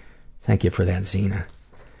for that, Xena.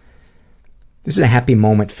 This is a happy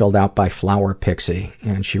moment filled out by Flower Pixie,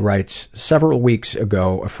 and she writes, several weeks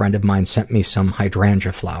ago, a friend of mine sent me some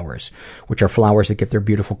hydrangea flowers, which are flowers that get their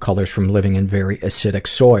beautiful colors from living in very acidic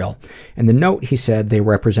soil. In the note, he said they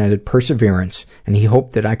represented perseverance, and he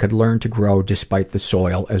hoped that I could learn to grow despite the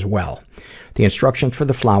soil as well. The instructions for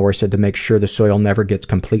the flowers said to make sure the soil never gets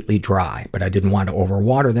completely dry, but I didn't want to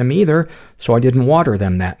overwater them either, so I didn't water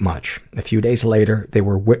them that much. A few days later, they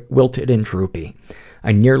were wilted and droopy.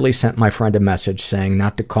 I nearly sent my friend a message saying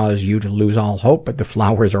not to cause you to lose all hope, but the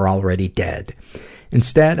flowers are already dead.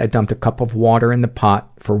 Instead, I dumped a cup of water in the pot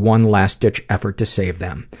for one last-ditch effort to save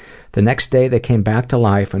them. The next day, they came back to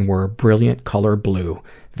life and were a brilliant color blue,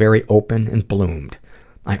 very open and bloomed.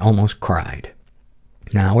 I almost cried.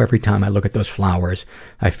 Now, every time I look at those flowers,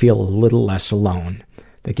 I feel a little less alone.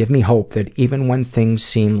 They give me hope that even when things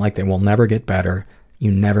seem like they will never get better, you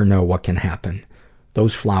never know what can happen.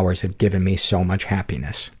 Those flowers have given me so much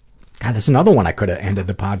happiness. God, that's another one I could have ended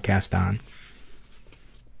the podcast on.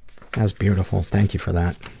 That was beautiful. Thank you for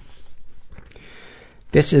that.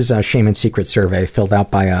 This is a Shame and Secret survey filled out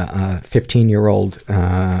by a 15-year-old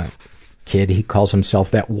kid. He calls himself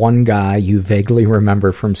that one guy you vaguely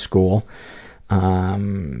remember from school.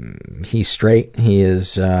 He's straight. He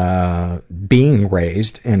is being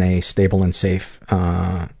raised in a stable and safe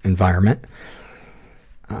environment.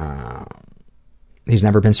 He's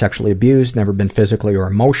never been sexually abused, never been physically or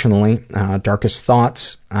emotionally. Darkest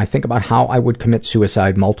thoughts. I think about how I would commit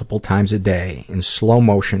suicide multiple times a day, in slow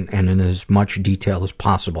motion and in as much detail as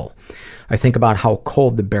possible. I think about how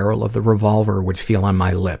cold the barrel of the revolver would feel on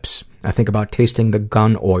my lips. I think about tasting the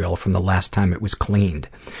gun oil from the last time it was cleaned.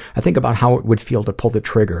 I think about how it would feel to pull the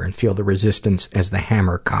trigger and feel the resistance as the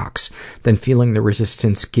hammer cocks, then feeling the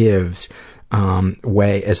resistance gives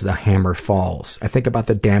way as the hammer falls. I think about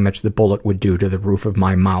the damage the bullet would do to the roof of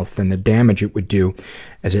my mouth and the damage it would do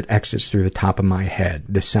as it exits through the top of my head.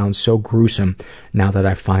 This sounds so gruesome now that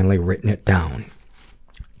I've finally written it down.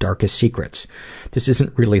 darkest secrets. This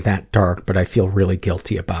isn't really that dark, but I feel really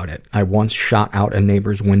guilty about it. I once shot out a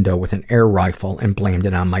neighbor's window with an air rifle and blamed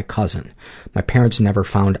it on my cousin. My parents never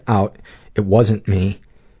found out it wasn't me.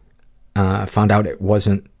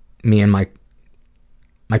 And my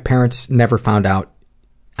parents never found out.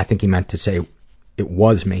 I think he meant to say it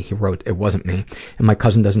was me. He wrote it wasn't me. And my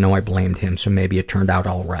cousin doesn't know I blamed him, so maybe it turned out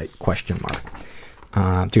all right, question mark.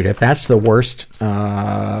 Dude, if that's the worst,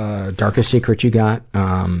 darkest secret you got,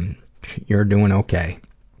 you're doing okay.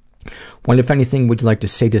 What, if anything, would you like to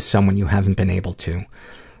say to someone you haven't been able to?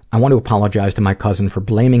 I want to apologize to my cousin for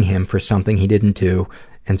blaming him for something he didn't do,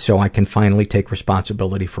 and so I can finally take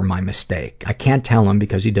responsibility for my mistake. I can't tell him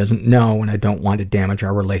because he doesn't know, and I don't want to damage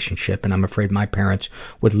our relationship, and I'm afraid my parents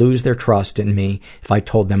would lose their trust in me if I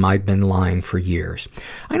told them I'd been lying for years.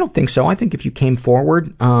 I don't think so. I think if you came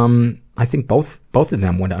forward, I think both of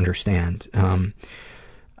them would understand.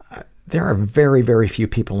 There are very, very few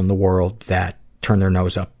people in the world that turn their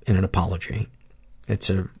nose up in an apology. It's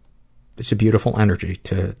a beautiful energy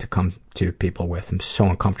to come to people with. I'm so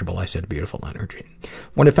uncomfortable I said beautiful energy.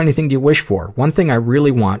 What, if anything, do you wish for? One thing I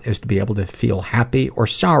really want is to be able to feel happy or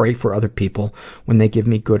sorry for other people when they give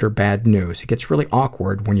me good or bad news. It gets really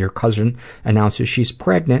awkward when your cousin announces she's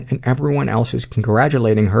pregnant and everyone else is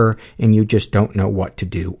congratulating her and you just don't know what to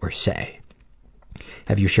do or say.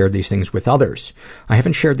 Have you shared these things with others? I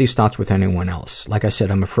haven't shared these thoughts with anyone else. Like I said,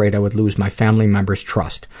 I'm afraid I would lose my family members'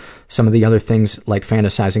 trust. Some of the other things, like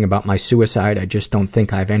fantasizing about my suicide, I just don't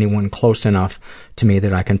think I have anyone close enough to me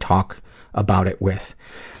that I can talk about it with.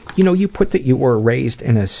 You know, you put that you were raised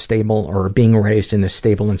in a stable, or being raised in a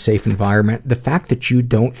stable and safe environment. The fact that you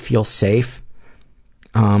don't feel safe,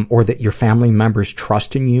 or that your family members'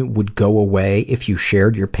 trust in you would go away if you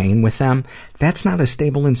shared your pain with them, that's not a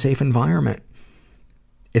stable and safe environment.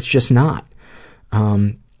 It's just not.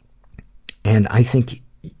 And I think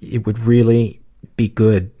it would really be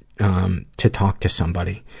good to talk to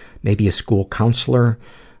somebody. Maybe a school counselor.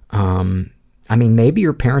 Maybe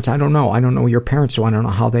your parents. I don't know. I don't know your parents, so I don't know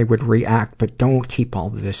how they would react, but don't keep all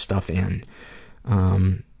of this stuff in.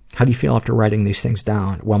 How do you feel after writing these things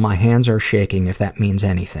down? Well, my hands are shaking, if that means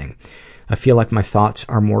anything. I feel like my thoughts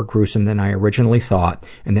are more gruesome than I originally thought,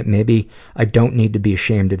 and that maybe I don't need to be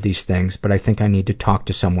ashamed of these things, but I think I need to talk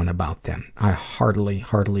to someone about them. I heartily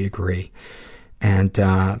agree. And,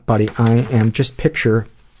 buddy, I am just picture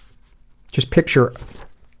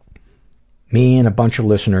me and a bunch of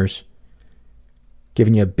listeners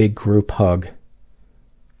giving you a big group hug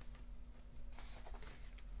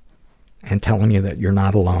and telling you that you're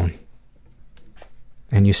not alone.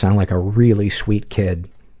 And you sound like a really sweet kid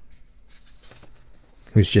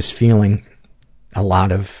who's just feeling a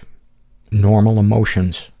lot of normal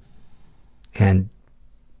emotions, and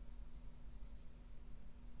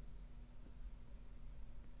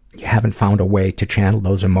you haven't found a way to channel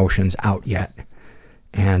those emotions out yet.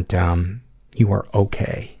 And you are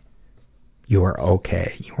okay. You are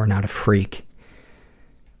okay. You are not a freak.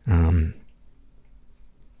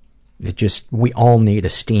 We all need a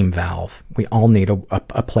steam valve. We all need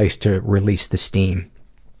a place to release the steam.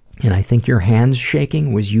 And I think your hands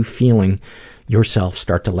shaking was you feeling yourself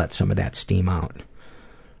start to let some of that steam out.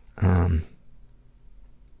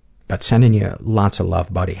 But sending you lots of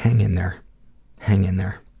love, buddy. Hang in there. Hang in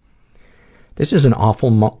there. This is an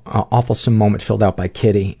awfulsome moment filled out by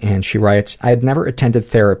Kitty, and she writes, I had never attended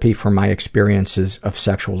therapy for my experiences of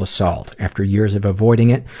sexual assault. After years of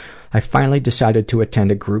avoiding it, I finally decided to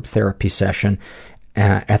attend a group therapy session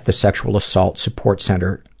at the Sexual Assault Support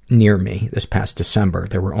Center near me this past December.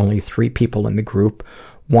 There were only 3 people in the group,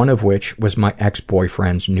 one of which was my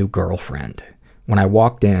ex-boyfriend's new girlfriend. When I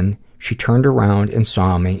walked in, she turned around and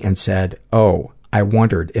saw me and said, "Oh, I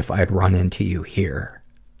wondered if I'd run into you here."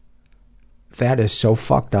 That is so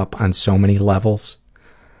fucked up on so many levels.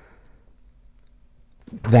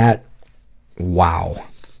 Wow.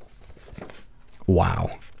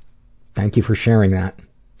 Thank you for sharing that.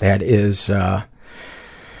 That's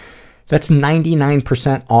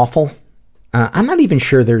 99% awful. I'm not even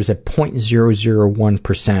sure there's a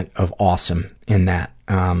 0.001% of awesome in that.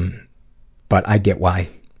 But I get why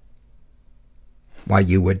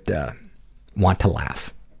you would want to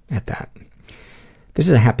laugh at that. This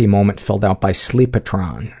is a happy moment filled out by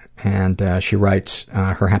Sleepatron. And she writes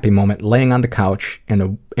her happy moment, laying on the couch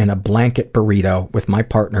in a blanket burrito with my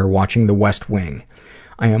partner watching The West Wing.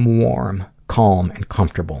 I am warm, calm, and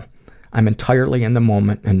comfortable. I'm entirely in the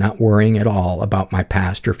moment and not worrying at all about my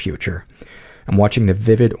past or future. I'm watching the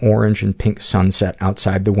vivid orange and pink sunset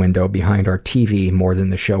outside the window behind our TV more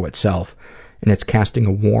than the show itself, and it's casting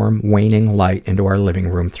a warm, waning light into our living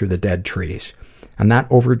room through the dead trees. I'm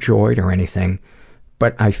not overjoyed or anything,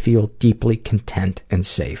 but I feel deeply content and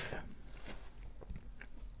safe.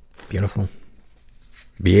 Beautiful.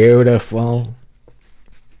 Beautiful.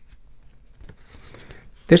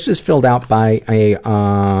 This is filled out by a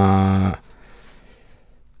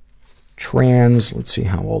let's see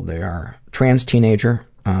how old they are. Trans teenager.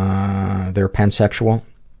 They're pansexual,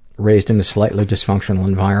 raised in a slightly dysfunctional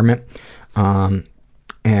environment.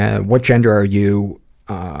 And what gender are you?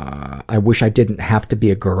 I wish I didn't have to be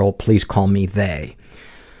a girl. Please call me they.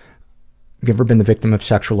 Have you ever been the victim of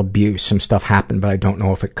sexual abuse? Some stuff happened, but I don't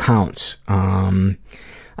know if it counts.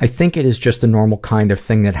 I think it is just the normal kind of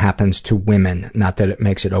thing that happens to women. Not that it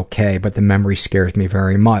makes it okay, but the memory scares me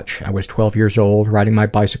very much. I was 12 years old, riding my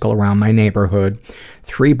bicycle around my neighborhood.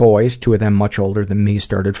 3 boys, 2 of them much older than me,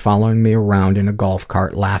 started following me around in a golf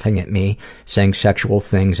cart, laughing at me, saying sexual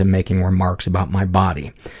things and making remarks about my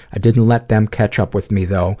body. I didn't let them catch up with me,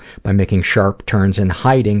 though, by making sharp turns and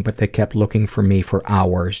hiding, but they kept looking for me for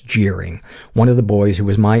hours, jeering. One of the boys, who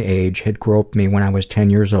was my age, had groped me when I was 10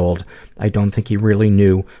 years old. I don't think he really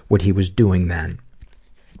knew what he was doing then.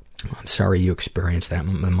 I'm sorry you experienced that. It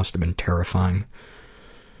must have been terrifying.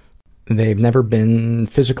 They've never been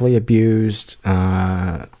physically abused.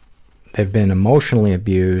 They've been emotionally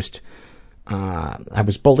abused. I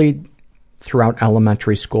was bullied throughout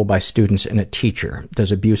elementary school by students and a teacher.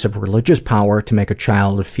 Does abuse of religious power to make a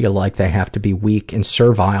child feel like they have to be weak and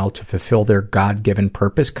servile to fulfill their God-given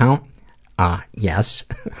purpose count? Yes.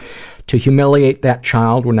 To humiliate that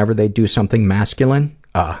child whenever they do something masculine?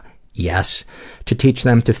 Yes. To teach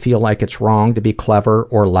them to feel like it's wrong to be clever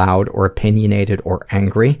or loud or opinionated or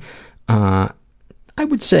angry? I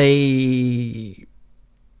would say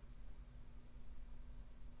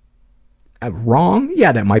wrong.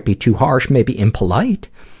 Yeah, that might be too harsh, maybe impolite.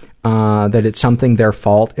 That it's something their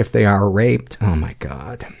fault if they are raped. Oh my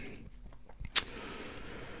God.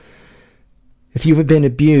 If you've been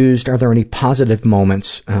abused, are there any positive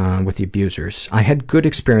moments with the abusers? I had good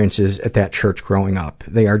experiences at that church growing up.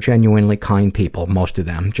 They are genuinely kind people, most of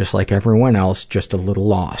them, just like everyone else, just a little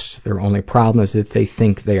lost. Their only problem is that they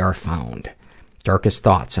think they are found. Darkest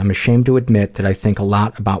thoughts. I'm ashamed to admit that I think a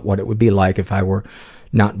lot about what it would be like if I were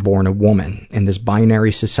not born a woman. In this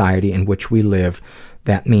binary society in which we live,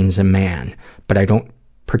 that means a man. But I don't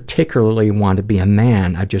particularly want to be a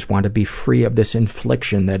man. I just want to be free of this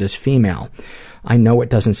infliction that is female. I know it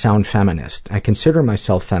doesn't sound feminist. I consider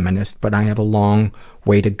myself feminist, but I have a long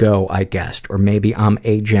way to go, I guess. Or maybe I'm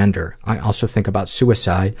agender. I also think about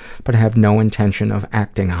suicide, but I have no intention of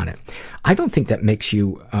acting on it. I don't think that makes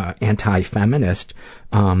you anti-feminist,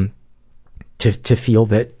 to feel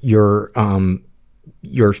that your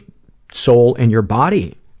soul and your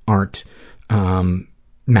body aren't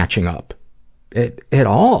matching up at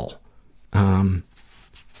all. You're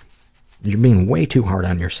being way too hard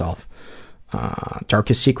on yourself.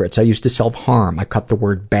 Darkest secrets. I used to self-harm. I cut the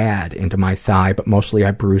word bad into my thigh, but mostly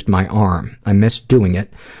I bruised my arm. I miss doing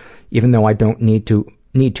it, even though I don't need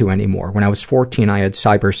to anymore. When I was 14, I had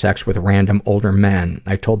cyber sex with random older men.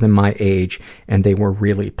 I told them my age, and they were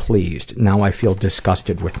really pleased. Now I feel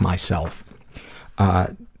disgusted with myself.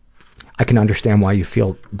 I can understand why you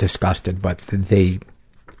feel disgusted, but they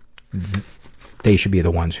should be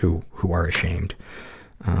the ones who are ashamed.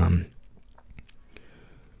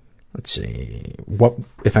 Let's see. What,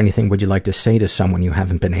 if anything, would you like to say to someone you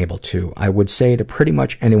haven't been able to? I would say to pretty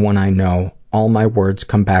much anyone I know, all my words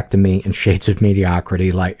come back to me in shades of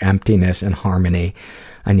mediocrity, like emptiness and harmony.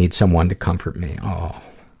 I need someone to comfort me. Oh.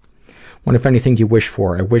 What, if anything, do you wish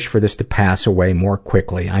for? I wish for this to pass away more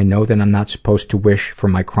quickly. I know that I'm not supposed to wish for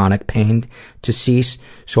my chronic pain to cease,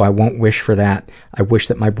 so I won't wish for that. I wish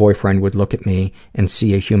that my boyfriend would look at me and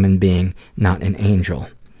see a human being, not an angel.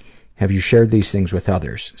 Have you shared these things with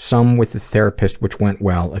others? Some with the therapist, which went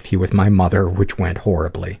well. A few with my mother, which went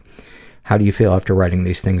horribly. How do you feel after writing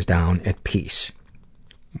these things down? At peace.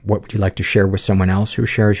 What would you like to share with someone else who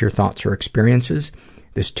shares your thoughts or experiences?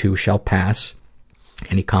 This too shall pass.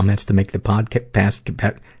 Any comments to make the podcast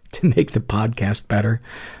better?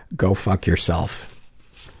 Go fuck yourself.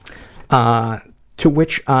 To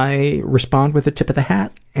which I respond with a tip of the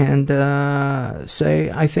hat and say,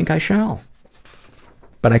 I think I shall.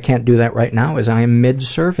 But I can't do that right now as I am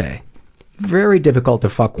mid-survey. Very difficult to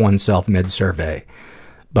fuck oneself mid-survey.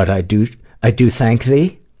 But I do thank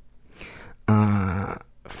thee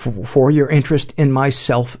for your interest in my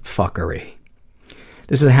self-fuckery.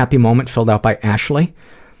 This is a happy moment filled out by Ashley.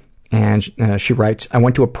 And she writes, I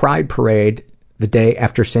went to a pride parade the day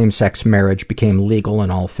after same-sex marriage became legal in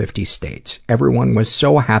all 50 states. Everyone was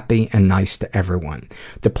so happy and nice to everyone.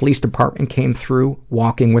 The police department came through,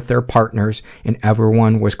 walking with their partners, and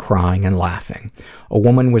everyone was crying and laughing. A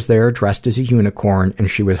woman was there dressed as a unicorn, and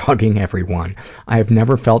she was hugging everyone. I have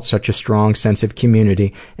never felt such a strong sense of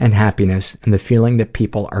community and happiness and the feeling that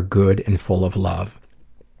people are good and full of love.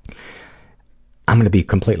 I'm going to be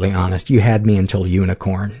completely honest. You had me until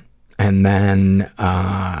unicorn. And then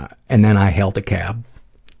I hailed a cab.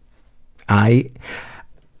 I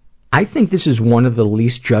think this is one of the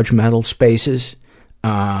least judgmental spaces,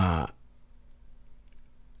 and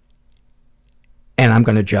I'm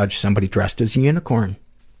going to judge somebody dressed as a unicorn.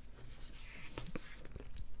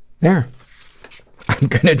 There. I'm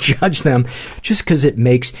going to judge them just because it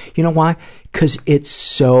makes, you know why? Because it's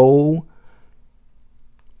so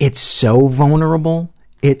vulnerable.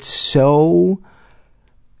 It's so...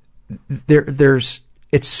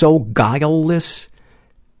 it's so guileless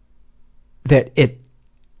that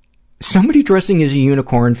somebody dressing as a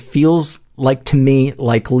unicorn feels like, to me,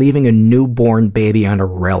 like leaving a newborn baby on a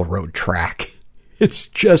railroad track. It's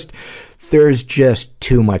just, there's just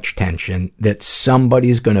too much tension that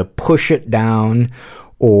somebody's gonna push it down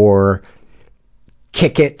or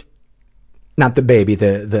kick it. Not the baby,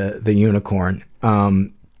 the unicorn. I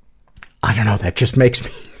don't know, that just makes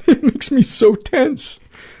me, it makes me so tense.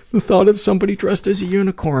 The thought of somebody dressed as a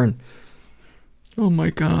unicorn. Oh my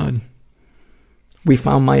God. We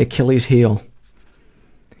found my Achilles heel.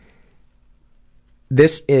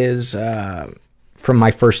 This is from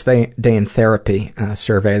my first day in therapy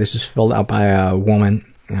survey. This is filled out by a woman.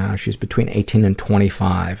 She's between 18 and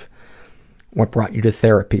 25. What brought you to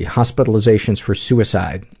therapy? Hospitalizations for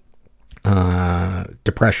suicide,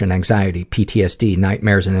 depression, anxiety, PTSD,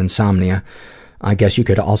 nightmares, and insomnia. I guess you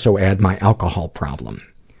could also add my alcohol problem.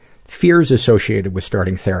 Fears associated with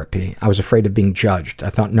starting therapy. I was afraid of being judged. I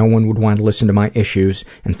thought no one would want to listen to my issues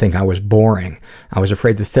and think I was boring. I was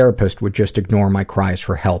afraid the therapist would just ignore my cries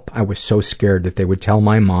for help. I was so scared that they would tell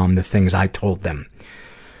my mom the things I told them.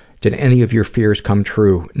 Did any of your fears come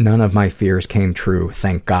true? None of my fears came true,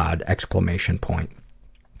 thank God! Exclamation point.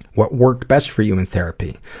 What worked best for you in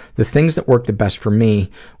therapy? The things that worked the best for me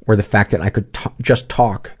were the fact that I could just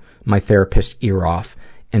talk my therapist's ear off,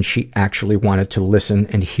 and she actually wanted to listen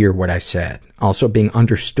and hear what I said. Also being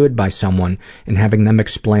understood by someone and having them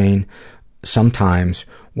explain sometimes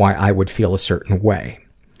why I would feel a certain way.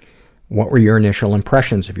 What were your initial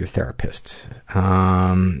impressions of your therapist?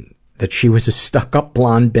 That she was a stuck-up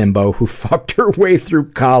blonde bimbo who fucked her way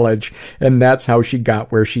through college, and that's how she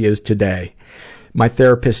got where she is today. My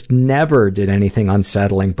therapist never did anything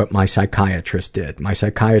unsettling, but my psychiatrist did. My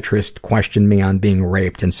psychiatrist questioned me on being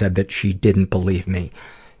raped and said that she didn't believe me.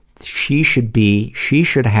 She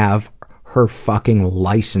should have her fucking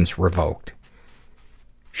license revoked.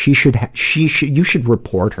 You should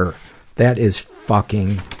report her. That is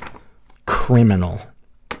fucking criminal.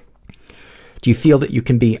 Do you feel that you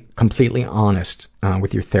can be completely honest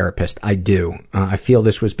with your therapist? I do. I feel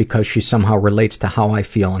this was because she somehow relates to how I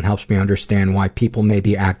feel and helps me understand why people may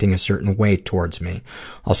be acting a certain way towards me.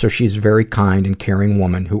 Also, she's a very kind and caring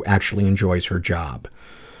woman who actually enjoys her job.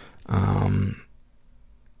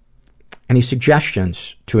 Any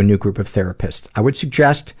suggestions to a new group of therapists? I would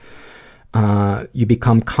suggest you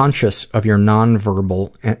become conscious of your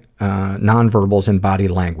nonverbals and body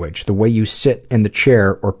language. The way you sit in the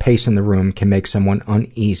chair or pace in the room can make someone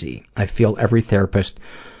uneasy. I feel every therapist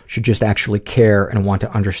should just actually care and want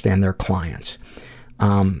to understand their clients.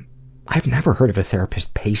 I've never heard of a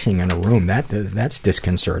therapist pacing in a room. That's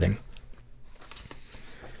disconcerting.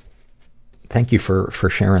 Thank you for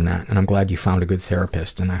sharing that, and I'm glad you found a good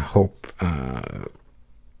therapist, and I hope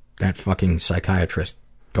that fucking psychiatrist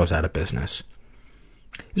goes out of business.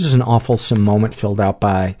 This is an awfulsome moment filled out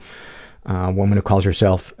by a woman who calls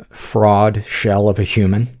herself Fraud Shell of a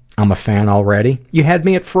Human. I'm a fan already. You had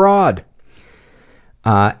me at fraud.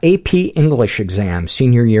 AP English exam,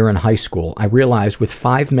 senior year in high school. I realize with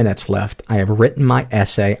 5 minutes left, I have written my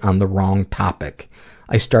essay on the wrong topic.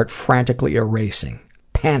 I start frantically erasing.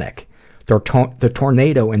 Panic. The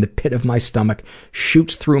tornado in the pit of my stomach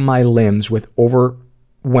shoots through my limbs with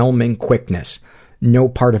overwhelming quickness. No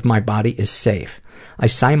part of my body is safe. I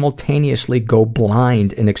simultaneously go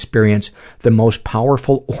blind and experience the most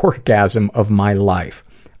powerful orgasm of my life.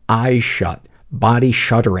 Eyes shut, body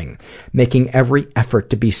shuddering, making every effort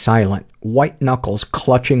to be silent, white knuckles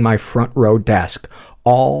clutching my front row desk,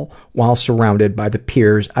 all while surrounded by the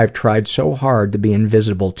peers I've tried so hard to be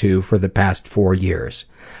invisible to for the past 4 years.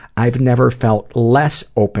 I've never felt less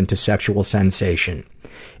open to sexual sensation.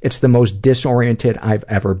 It's the most disoriented I've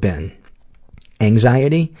ever been.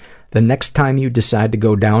 Anxiety? The next time you decide to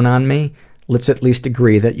go down on me, let's at least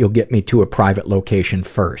agree that you'll get me to a private location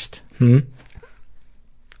first.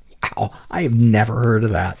 Wow, I have never heard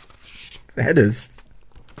of that. That is...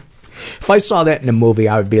 If I saw that in a movie,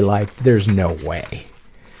 I would be like, there's no way.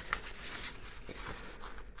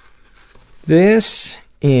 This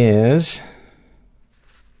is...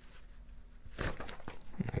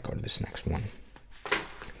 I'll go to this next one.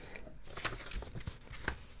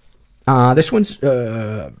 This one's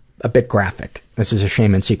a bit graphic. This is a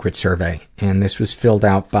shame and secret survey, and this was filled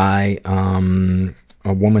out by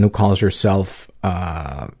a woman who calls herself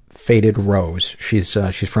Faded Rose. She's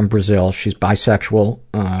from Brazil. She's bisexual.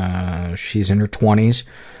 She's in her 20s,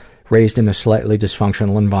 raised in a slightly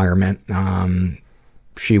dysfunctional environment.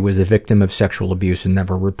 She was the victim of sexual abuse and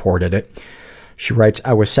never reported it. She writes,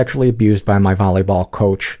 I was sexually abused by my volleyball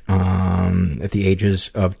coach at the ages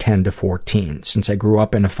of 10 to 14. Since I grew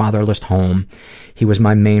up in a fatherless home, he was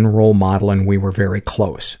my main role model and we were very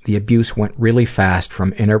close. The abuse went really fast,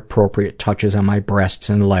 from inappropriate touches on my breasts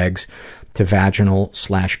and legs to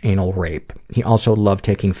vaginal/anal rape. He also loved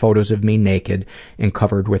taking photos of me naked and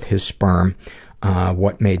covered with his sperm,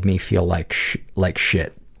 what made me feel like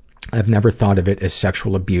shit. I've never thought of it as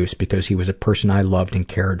sexual abuse because he was a person I loved and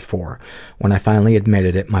cared for. When I finally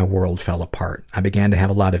admitted it, my world fell apart. I began to have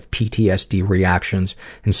a lot of PTSD reactions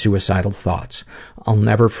and suicidal thoughts. I'll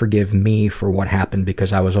never forgive me for what happened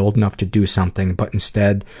because I was old enough to do something, but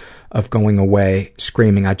instead of going away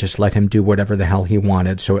screaming, I just let him do whatever the hell he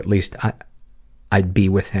wanted, so at least I'd be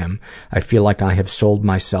with him. I feel like I have sold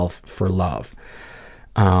myself for love.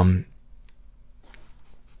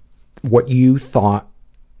 What you thought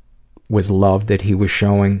was love that he was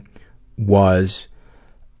showing was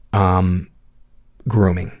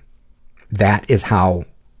grooming. That is how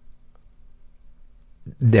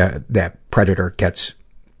that predator gets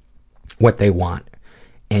what they want.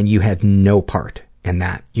 And you had no part in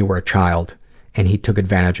that. You were a child, and he took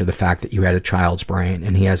advantage of the fact that you had a child's brain,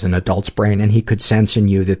 and he has an adult's brain, and he could sense in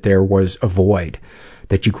you that there was a void,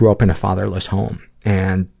 that you grew up in a fatherless home,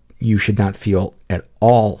 and you should not feel at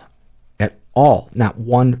all, not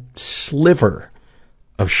one sliver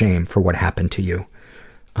of shame for what happened to you.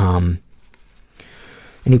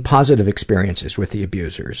 Any positive experiences with the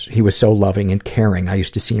abusers? He was so loving and caring. I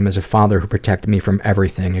used to see him as a father who protected me from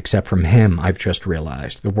everything except from him, I've just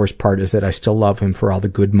realized. The worst part is that I still love him for all the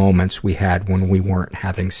good moments we had when we weren't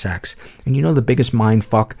having sex. And you know the biggest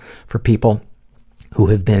mindfuck for people who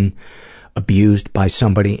have been abused by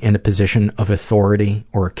somebody in a position of authority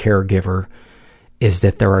or a caregiver is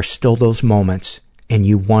that there are still those moments and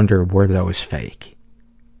you wonder, were those fake?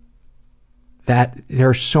 That there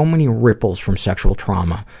are so many ripples from sexual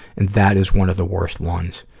trauma, and that is one of the worst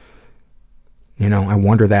ones. You know, I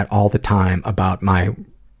wonder that all the time about my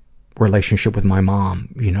relationship with my mom,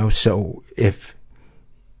 you know, so if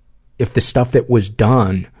the stuff that was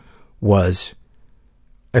done was,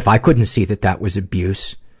 if I couldn't see that that was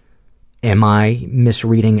abuse, am I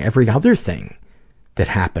misreading every other thing that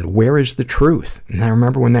happened? Where is the truth? And I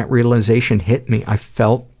remember when that realization hit me, I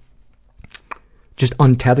felt just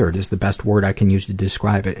untethered is the best word I can use to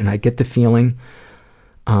describe it. And I get the feeling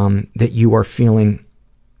that you are feeling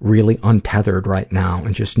really untethered right now,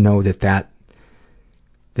 and just know that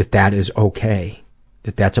is okay,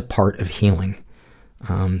 that that's a part of healing.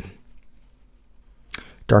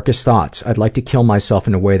 Darkest thoughts. I'd like to kill myself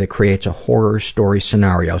in a way that creates a horror story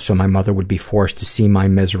scenario so my mother would be forced to see my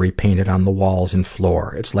misery painted on the walls and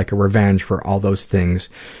floor. It's like a revenge for all those things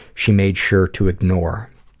she made sure to ignore.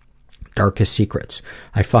 Darkest secrets.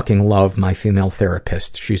 I fucking love my female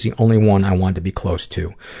therapist. She's the only one I want to be close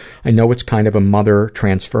to. I know it's kind of a mother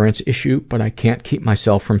transference issue, but I can't keep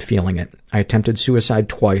myself from feeling it. I attempted suicide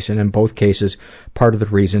twice, and in both cases, part of the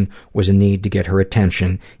reason was a need to get her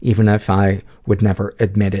attention, even if I would never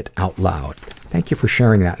admit it out loud. Thank you for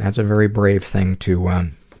sharing that. That's a very brave thing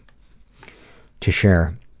to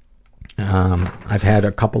share. I've had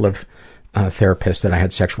a couple of therapists that I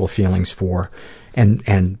had sexual feelings for,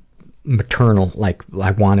 and maternal, like I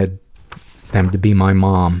wanted them to be my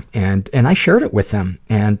mom, and I shared it with them,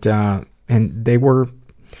 and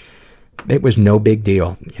it was no big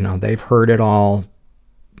deal. You know, they've heard it all,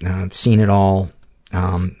 seen it all.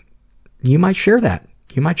 You might share that.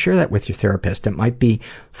 You might share that with your therapist. It might be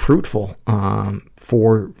fruitful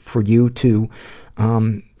for you to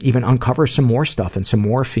even uncover some more stuff and some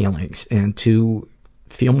more feelings, and to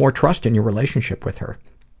feel more trust in your relationship with her.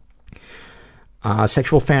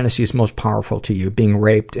 Sexual fantasies most powerful to you. Being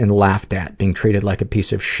raped and laughed at, being treated like a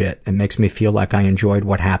piece of shit. It makes me feel like I enjoyed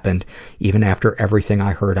what happened, even after everything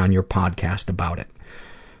I heard on your podcast about it.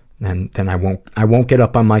 And then I won't get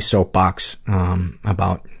up on my soapbox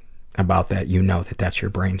about about that, you know that that's your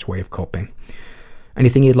brain's way of coping.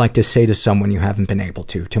 Anything you'd like to say to someone you haven't been able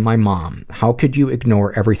to? To my mom, how could you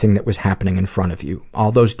ignore everything that was happening in front of you?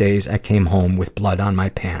 All those days I came home with blood on my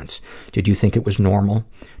pants. Did you think it was normal?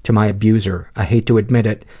 To my abuser, I hate to admit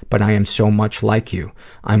it, but I am so much like you.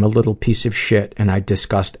 I'm a little piece of shit and I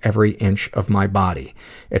disgust every inch of my body.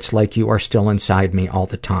 It's like you are still inside me all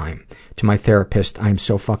the time. To my therapist, I am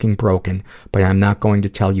so fucking broken, but I'm not going to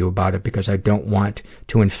tell you about it because I don't want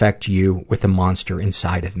to infect you with the monster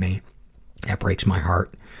inside of me. That breaks my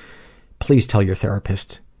heart. Please tell your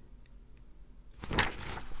therapist.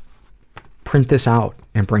 Print this out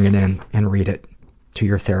and bring it in and read it to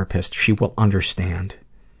your therapist. She will understand.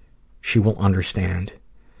 She will understand.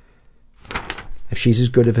 If she's as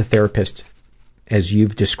good of a therapist as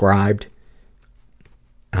you've described,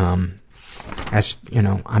 as you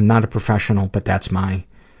know, I'm not a professional, but that's my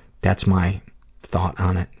thought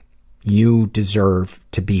on it. You deserve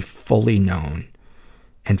to be fully known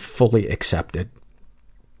and fully accepted.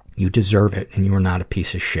 You deserve it, and you are not a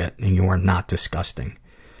piece of shit, and you are not disgusting.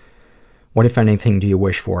 What, if anything, do you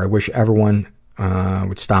wish for? I wish everyone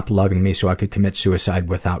would stop loving me so I could commit suicide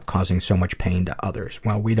without causing so much pain to others.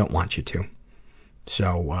 Well, we don't want you to.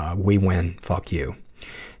 So, we win. Fuck you.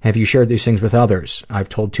 Have you shared these things with others? I've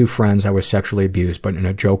told 2 friends I was sexually abused, but in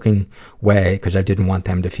a joking way because I didn't want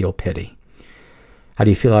them to feel pity. How do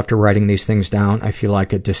you feel after writing these things down? I feel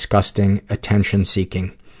like a disgusting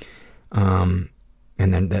attention-seeking. And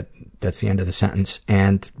then that's the end of the sentence.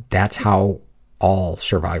 And that's how all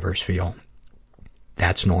survivors feel.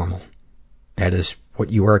 That's normal. That is what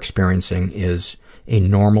you are experiencing, is a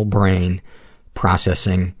normal brain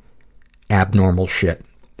processing abnormal shit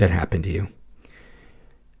that happened to you.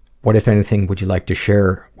 What, if anything, would you like to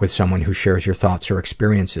share with someone who shares your thoughts or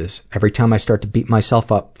experiences? Every time I start to beat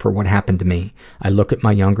myself up for what happened to me, I look at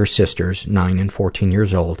my younger sisters, 9 and 14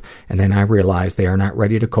 years old, and then I realize they are not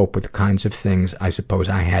ready to cope with the kinds of things I suppose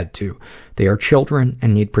I had to. They are children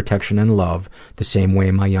and need protection and love the same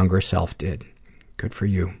way my younger self did. Good for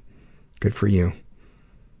you. Good for you.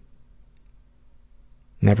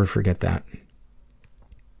 Never forget that.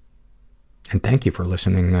 And thank you for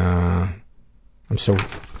listening. I'm so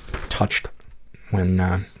touched when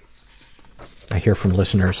I hear from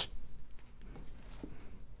listeners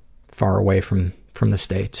far away from the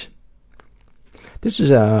States. This is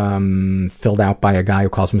filled out by a guy who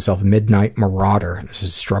calls himself Midnight Marauder. This is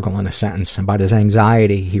a struggle in a sentence. About his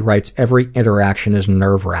anxiety, he writes, every interaction is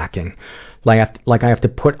nerve-wracking. Like I have to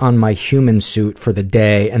put on my human suit for the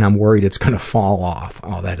day and I'm worried it's going to fall off.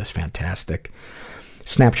 Oh, that is fantastic.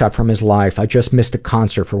 Snapshot from his life. I just missed a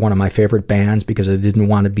concert for one of my favorite bands because I didn't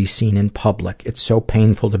want to be seen in public. It's so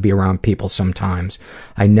painful to be around people sometimes.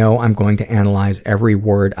 I know I'm going to analyze every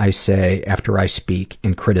word I say after I speak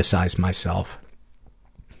and criticize myself.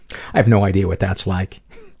 I have no idea what that's like.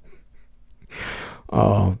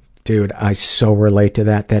 Oh, dude, I so relate to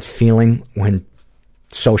that. That feeling when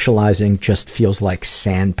socializing just feels like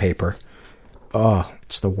sandpaper. Oh,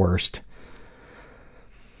 it's the worst.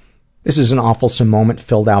 This is an awfulsome moment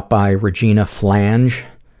filled out by Regina Flange,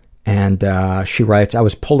 and she writes, I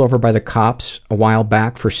was pulled over by the cops a while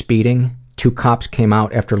back for speeding. 2 cops came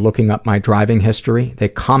out after looking up my driving history. They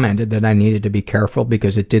commented that I needed to be careful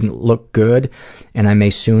because it didn't look good and I may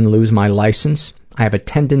soon lose my license. I have a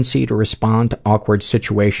tendency to respond to awkward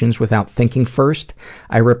situations without thinking first.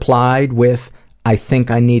 I replied with, I think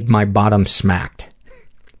I need my bottom smacked.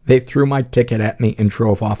 They threw my ticket at me and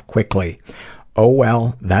drove off quickly. Oh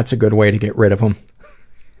well, that's a good way to get rid of them.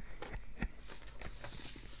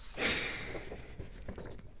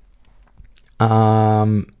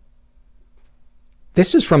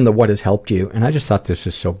 This is from the What Has Helped You, and I just thought this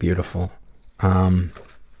was so beautiful.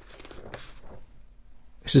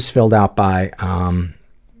 This is filled out by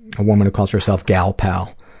a woman who calls herself Gal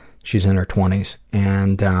Pal. She's in her 20s,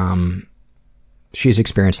 and she's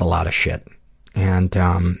experienced a lot of shit. And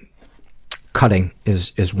cutting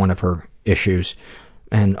is one of her issues,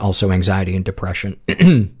 and also anxiety and depression.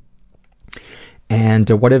 And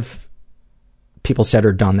what have people said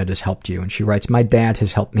or done that has helped you? And she writes, my dad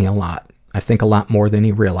has helped me a lot. I think a lot more than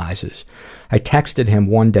he realizes. I texted him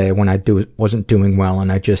one day when I wasn't doing well, and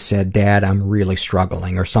I just said, Dad, I'm really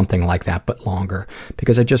struggling, or something like that, but longer.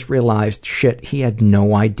 Because I just realized, shit, he had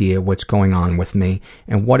no idea what's going on with me,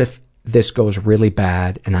 and what if this goes really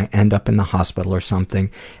bad and I end up in the hospital or something,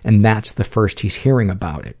 and that's the first he's hearing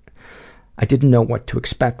about it. I didn't know what to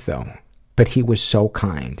expect, though, but he was so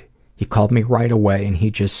kind. He called me right away, and he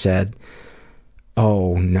just said,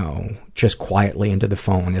 oh no, just quietly into the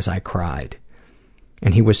phone as I cried.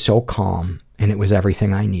 And he was so calm, and it was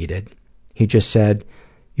everything I needed. He just said,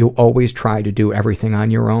 You always try to do everything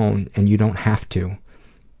on your own, and you don't have to.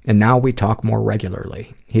 And now we talk more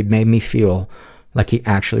regularly. He made me feel like he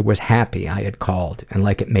actually was happy I had called, and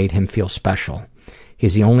like it made him feel special.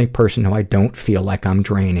 He's the only person who I don't feel like I'm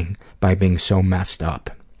draining by being so messed up.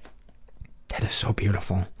 That is so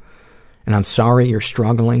beautiful. And I'm sorry you're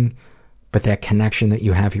struggling, but that connection that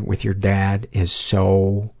you have with your dad is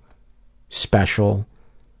so special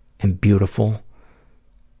and beautiful.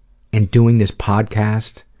 And doing this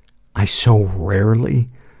podcast, I so rarely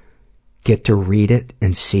get to read it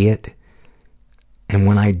and see it. And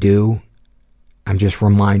when I do, I'm just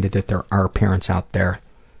reminded that there are parents out there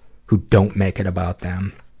who don't make it about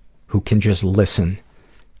them, who can just listen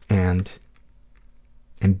and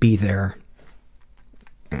be there.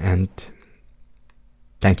 And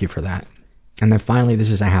thank you for that. And then finally, this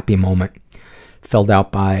is a happy moment filled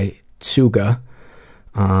out by Tsuga.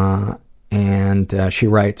 And she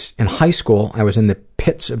writes, in high school, I was in the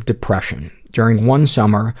pits of depression. During one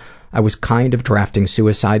summer, I was kind of drafting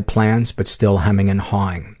suicide plans, but still hemming and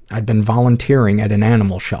hawing. I'd been volunteering at an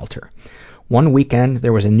animal shelter. One weekend,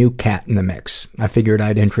 there was a new cat in the mix. I figured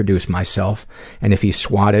I'd introduce myself, and if he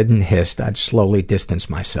swatted and hissed, I'd slowly distance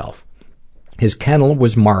myself. His kennel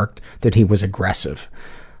was marked that he was aggressive.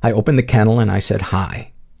 I opened the kennel and I said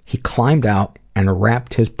hi. He climbed out and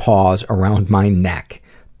wrapped his paws around my neck,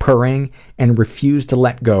 purring and refused to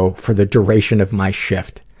let go for the duration of my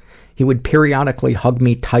shift. He would periodically hug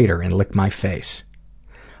me tighter and lick my face.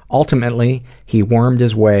 Ultimately, he wormed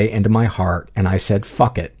his way into my heart, and I said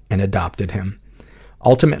fuck it and adopted him.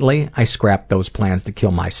 Ultimately, I scrapped those plans to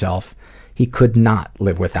kill myself. He could not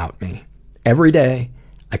live without me. Every day,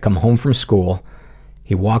 I come home from school,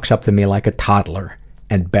 he walks up to me like a toddler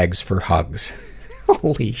and begs for hugs.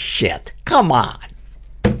 Holy shit. Come on.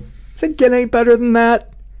 Does it get any better than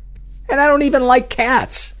that? And I don't even like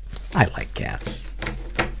cats. I like cats.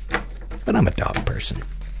 But I'm a dog person.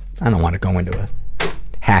 I don't want to go into a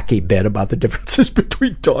hacky bit about the differences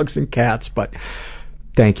between dogs and cats, but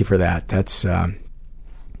thank you for that. That's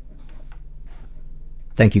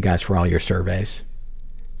thank you guys for all your surveys.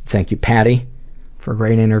 Thank you, Patti, for a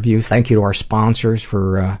great interview. Thank you to our sponsors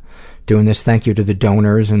for doing this. Thank you to the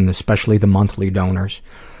donors, and especially the monthly donors.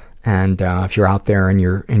 And if you're out there and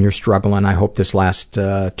you're struggling, I hope this last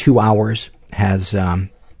 2 hours has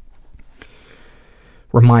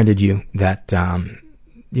reminded you that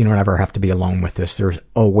you don't ever have to be alone with this. There's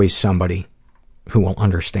always somebody who will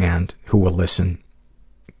understand, who will listen.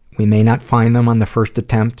 We may not find them on the first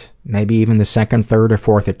attempt, maybe even the second, third, or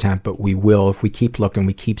fourth attempt, but we will. If we keep looking,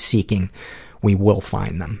 we keep seeking, we will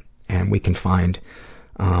find them. And we can find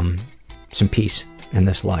some peace in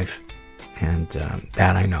this life. And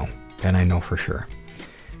that I know. That I know for sure.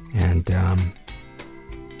 And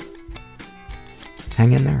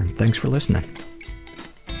hang in there. And thanks for listening.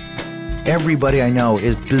 Everybody I know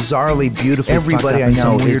is bizarrely beautifully fucked up in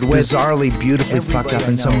some weird way. Bizarrely beautifully fucked up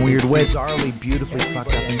in some weird way. Bizarrely beautifully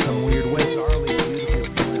fucked up in some weird way.